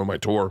be the name of my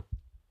tour.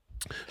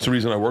 It's the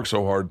reason I work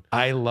so hard.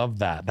 I love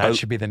that. That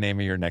should be the name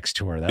of your next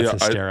tour. That's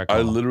hysterical.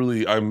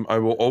 I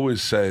will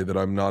always say that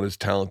I'm not as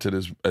talented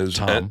as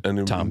Tom.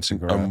 Tom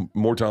Segura. I'm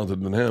more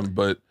talented than him,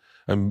 but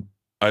I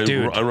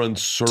run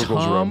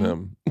circles around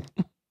him.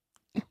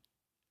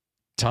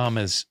 Tom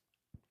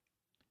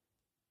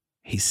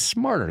he's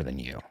smarter than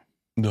you.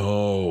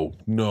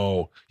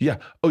 No. Yeah.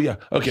 Oh yeah.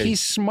 Okay.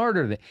 He's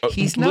smarter than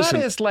he's not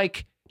as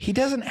like, he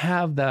doesn't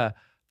have the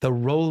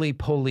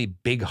roly-poly,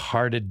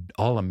 big-hearted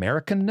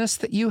all-Americanness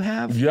that you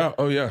have. Yeah.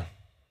 Oh yeah.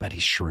 But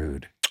he's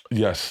shrewd.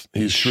 Yes,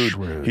 he's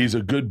shrewd. He's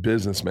a good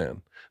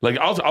businessman. Like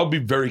I'll be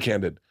very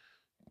candid.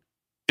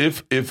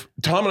 If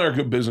Tom and I are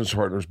good business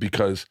partners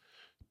because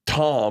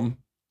Tom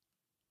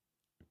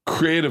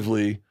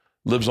creatively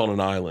lives on an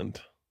island.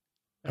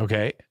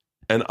 Okay.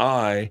 And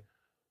I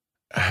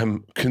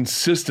am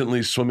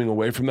consistently swimming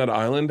away from that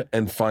island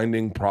and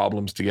finding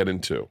problems to get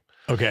into.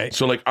 Okay.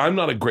 So like, I'm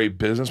not a great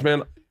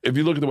businessman. If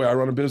you look at the way I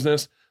run a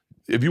business,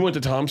 if you went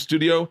to Tom's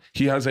studio,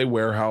 he has a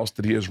warehouse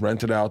that he has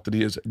rented out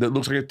that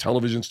looks like a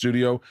television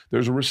studio.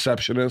 There's a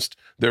receptionist.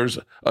 There's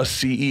a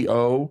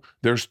CEO.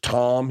 There's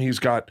Tom. He's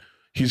got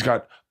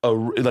a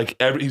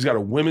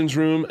women's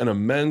room and a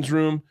men's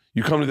room.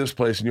 You come to this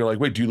place and you're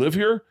like, wait, do you live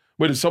here?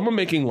 Wait, is someone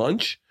making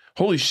lunch?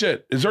 Holy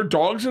shit. Is there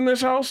dogs in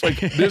this house? Like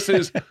this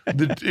is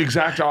the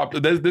exact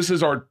opposite. This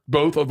is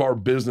both of our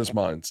business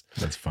minds.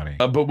 That's funny.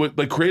 But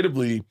like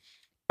creatively,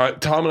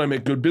 Tom and I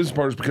make good business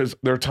partners because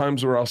there are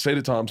times where I'll say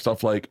to Tom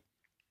stuff like,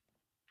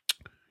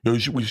 we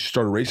should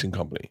start a racing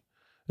company.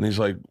 And he's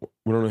like,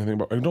 we don't know anything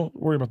about, don't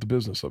worry about the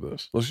business of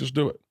this. Let's just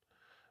do it.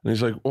 And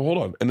he's like, well, hold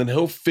on. And then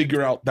he'll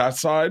figure out that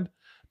side.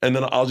 And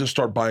then I'll just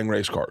start buying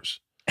race cars.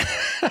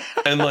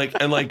 and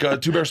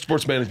Two Bear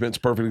Sports Management is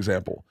a perfect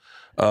example.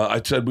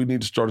 I said, we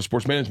need to start a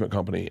sports management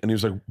company. And he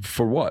was like,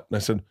 for what? And I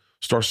said,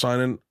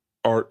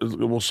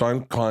 we'll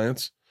sign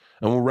clients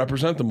and we'll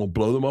represent them. We'll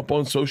blow them up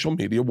on social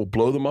media. We'll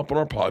blow them up on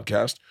our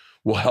podcast.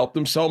 We'll help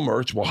them sell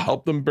merch. We'll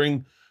help them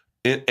bring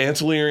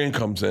ancillary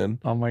incomes in.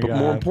 Oh my God. But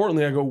more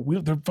importantly, I go,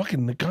 they're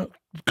fucking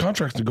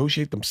contracts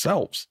negotiate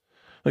themselves.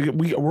 Like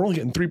we're only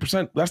getting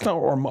 3%. That's not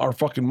our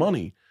fucking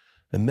money.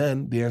 And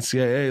then the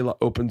NCAA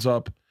opens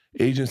up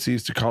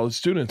agencies to college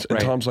students. And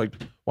Tom's like,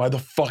 why the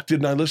fuck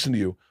didn't I listen to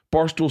you?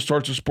 Barstool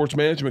starts a sports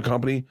management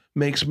company,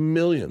 makes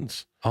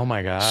millions. Oh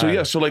my God. So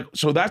yeah,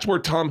 so that's where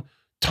Tom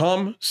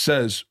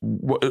says,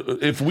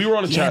 if we were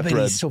on a chat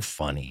thread. He's so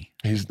funny.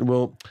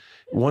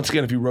 Once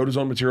again, if he wrote his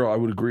own material, I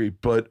would agree.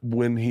 But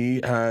when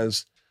he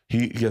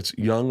gets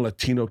young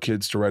Latino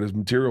kids to write his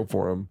material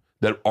for him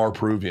that are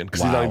Peruvian,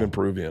 because he's not even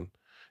Peruvian.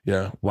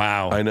 Yeah.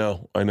 Wow. I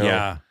know.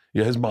 Yeah.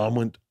 Yeah, his mom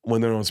went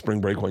on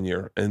spring break one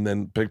year and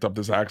then picked up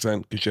this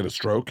accent because she had a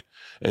stroke.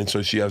 And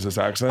so she has this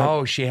accent.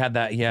 Oh, she had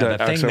that, the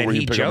thing that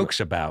he jokes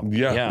about.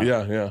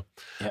 Yeah.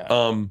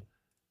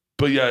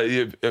 But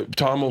yeah,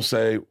 Tom will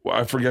say,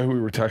 I forget who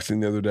we were texting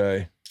the other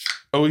day.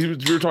 Oh, we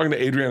were talking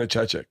to Adriana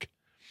Chechik.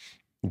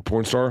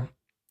 Porn star?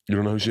 You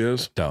don't know who she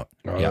is? Don't.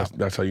 Oh, Yeah.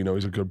 That's how you know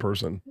he's a good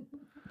person.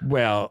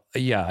 Well,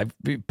 yeah.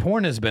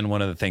 Porn has been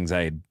one of the things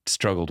I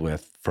struggled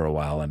with for a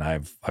while, and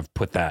I've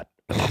put that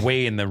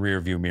way in the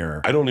rearview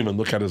mirror. I don't even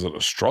look at it as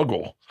a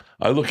struggle.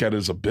 I look at it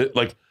as a bit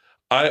like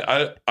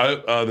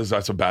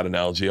that's a bad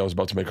analogy. I was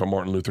about to make a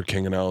Martin Luther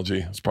King analogy.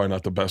 It's probably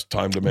not the best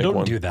time to make one.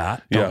 Don't do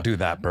that. Don't do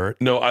that, Bert.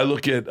 No, I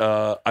look at.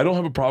 I don't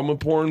have a problem with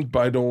porn,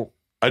 but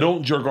I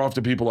don't jerk off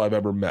to people I've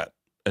ever met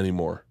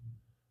anymore.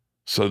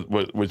 So,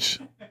 which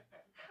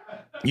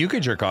you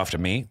could jerk off to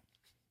me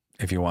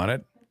if you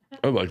wanted.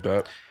 I like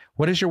that.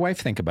 What does your wife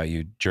think about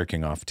you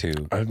jerking off to?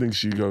 I think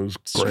she goes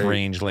great.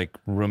 Strange, like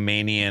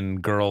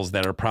Romanian girls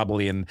that are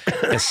probably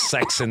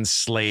sex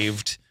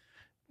enslaved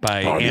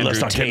by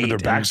Andrew Tate their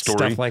backstory.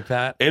 Stuff like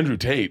that. Andrew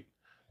Tate.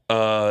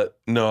 No,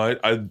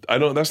 I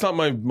don't. That's not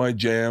my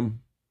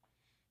jam.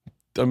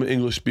 I'm an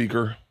English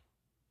speaker,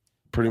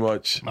 pretty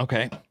much.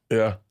 Okay.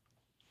 Yeah,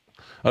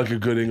 I like a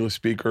good English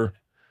speaker.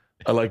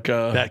 I like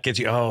that gets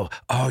you.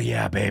 Oh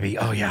yeah, baby.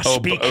 Oh yeah,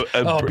 speak.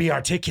 Be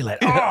articulate.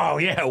 Oh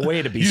yeah,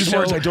 way to be. Use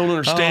words I don't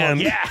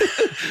understand. Oh, yeah,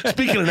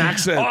 speaking an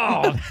accent.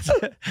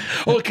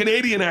 A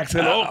Canadian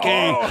accent.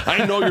 Okay,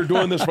 I know you're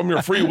doing this from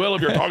your free will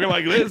if you're talking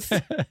like this.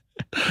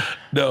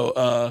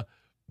 No,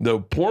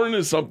 porn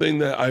is something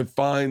that I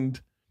find.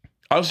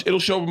 It'll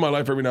show up in my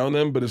life every now and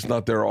then, but it's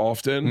not there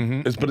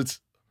often. Mm-hmm.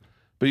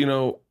 But you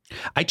know,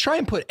 I try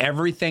and put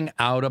everything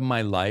out of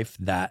my life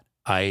that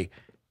I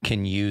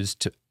can use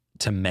to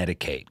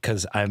medicate,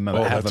 because I have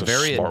a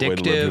very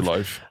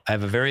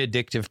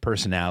addictive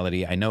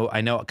personality. I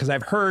know, because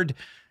I've heard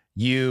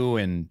you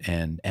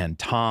and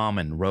Tom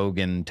and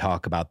Rogan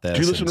talk about this.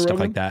 Do you listen and to stuff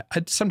Rogan? like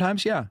that.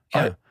 Sometimes, yeah.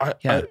 I would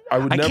never.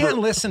 I can't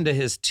listen to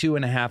his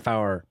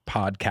 2.5-hour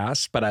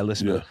podcasts, but I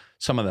listen to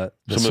some of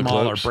the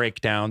smaller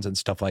breakdowns and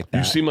stuff like that.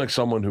 You seem like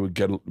someone who would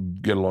get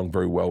along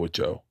very well with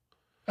Joe.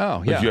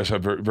 Oh yeah, you guys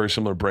have very, very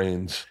similar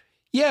brains.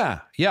 Yeah.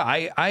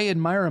 I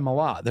admire him a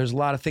lot. There's a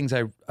lot of things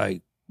I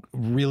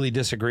really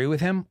disagree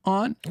with him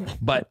on,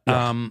 but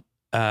by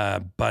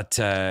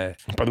the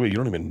way, you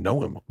don't even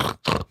know him.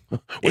 Wait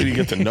till you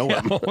get to know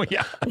him. Oh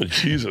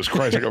Jesus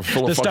Christ, I got to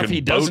fill the a fucking stuff he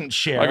boat. doesn't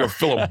share. I got to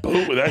fill a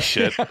boat with that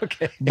shit.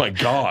 Okay. My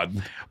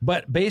God.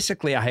 But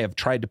basically, I have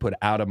tried to put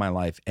out of my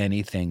life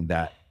anything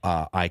that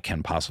I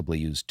can possibly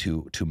use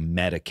to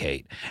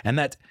medicate, and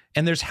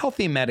there's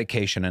healthy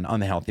medication and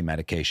unhealthy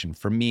medication.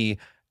 For me,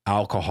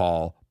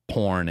 alcohol,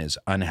 porn is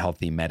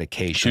unhealthy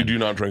medication. So you do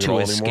not drink to at all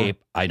escape. anymore?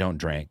 I don't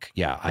drink.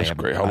 Yeah, that's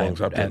great. How long has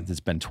that been? It's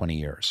been 20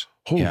 years.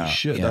 Holy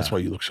shit! Yeah. That's why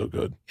you look so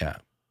good. Yeah.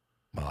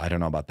 Well, I don't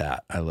know about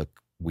that. I look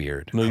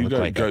weird. No, you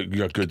got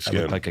good skin.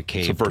 I look like a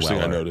cave It's the first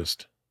dweller. thing I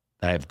noticed.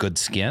 I have good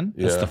skin?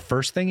 Yeah. That's the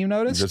first thing you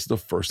noticed? That's the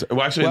first thing.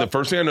 Well, actually, the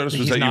first thing I noticed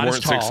was that you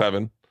weren't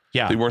 6'7".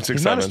 Yeah. You weren't 6'7".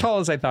 He's not as tall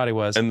as I thought he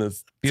was. And the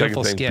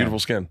beautiful second thing, beautiful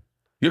skin.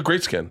 You have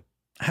great skin.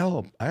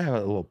 I have a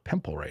little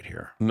pimple right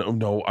here.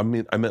 No. I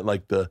meant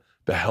like the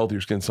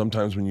healthier skin.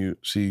 Sometimes when you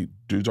see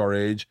dudes our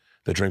age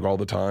that drink all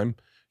the time,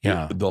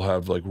 they'll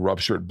have like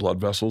ruptured blood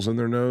vessels in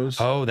their nose.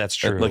 Oh, that's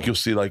true. And, like you'll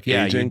see like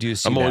aging. You do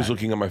see I'm always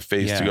looking at my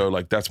face to go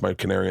like, that's my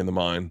canary in the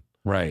mine.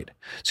 Right.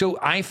 So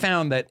I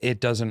found that it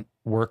doesn't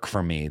work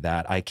for me,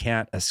 that I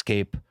can't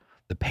escape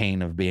the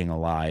pain of being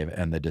alive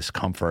and the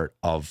discomfort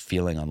of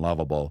feeling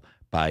unlovable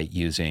by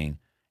using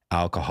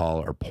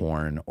alcohol or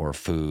porn or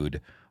food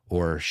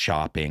or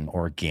shopping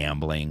or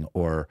gambling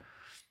or...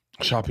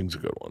 Shopping's a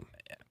good one.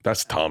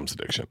 That's Tom's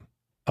addiction.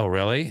 Oh,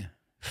 really?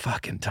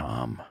 Fucking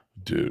Tom.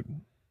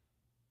 Dude.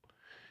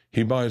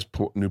 He buys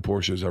new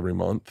Porsches every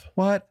month.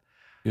 What?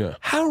 Yeah.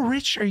 How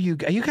rich are you?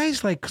 Are you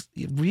guys like,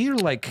 you're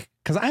like,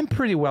 because I'm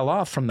pretty well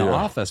off from the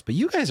office, but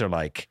you guys are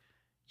like,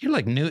 you're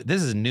like new.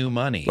 This is new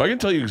money. Well, I can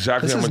tell you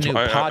exactly this how much is new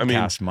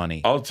podcast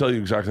money. I'll tell you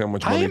exactly how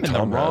much money I am in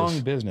Tom the wrong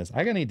has. business.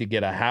 I need to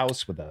get a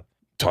house with a.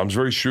 Tom's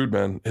very shrewd,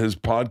 man. His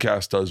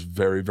podcast does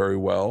very, very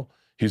well.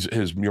 His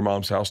Your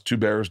Mom's House, Two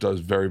Bears,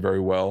 does very,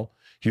 very well.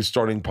 He's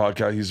starting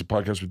podcast. He's a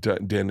podcast with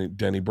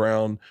Danny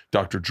Brown,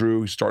 Dr.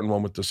 Drew. He's starting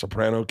one with the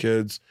Soprano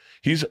Kids.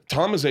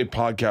 Tom is a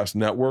podcast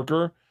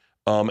networker,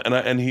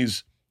 and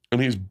he's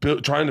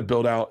trying to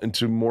build out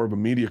into more of a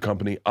media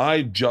company.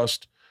 I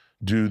just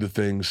do the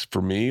things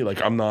for me.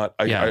 Like I'm not.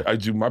 I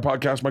do my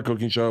podcast, my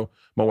cooking show,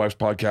 my wife's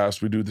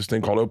podcast. We do this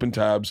thing called Open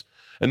Tabs,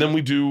 and then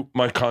we do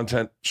my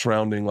content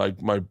surrounding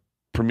like my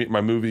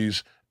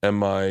movies. And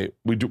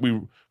we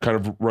kind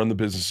of run the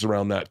business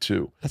around that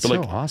too. That's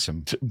so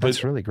awesome.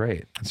 That's really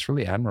great. That's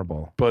really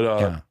admirable.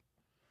 But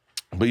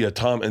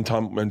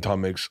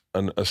Tom makes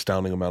an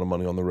astounding amount of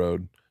money on the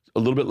road. A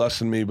little bit less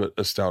than me, but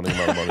astounding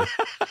amount of money.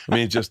 I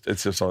mean,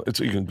 it's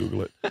you can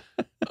Google it.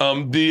 By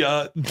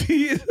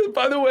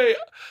the way,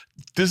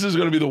 this is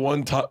going to be the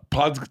one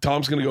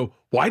Tom's going to go,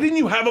 why didn't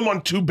you have him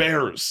on Two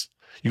Bears?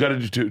 You got to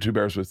do two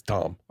Bears with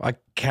Tom.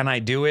 Can I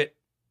do it?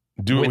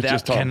 Do it with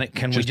just Tom.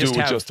 Can we just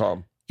have just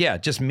Tom? Yeah,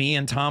 just me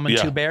and Tom and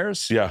Two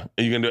Bears. Yeah,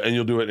 and you can do, and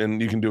you'll do it,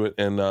 and you can do it.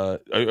 And are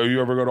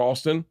you ever go to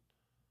Austin?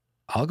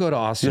 I'll go to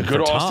Austin. Yeah, go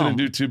to Austin and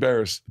do Two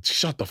Bears.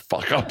 Shut the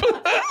fuck up.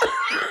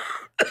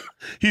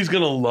 He's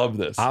gonna love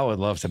this. I would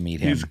love to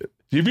meet him.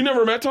 Have you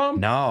never met Tom?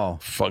 No.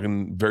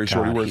 Fucking very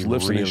short. He wears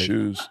lifts in his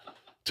shoes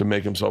to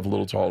make himself a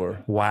little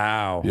taller.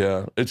 Wow.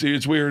 Yeah.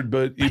 It's weird,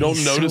 but you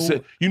don't notice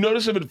it. You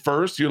notice it at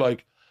first. You're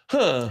like,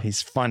 huh.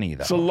 He's funny,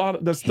 though. It's a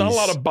lot. That's not a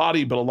lot of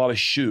body, but a lot of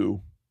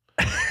shoe.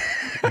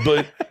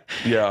 But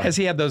yeah. Has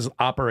he had those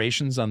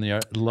operations on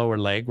the lower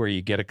leg where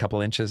you get a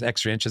couple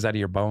extra inches out of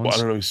your bones? Well, I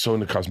don't know. He's so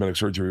into cosmetic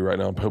surgery right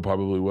now. He'll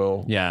probably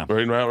will. Yeah.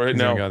 Right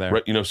now. Go there.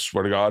 Right,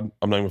 swear to God,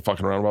 I'm not even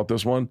fucking around about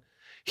this one.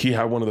 He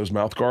had one of those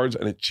mouth guards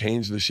and it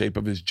changed the shape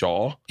of his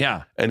jaw.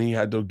 Yeah. And he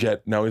had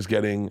to now he's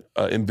getting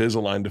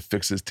Invisalign to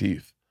fix his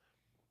teeth.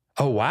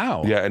 Oh,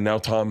 wow. Yeah. And now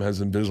Tom has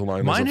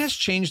Invisalign. Mine has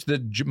changed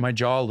my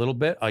jaw a little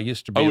bit. I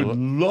used to be. I would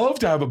love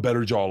to have a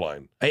better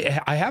jawline.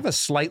 I have a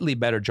slightly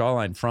better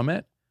jawline from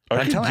it.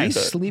 I'm telling you, I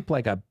sleep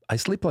like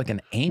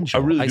an angel.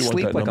 I really do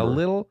sleep want that like number. a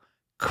little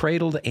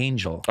cradled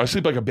angel. I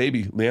sleep like a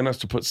baby. Leanne has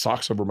to put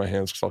socks over my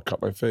hands because I'll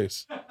cut my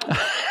face.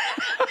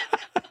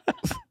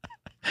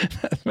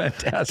 That's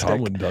fantastic.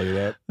 Tom wouldn't tell you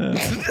that.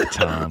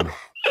 Tom.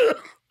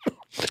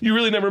 You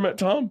really never met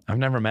Tom? I've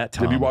never met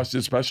Tom. Have you watched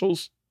his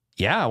specials?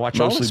 Yeah, I watch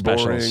all the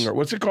specials. Mostly boring, or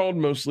what's it called?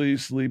 Mostly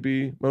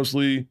sleepy,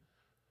 mostly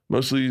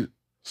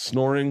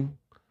snoring.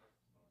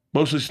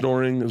 Mostly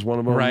snoring is one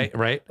of them.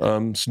 Right.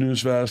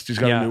 Snooze Fest. He's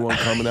got a new one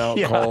coming out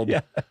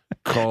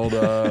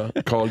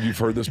called You've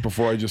Heard This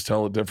Before. I just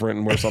tell it different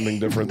and wear something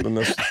different than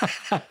this.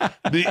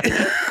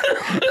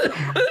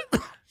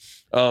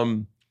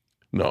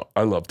 No,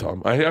 I love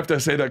Tom. I have to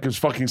say that because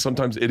fucking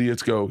sometimes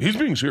idiots go, he's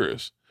being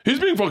serious. He's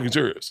being fucking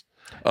serious.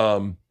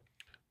 So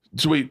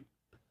wait,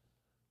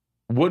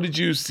 what did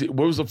you see?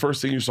 What was the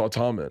first thing you saw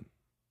Tom in?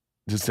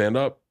 Did stand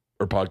up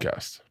or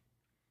podcast?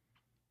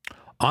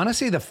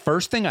 Honestly, the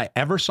first thing I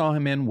ever saw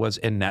him in was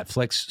a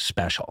Netflix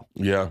special.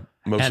 Yeah,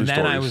 mostly and then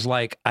stories. I was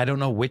like, I don't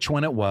know which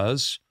one it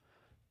was.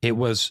 It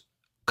was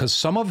because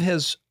some of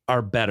his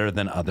are better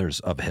than others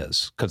of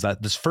his. Because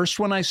this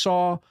first one I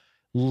saw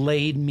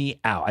laid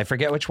me out. I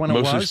forget which one it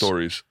was. Mostly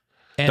stories.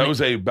 And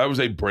that was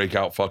a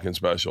breakout fucking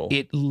special.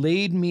 It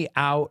laid me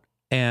out.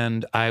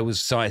 And I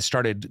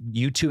started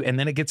YouTube, and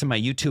then it gets in my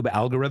YouTube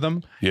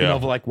algorithm,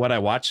 of like what I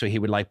watch. So he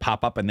would like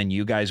pop up, and then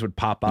you guys would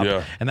pop up.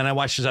 Yeah. And then I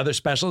watched his other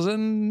specials,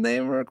 and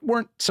they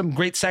weren't some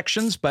great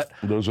sections, but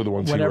those are the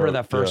ones. Whatever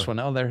that first one.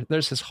 Oh,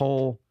 there's his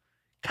whole.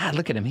 God,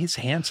 look at him. He's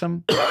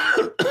handsome.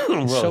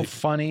 He's so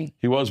funny.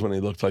 He was when he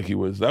looked like he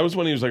was. That was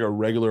when he was like a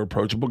regular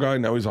approachable guy.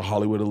 Now he's a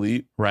Hollywood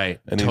elite. Right.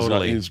 And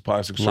he's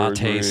plastic surgery.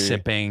 Latte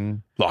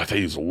sipping.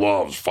 Lattes,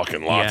 loves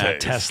fucking lattes. Yeah,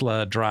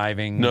 Tesla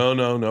driving. No.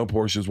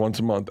 Porsches once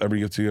a month. Every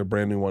gets a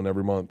brand new one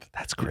every month.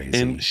 That's crazy.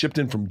 And shipped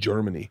in from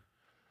Germany.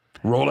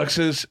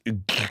 Rolexes.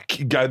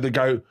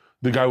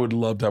 The guy would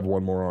love to have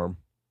one more arm.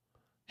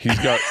 He's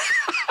got.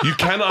 You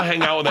cannot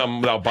hang out with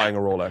him without buying a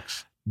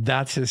Rolex.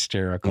 That's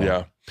hysterical.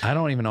 Yeah. I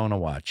don't even own a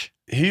watch.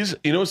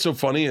 What's so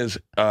funny is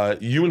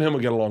you and him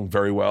would get along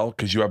very well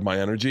because you have my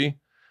energy.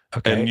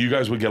 Okay. And you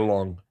guys would get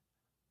along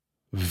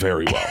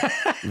very well.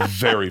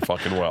 Very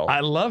fucking well.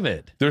 I love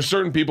it. There's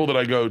certain people that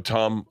I go,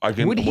 Tom,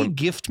 Would he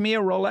gift me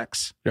a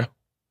Rolex? Yeah.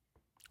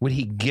 Would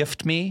he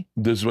gift me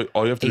this is what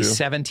all you have to do. A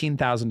 $17,000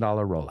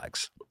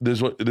 Rolex?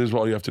 This is what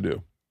all you have to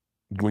do.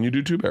 When you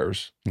do Two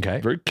Bears,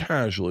 very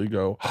casually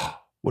go,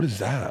 what is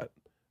that?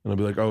 And I'll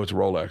be like, oh, it's a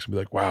Rolex. I'll be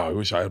like, wow, I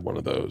wish I had one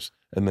of those.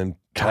 And then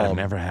Tom,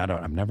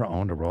 I've never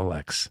owned a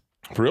Rolex.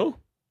 For real?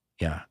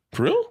 Yeah.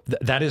 For real?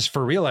 That is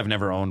for real. I've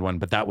never owned one,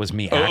 but that was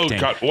me acting.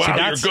 Oh, God. Wow,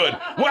 you're good.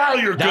 Wow,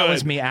 you're good. That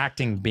was me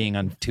acting being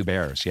on Two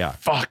Bears. Yeah.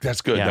 Fuck,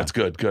 that's good. Yeah. That's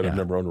good. Good. Yeah. I've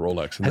never owned a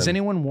Rolex. Has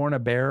anyone worn a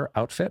bear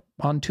outfit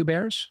on Two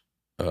Bears?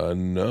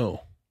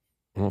 No.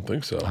 I don't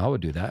think so. I would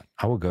do that.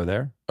 I would go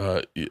there.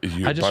 I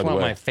just want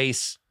my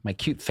face, my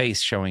cute face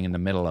showing in the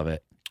middle of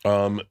it.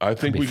 I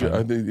think we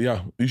could.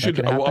 You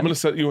should. I'm going to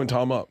set you and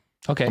Tom up.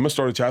 Okay. I'm going to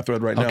start a chat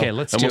thread right now. Okay,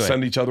 let's do it. And we'll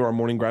send each other our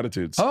morning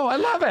gratitudes. Oh, I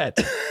love it.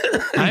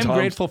 I'm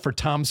grateful for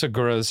Tom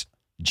Segura's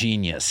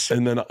genius.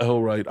 And then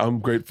he'll write, I'm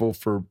grateful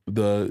for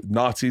the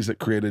Nazis that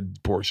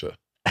created Porsche.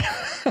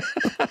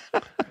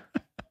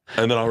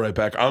 And then I'll write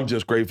back, I'm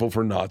just grateful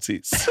for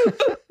Nazis.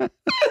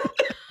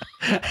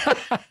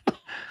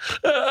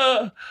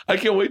 I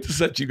can't wait to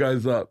set you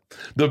guys up.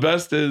 The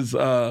best is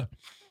when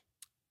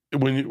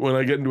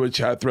I get into a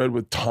chat thread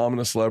with Tom and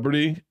a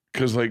celebrity,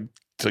 because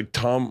it's like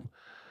Tom,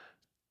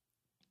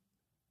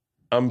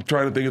 I'm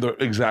trying to think of the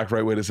exact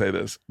right way to say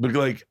this, but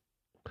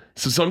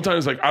so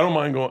sometimes I don't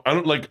mind going.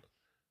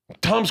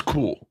 Tom's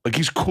cool.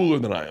 He's cooler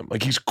than I am.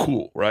 He's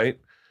cool, right?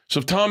 So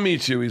if Tom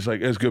meets you, he's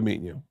like, it's good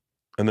meeting you,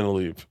 and then he'll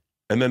leave.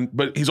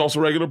 But he's also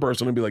a regular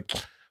person and be like,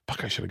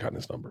 fuck, I should have gotten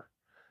his number.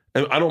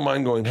 And I don't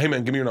mind going, hey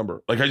man, give me your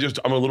number. I'm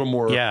a little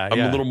more, a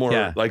little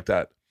more like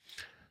that.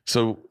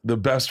 So the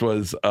best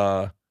was,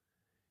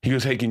 he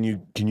goes, hey, can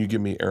you give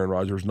me Aaron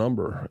Rodgers'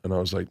 number? And I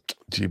was like,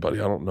 gee, buddy,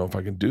 I don't know if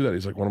I can do that.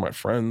 He's like one of my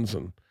friends.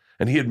 And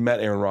he had met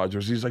Aaron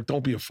Rodgers. He's like,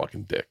 don't be a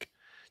fucking dick.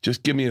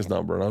 Just give me his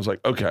number. And I was like,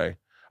 okay,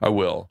 I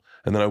will.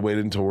 And then I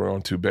waited until we're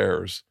on Two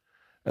Bears.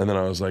 And then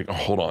I was like, oh,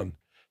 hold on.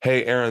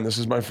 hey, Aaron, this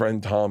is my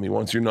friend Tom. He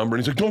wants your number.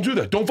 And he's like, don't do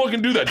that. Don't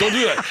fucking do that. Don't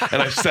do that.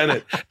 And I sent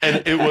it.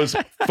 And it was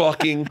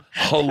fucking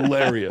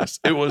hilarious.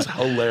 It was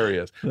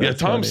hilarious. That's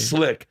Tom's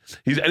slick.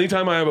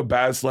 Anytime I have a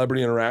bad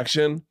celebrity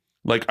interaction,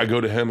 like I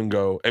go to him and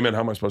go, hey man,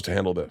 how am I supposed to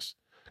handle this?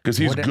 Because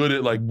he's good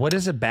at like. What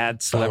is a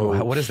bad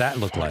celebrity? What does that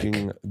look like?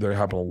 They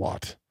happen a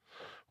lot.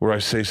 Where I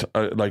say,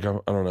 like, I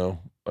don't know,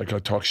 like I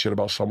talk shit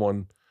about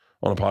someone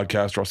on a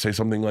podcast, or I'll say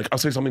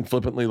something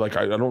flippantly, like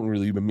I don't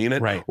really even mean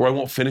it. Right. Or I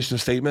won't finish the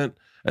statement.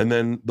 And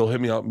then they'll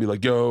hit me up and be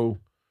like, yo,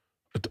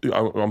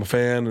 I'm a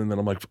fan. And then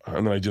I'm like,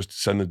 and then I just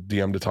send the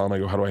DM to Tom. I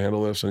go, how do I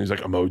handle this? And he's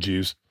like,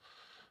 emojis.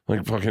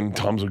 Like fucking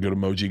Tom's a good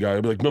emoji guy.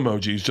 I'd be like, no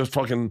emojis. Just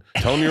fucking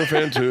tell him you're a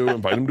fan too.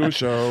 Invite him to a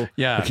show.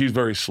 Yeah. Like he's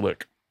very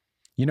slick.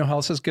 You know who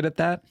else is good at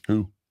that?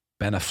 Who?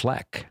 Ben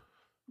Affleck.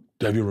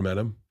 Have you ever met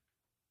him?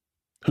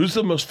 Who's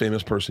the most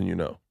famous person you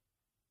know?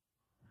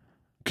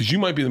 Because you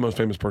might be the most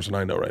famous person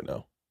I know right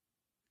now.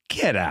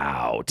 Get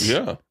out.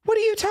 Yeah. What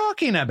are you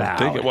talking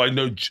about? Well, I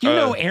know. You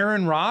know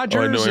Aaron Rodgers?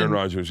 Oh, I know Aaron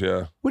Rodgers,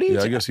 yeah. What are you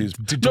I guess he's...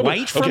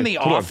 Dwight from The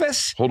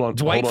Office? Hold on.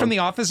 Dwight from The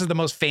Office is the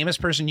most famous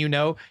person you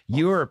know?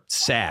 You're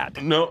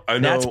sad. No, I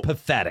know. That's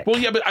pathetic. Well,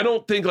 yeah, but I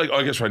don't think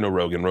I guess I know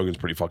Rogan. Rogan's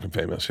pretty fucking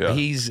famous, yeah.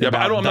 But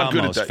I'm not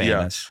good at that.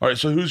 Famous. Yeah. All right,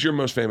 so who's your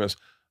most famous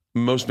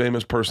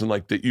person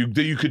like that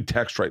you could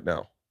text right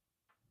now?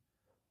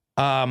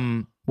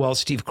 Well,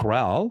 Steve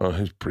Carell. Oh,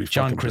 he's pretty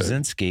John fucking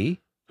Krasinski. Big.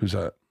 Who's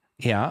that?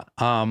 Yeah.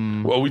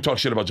 Well, we talked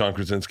shit about John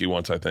Krasinski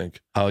once, I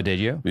think. Oh, did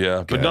you? Yeah,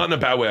 Good. but not in a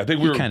bad way. I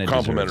think we were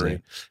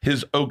complimentary.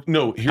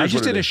 I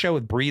just did a show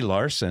with Brie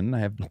Larson. I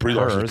have Brie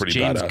Larson's pretty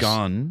James badass.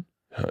 Gunn.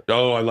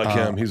 Oh, I like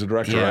him. He's a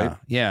director, right?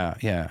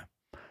 Yeah.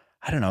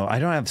 I don't know. I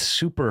don't have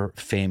super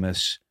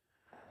famous.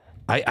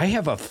 I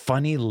have a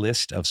funny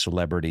list of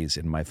celebrities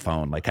in my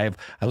phone. Like I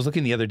was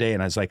looking the other day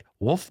and I was like,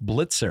 Wolf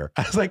Blitzer.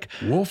 I was like,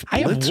 Wolf Blitzer? I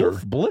have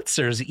Wolf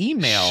Blitzer's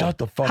email. Shut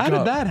the fuck up. How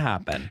did that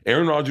happen?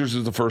 Aaron Rodgers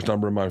is the first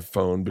number in my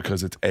phone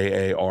because it's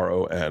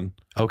AARON.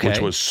 Okay. Which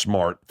was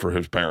smart for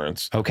his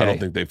parents. Okay. I don't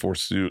think they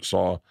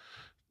saw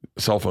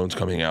cell phones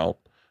coming out.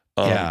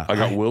 Yeah. I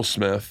got Will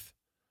Smith.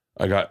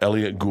 I got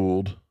Elliot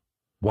Gould.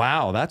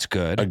 Wow, that's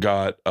good. I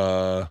got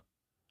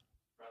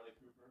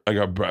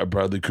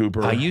Bradley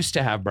Cooper. I used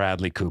to have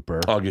Bradley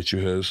Cooper. I'll get you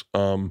his.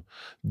 I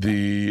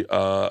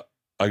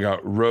got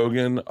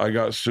Rogan. I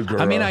got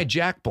Segura. I mean,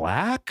 Jack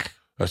Black.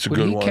 That's a Would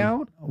good he one.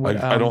 Count?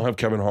 I don't have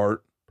Kevin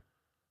Hart.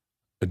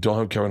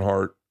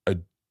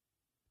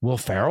 Will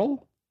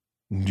Ferrell?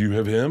 Do you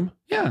have him?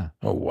 Yeah.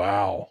 Oh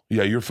wow.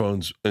 Yeah, your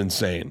phone's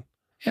insane.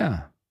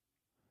 Yeah.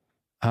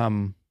 I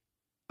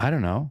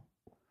don't know.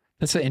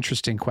 That's an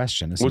interesting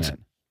question, isn't it?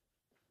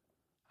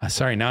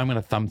 Sorry, now I'm going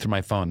to thumb through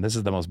my phone. This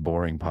is the most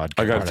boring podcast.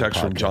 I got a text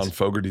from John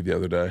Fogerty the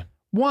other day.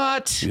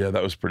 What? Yeah,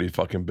 that was pretty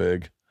fucking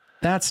big.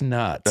 That's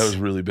nuts. That was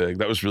really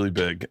big.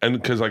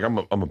 And because like I'm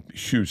a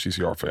huge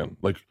CCR fan,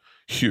 like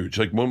huge.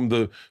 Like when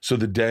the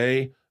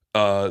day,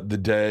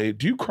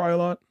 do you cry a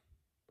lot?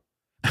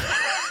 I've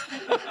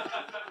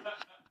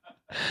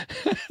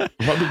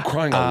been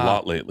crying a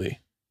lot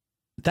lately.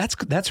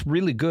 That's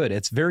really good.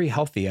 It's very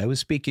healthy. I was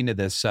speaking to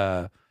this.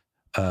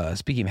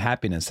 Speaking of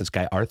happiness, this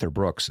guy, Arthur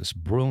Brooks, this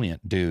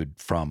brilliant dude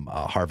from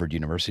Harvard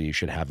University. You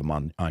should have him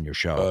on your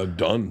show.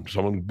 Done.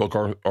 Someone book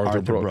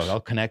Arthur Brooks. I'll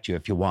connect you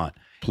if you want.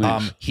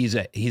 Please.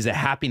 He's a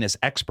happiness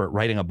expert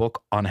writing a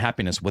book on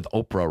happiness with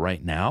Oprah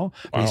right now.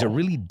 Wow. He's a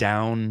really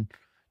down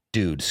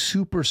dude,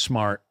 super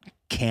smart,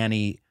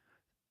 canny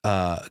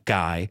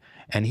guy.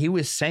 And he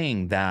was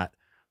saying that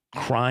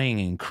crying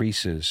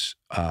increases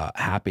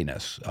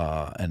happiness.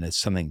 And it's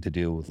something to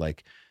do with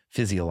like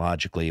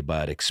physiologically,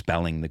 but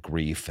expelling the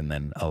grief and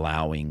then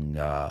allowing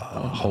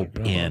hope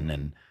in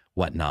and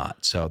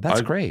whatnot. So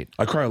that's great.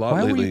 I cry a lot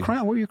lately. Why were you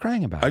crying? What were you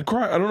crying about? I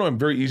cry. I don't know. I'm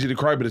very easy to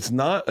cry, but it's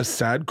not a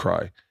sad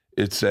cry.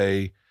 It's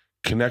a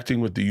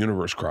connecting with the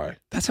universe cry.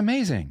 That's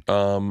amazing.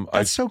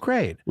 That's so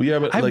great. Well, yeah,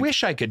 but I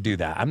wish I could do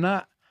that. I'm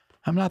not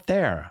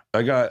there.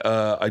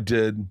 I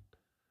didn't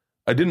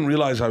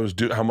realize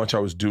how much I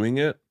was doing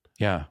it.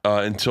 Yeah.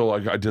 Until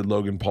I did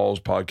Logan Paul's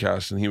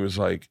podcast, and he was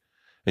like,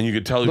 and you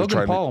could tell he was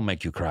trying Logan Paul will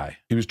make you cry.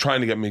 He was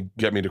trying to get me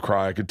to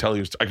cry. I could tell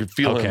I could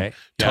feel him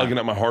tugging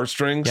at my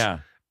heartstrings. Yeah.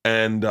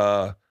 And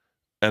I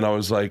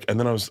was like, and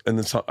then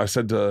I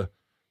said to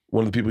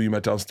one of the people you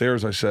met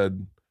downstairs, I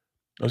said,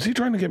 "Was he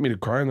trying to get me to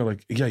cry?" And they're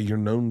like, "Yeah, you're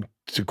known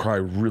to cry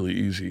really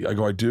easy." I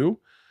go, "I do."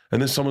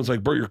 And then someone's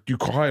like, "Bert, you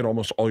cry at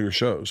almost all your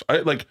shows." I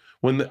like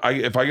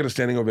if I get a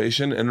standing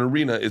ovation in an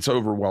arena, it's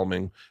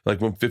overwhelming. Like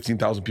when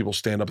 15,000 people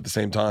stand up at the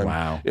same time.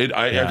 Wow.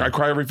 I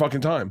cry every fucking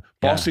time.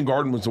 Boston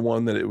Garden was the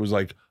one that it was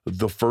like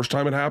the first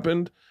time it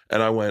happened,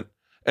 and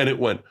it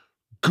went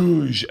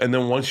goosh. And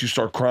then once you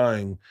start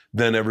crying,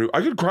 then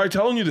I could cry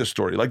telling you this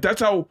story. Like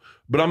that's how.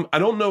 But I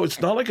don't know.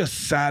 It's not like a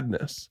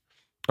sadness.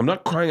 I'm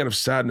not crying out of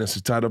sadness.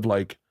 It's out of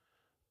like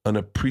an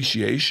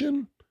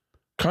appreciation,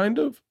 kind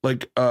of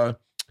like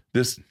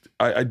this.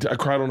 I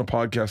cried on a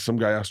podcast. Some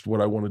guy asked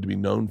what I wanted to be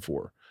known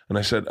for. And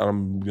I said,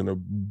 I'm going to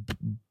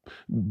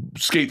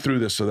skate through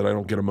this so that I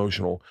don't get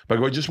emotional. But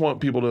I go, I just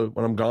want people to,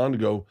 when I'm gone, to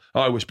go, oh,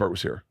 I wish Bert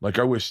was here. Like,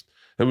 I wish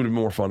that would have been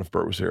more fun if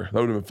Bert was here. That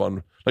would have been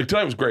fun. Like,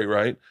 tonight was great,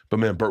 right? But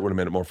man, Bert would have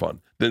made it more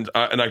fun. Then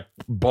I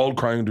bawled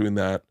crying doing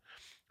that.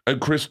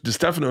 And Chris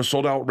DiStefano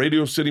sold out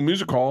Radio City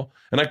Music Hall,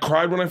 and I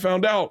cried when I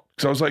found out.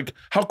 Because I was like,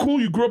 how cool,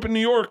 you grew up in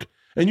New York,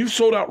 and you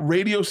sold out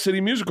Radio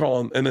City Music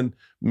Hall. And then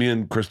me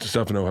and Chris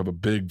DiStefano have a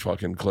big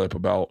fucking clip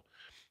about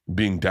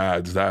being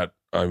dads. That,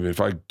 I mean,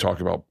 if I talk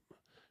about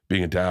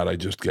being a dad, I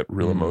just get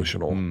real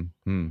emotional.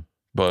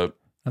 But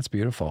that's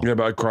beautiful. Yeah,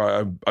 but I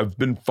cry. I've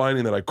been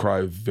finding that I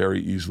cry very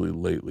easily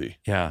lately.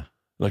 Yeah.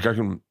 Like I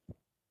can,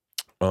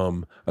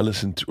 I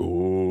listen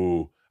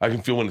to, I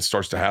can feel when it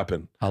starts to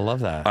happen. I love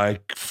that. I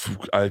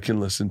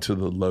can listen to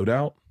the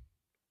Loadout,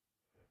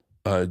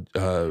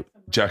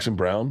 Jackson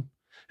Brown.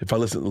 If I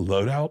listen to the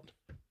Loadout,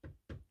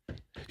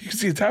 you can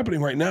see it's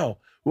happening right now.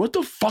 What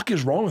the fuck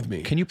is wrong with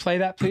me? Can you play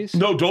that, please?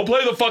 No, don't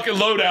play the fucking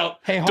Loadout.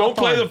 Hey, Hawthorne. Don't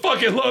play the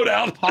fucking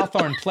Loadout.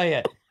 Hawthorne, play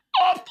it.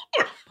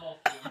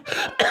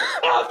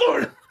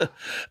 Hawthorne.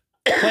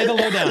 Play the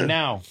Lowdown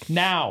now.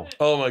 Now.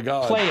 Oh my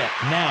God. Play it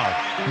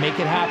now. Make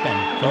it happen.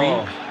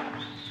 Oh.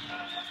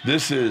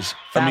 This is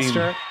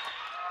faster.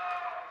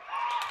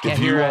 If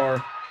you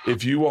are a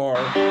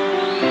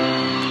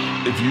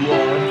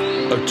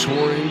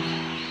touring,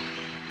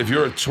 if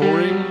you're a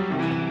touring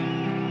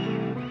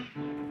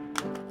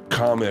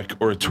comic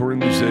or a touring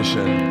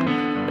musician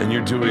and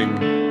you're doing,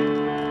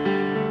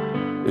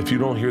 if you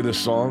don't hear this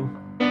song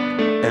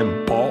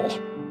and bawl.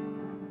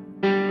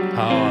 Oh,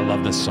 I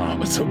love this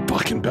song. It's the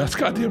fucking best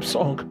goddamn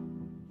song.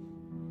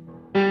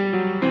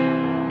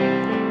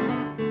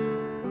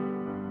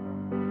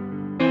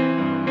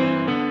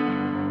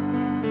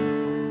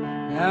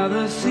 Now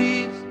the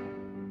seats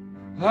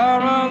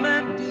are all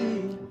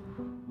empty.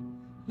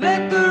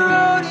 Let the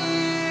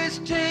roadies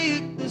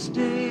take the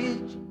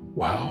stage.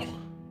 Wow.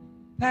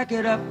 Pack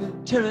it up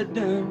and tear it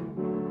down.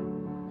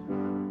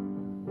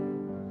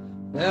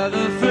 They're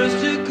the first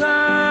to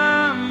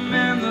come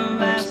and the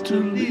last to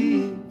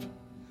leave.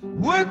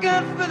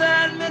 Working for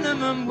that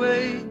minimum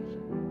wage.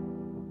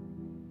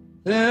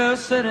 They'll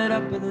set it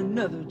up in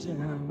another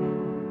town.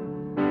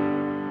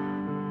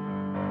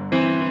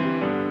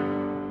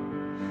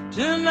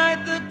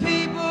 Tonight the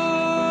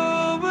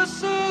people were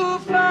so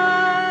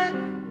fine.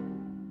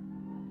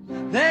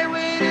 They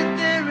waited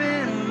there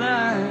in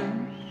line.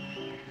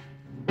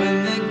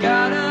 When they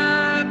got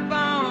up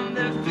on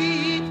their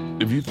feet,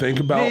 if you think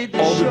about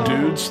all the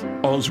dudes,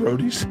 all those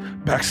roadies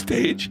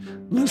backstage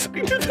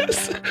listening to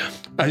this,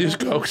 I just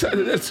go, cause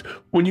that's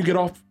when you get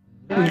off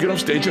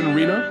stage in an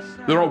arena,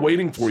 they're all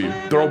waiting for you.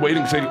 They're all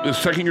waiting. The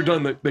second you're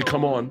done, they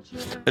come on,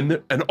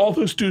 and all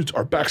those dudes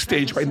are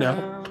backstage right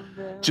now,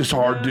 just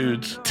hard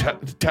dudes,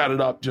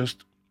 tatted up.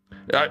 Just,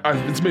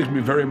 it's making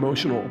me very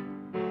emotional.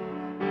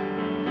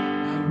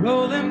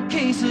 Roll them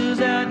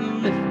cases out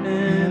and lift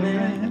them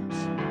amps.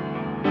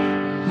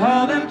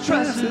 Haul them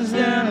trusses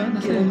down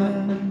and get them up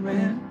and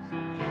ramps.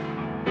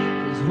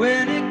 'Cause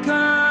when it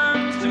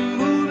comes to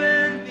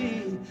moving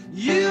me,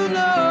 you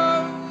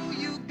know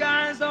you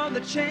guys are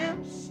the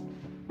champs.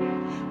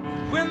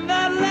 When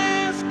that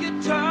last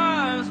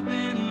guitar's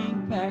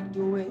been packed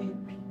away,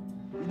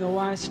 you know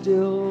I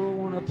still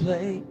wanna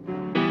play.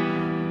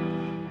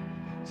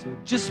 So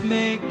just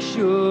make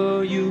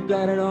sure you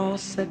got it all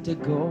set to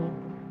go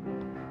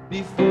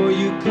before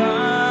you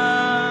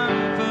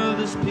come for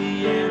this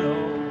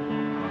piano.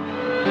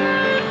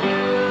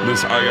 I'm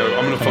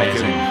gonna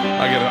fucking,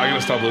 I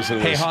gotta stop listening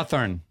to this. Hey,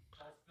 Hawthorne.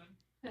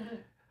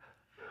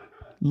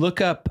 Look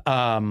up,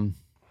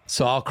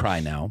 so I'll cry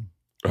now.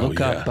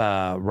 Look up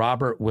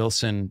Robert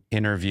Wilson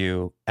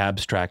interview,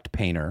 Abstract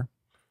Painter.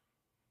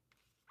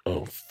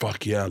 Oh,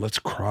 fuck yeah, let's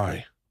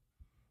cry.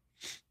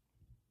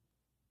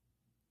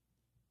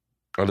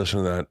 I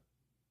listened to that.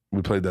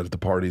 We played that at the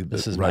party.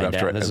 This is right my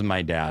after dad. This is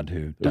my dad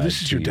who died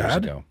this is 2 your years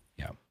dad? ago.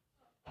 Yeah.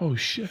 Oh,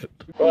 shit.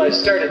 Well, I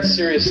started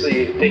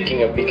seriously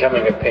thinking of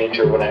becoming a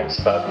painter when I was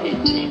about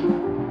 18.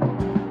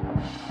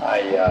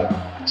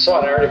 I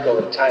saw an article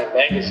in Time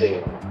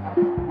magazine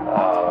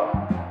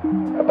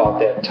about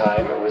that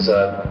time. It was,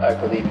 I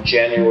believe,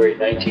 January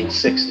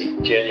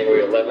 1960,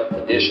 January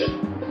 11th edition.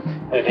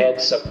 And it had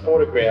some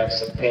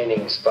photographs and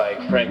paintings by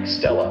Frank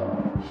Stella,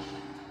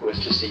 who was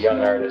just a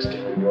young artist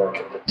in New York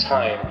at the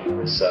time. He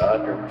was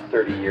under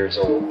 30 years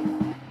old.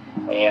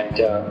 And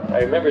I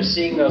remember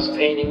seeing those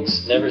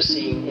paintings, never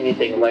seeing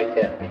anything like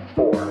that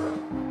before.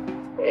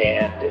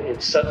 And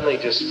it suddenly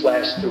just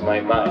flashed through my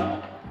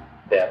mind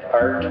that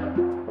art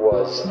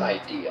was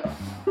idea.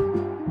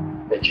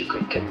 That you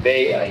could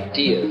convey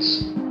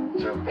ideas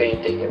through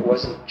painting. It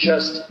wasn't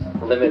just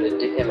limited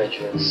to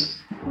images.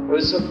 It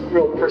was a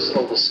real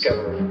personal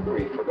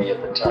discovery for me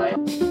at the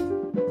time.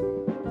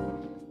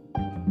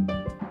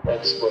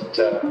 That's what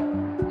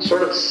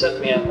sort of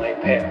set me on my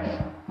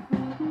path.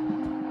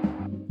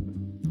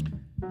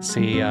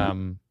 See, I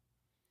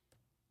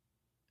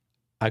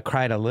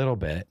cried a little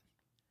bit.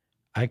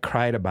 I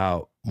cried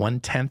about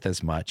 1/10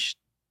 as much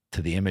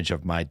to the image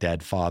of my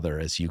dead father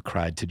as you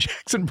cried to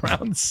Jackson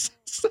Brown's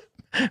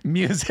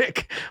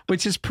music,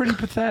 which is pretty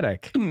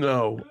pathetic.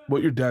 No,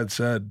 what your dad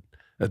said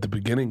at the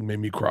beginning made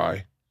me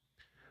cry.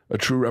 A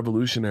true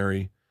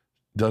revolutionary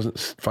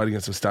doesn't fight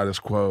against the status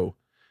quo.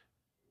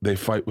 They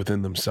fight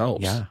within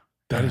themselves. Yeah.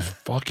 That is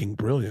fucking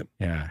brilliant.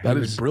 Yeah. That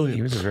is brilliant.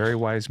 He was a very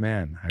wise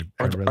man.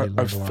 I really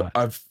learned a lot.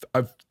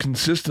 I've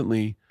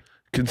consistently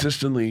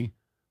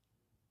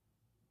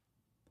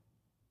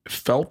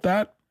felt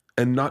that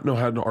and not know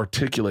how to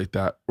articulate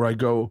that, where I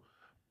go,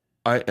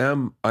 I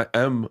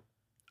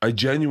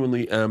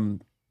genuinely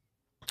am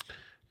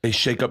a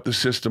shake up the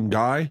system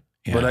guy,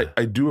 but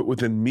I do it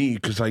within me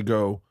because I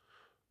go,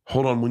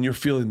 hold on, when you're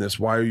feeling this,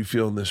 why are you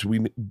feeling this?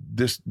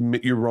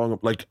 You're wrong.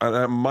 Like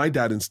my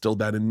dad instilled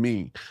that in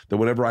me, that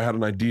whenever I had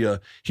an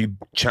idea, he'd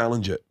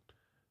challenge it.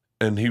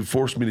 And he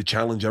forced me to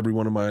challenge every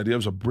one of my ideas. It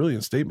was a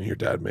brilliant statement your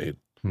dad made.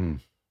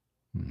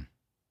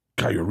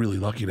 God, you're really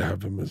lucky to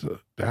have him as a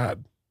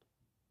dad.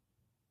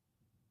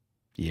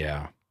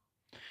 Yeah.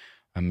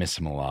 I miss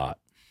him a lot.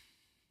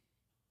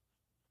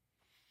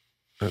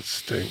 That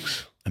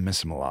stinks. I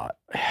miss him a lot.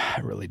 I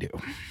really do.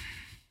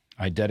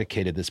 I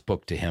dedicated this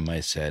book to him.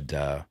 I said,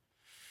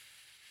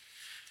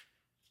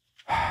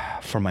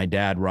 for my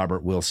dad,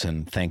 Robert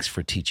Wilson, thanks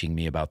for teaching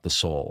me about the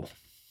soul.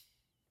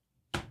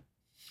 And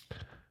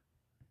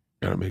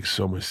it makes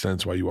so much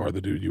sense why you are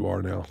the dude you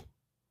are now.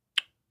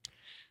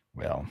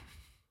 Well,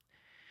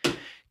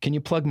 can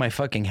you plug my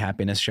fucking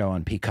happiness show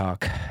on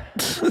Peacock?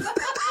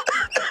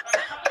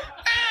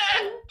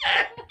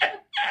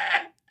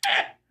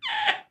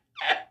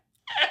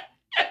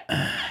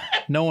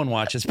 No one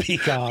watches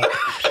Peacock.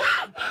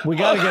 We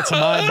got to get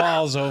some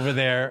eyeballs over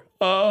there.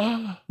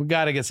 We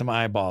got to get some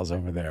eyeballs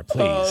over there,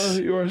 please.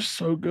 You are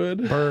so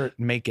good. Bert,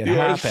 make it happen.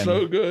 You happen. are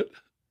so good.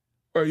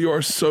 You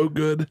are so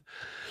good.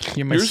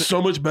 You're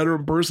so much better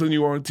in person than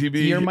you are on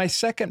TV. You're my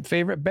second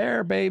favorite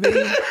bear, baby.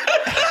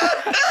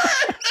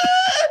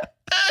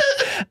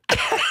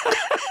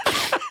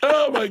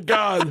 Oh my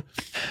God.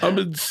 I've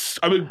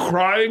been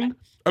crying.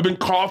 I've been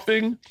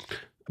coughing.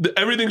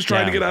 Everything's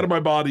trying to get out of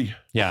my body.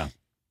 Yeah.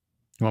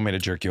 You want me to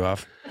jerk you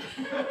off?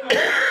 Please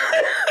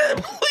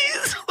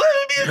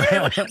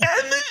let me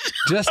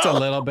Just a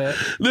little bit.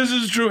 This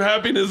is true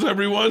happiness,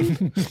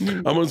 everyone.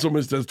 I'm on so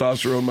much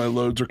testosterone, my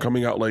loads are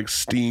coming out like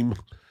steam.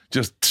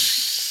 Just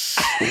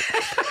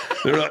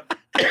they're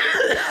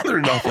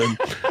nothing.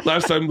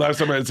 Last time I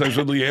had sex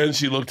with Leanne,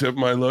 she looked at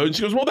my load and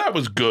she goes, "Well, that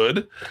was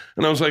good."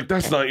 And I was like,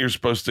 "That's not what you're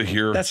supposed to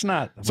hear. That's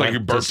not. It's like you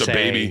birthed a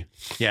baby."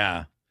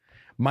 Yeah.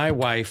 My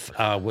wife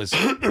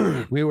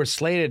we were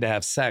slated to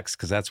have sex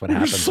because that's what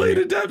happens. We were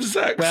slated to have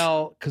sex?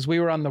 Well, because we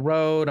were on the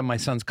road on my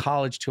son's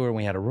college tour and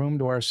we had a room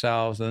to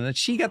ourselves and then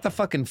she got the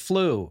fucking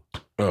flu.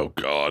 Oh,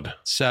 God.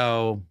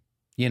 So,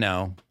 you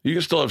know. You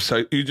can still have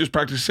sex. You just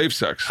practice safe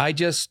sex.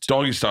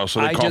 Doggy style,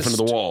 so they cough into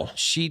the wall.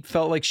 She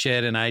felt like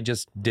shit and I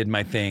just did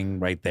my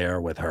thing right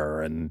there with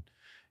her and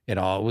it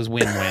was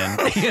win-win,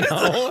 you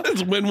know.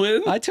 It's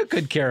win-win. I took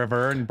good care of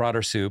her and brought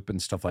her soup and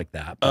stuff like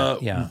that.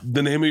 But, yeah.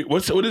 The name of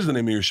what is the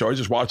name of your show? I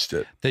just watched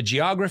it. The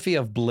Geography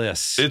of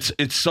Bliss.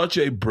 It's such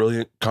a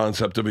brilliant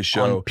concept of a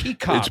show. On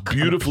Peacock. It's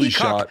beautifully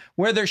shot.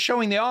 Where they're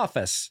showing The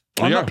Office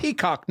on the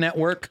Peacock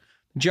network.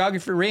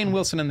 Rainn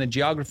Wilson and the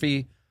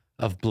Geography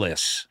of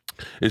Bliss.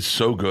 It's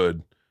so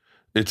good.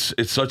 It's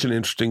such an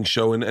interesting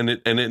show, and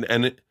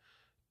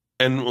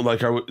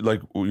like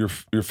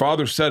your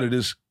father said,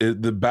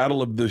 the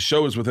battle of the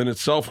show is within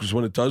itself, because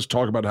when it does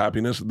talk about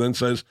happiness, it then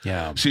says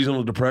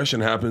seasonal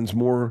depression happens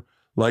more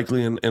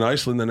likely in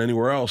Iceland than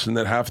anywhere else, and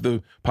that half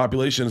the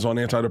population is on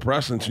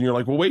antidepressants. And you're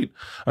like, well, wait,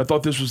 I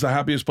thought this was the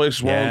happiest place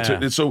as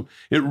well. Yeah. So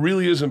it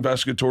really is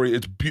investigatory.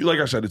 It's like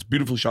I said, it's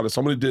beautifully shot. If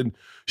somebody did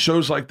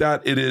shows like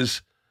that, it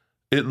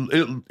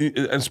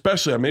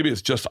especially maybe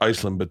it's just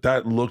Iceland, but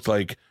that looked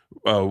like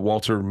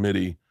Walter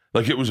Mitty.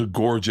 Like it was you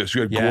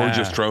had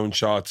gorgeous drone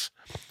shots,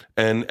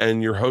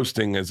 and your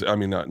hosting is, I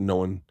mean, no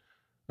one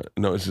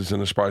knows this isn't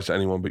a surprise to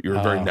anyone, but you're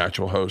a very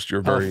natural host.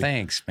 You're very,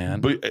 thanks,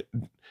 man. But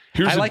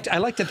I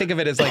like to think of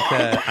it as like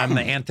I'm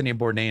the Anthony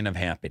Bourdain of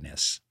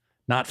happiness,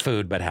 not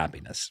food, but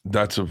happiness.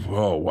 That's a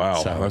cool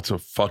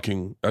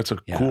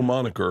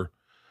moniker.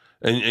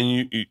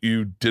 And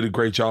you did a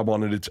great job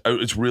on it.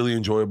 It's really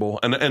enjoyable.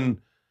 And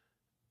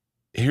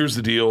here's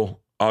the deal.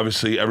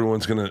 Obviously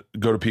everyone's going to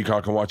go to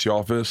Peacock and watch The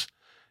Office.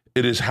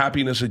 It is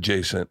happiness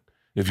adjacent.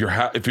 If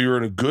you're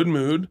in a good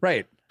mood,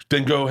 right,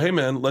 then go, hey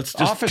man, let's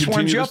just Office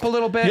warms you up a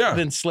little bit,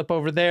 then slip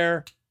over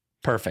there.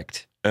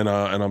 Perfect. And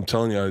I'm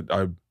telling you,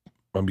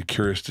 I'd be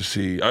curious to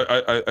see.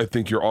 I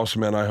think you're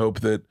awesome, man. I hope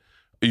that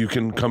you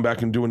can come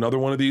back and do another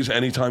one of these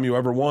anytime you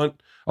ever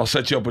want. I'll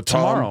set you up with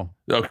Tom.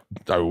 Tomorrow.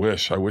 I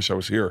wish I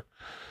was here.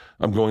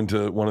 I'm going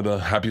to one of the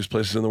happiest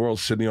places in the world,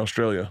 Sydney,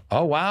 Australia.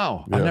 Oh,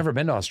 wow. Yeah. I've never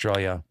been to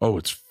Australia. Oh,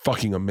 it's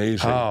fucking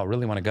amazing. Oh, I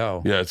really want to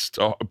go. Yeah,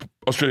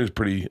 Australia's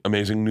pretty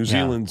amazing. New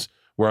Zealand's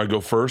where I go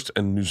first,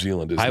 and New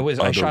Zealand is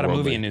I shot a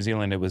movie in New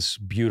Zealand. It was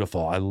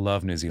beautiful. I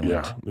love New Zealand.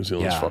 Yeah, New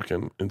Zealand's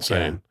fucking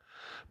insane.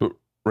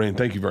 Rainn,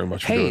 thank you very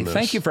much for doing this. Hey,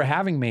 thank you for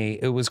having me.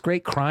 It was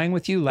great crying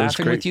with you,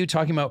 laughing with you,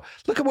 talking about,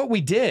 look at what we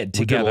did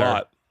together. We did a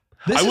lot.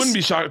 I wouldn't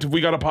be shocked if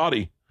we got a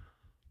potty.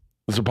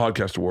 It's a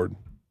podcast award.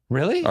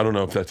 Really? I don't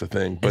know if that's a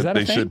thing, but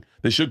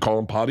they should call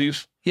them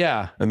potties.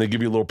 Yeah. And they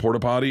give you a little porta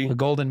potty. A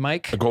golden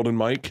mic. A golden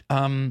mic.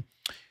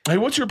 Hey,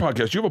 what's your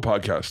podcast? You have a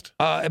podcast.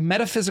 A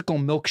Metaphysical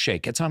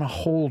Milkshake. It's on a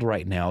hold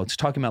right now. It's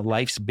talking about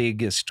life's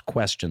biggest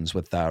questions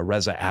with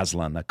Reza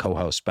Aslan, the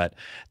co-host. But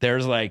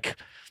there's like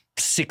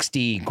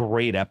 60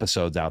 great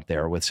episodes out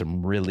there with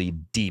some really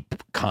deep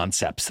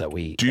concepts that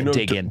we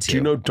dig into. Do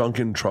you know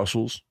Duncan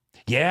Trussell's?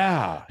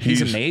 Yeah,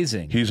 he's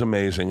amazing. He's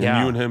amazing,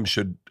 and you and him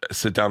should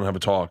sit down and have a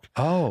talk.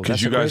 Oh,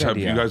 because you guys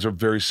are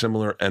very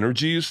similar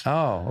energies.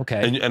 Oh,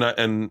 okay.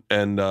 And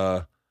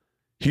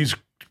he's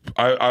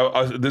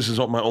this is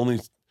my only.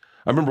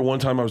 I remember one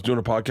time I was doing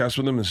a podcast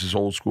with him. This is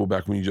old school,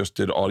 back when you just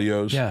did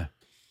audios. Yeah.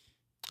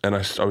 And I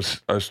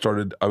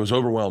was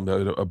overwhelmed. I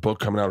had a book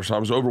coming out, or something. I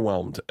was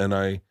overwhelmed,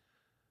 and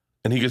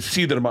he could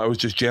see that I was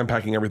just jam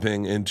packing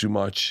everything in too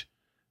much.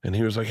 And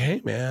he was like,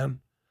 "Hey, man,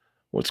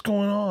 what's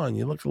going on?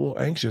 You look a little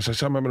anxious." I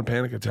said, "I'm having a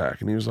panic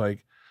attack." And he was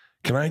like,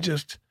 Can I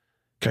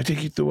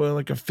take you through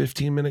a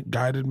 15-minute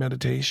guided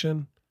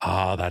meditation?"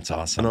 Oh, that's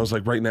awesome. And I was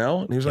like, "Right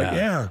now?" And he was like,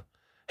 "Yeah.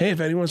 Hey, if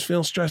anyone's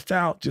feeling stressed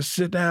out, just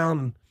sit down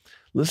and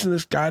listen to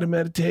this guided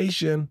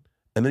meditation."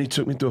 And then he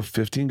took me through a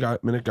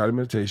 15-minute guided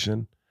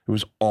meditation. It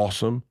was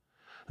awesome.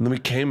 And then we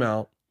came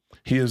out.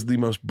 He has the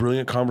most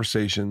brilliant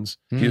conversations.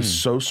 He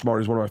is so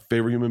smart. He's one of my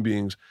favorite human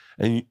beings.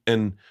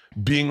 And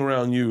being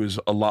around you is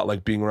a lot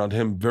like being around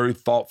him. Very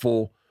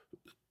thoughtful,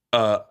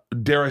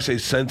 dare I say,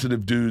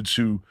 sensitive dudes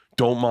who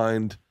don't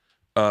mind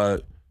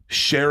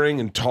sharing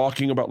and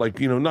talking about,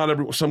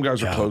 some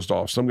guys are closed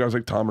off. Some guys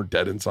like Tom are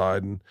dead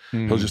inside, and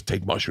he'll just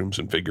take mushrooms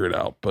and figure it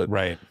out. But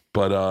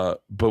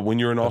when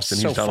you're in Austin,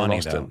 he's down in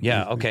Austin. Though.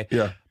 Yeah, okay.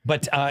 Yeah.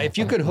 But if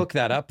you could hook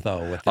that up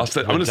though with I'm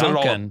going to set it all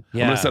up. I'm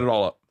going to set it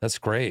all up. That's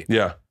great.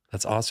 Yeah.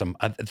 That's awesome.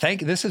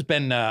 This has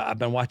been, I've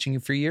been watching you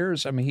for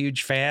years. I'm a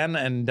huge fan,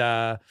 and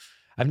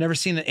I've never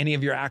seen any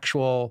of your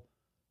actual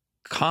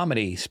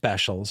comedy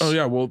specials. Oh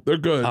yeah, well, they're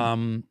good.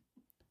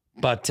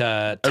 But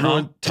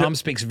Tom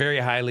speaks very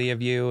highly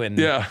of you, and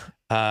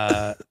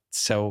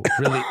so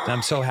really,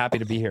 I'm so happy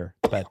to be here.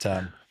 But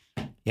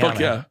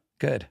yeah,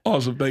 good,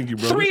 awesome, thank you,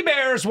 brother. 3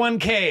 bears, 1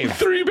 cave.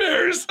 3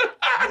 bears.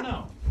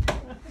 No.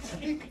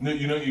 No,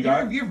 you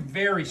got. You're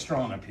very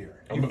strong up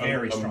here. You're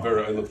very strong.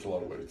 I lift a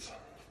lot of weights.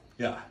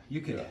 Yeah, you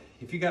could. Yeah.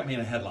 If you got me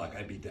in a headlock,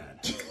 I'd be dead.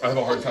 I have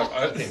a hard time.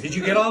 Okay, did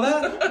you get all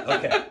that?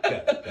 Okay,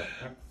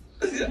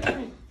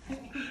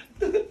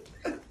 good.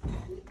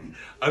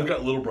 I've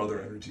got little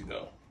brother energy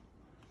though.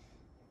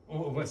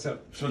 What's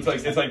up? So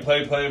it's like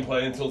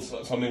play until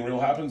something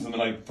real happens, and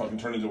then I fucking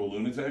turn into a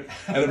lunatic,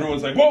 and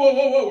everyone's like,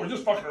 whoa, we're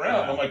just fucking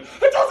around. I'm like,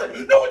 no,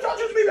 it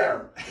touches me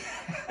there.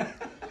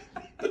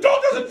 The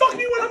dog doesn't fuck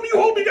me when you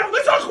hold me down.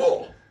 That's not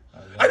cool.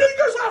 I know you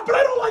guys laugh, but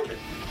I don't like it.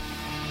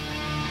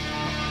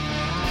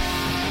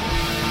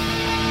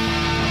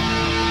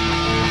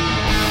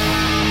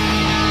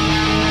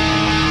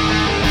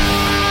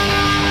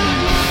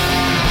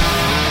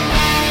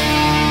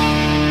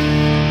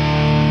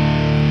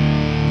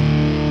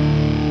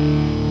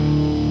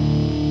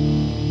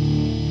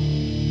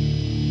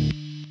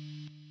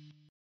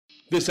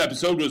 This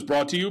episode was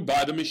brought to you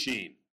by The Machine.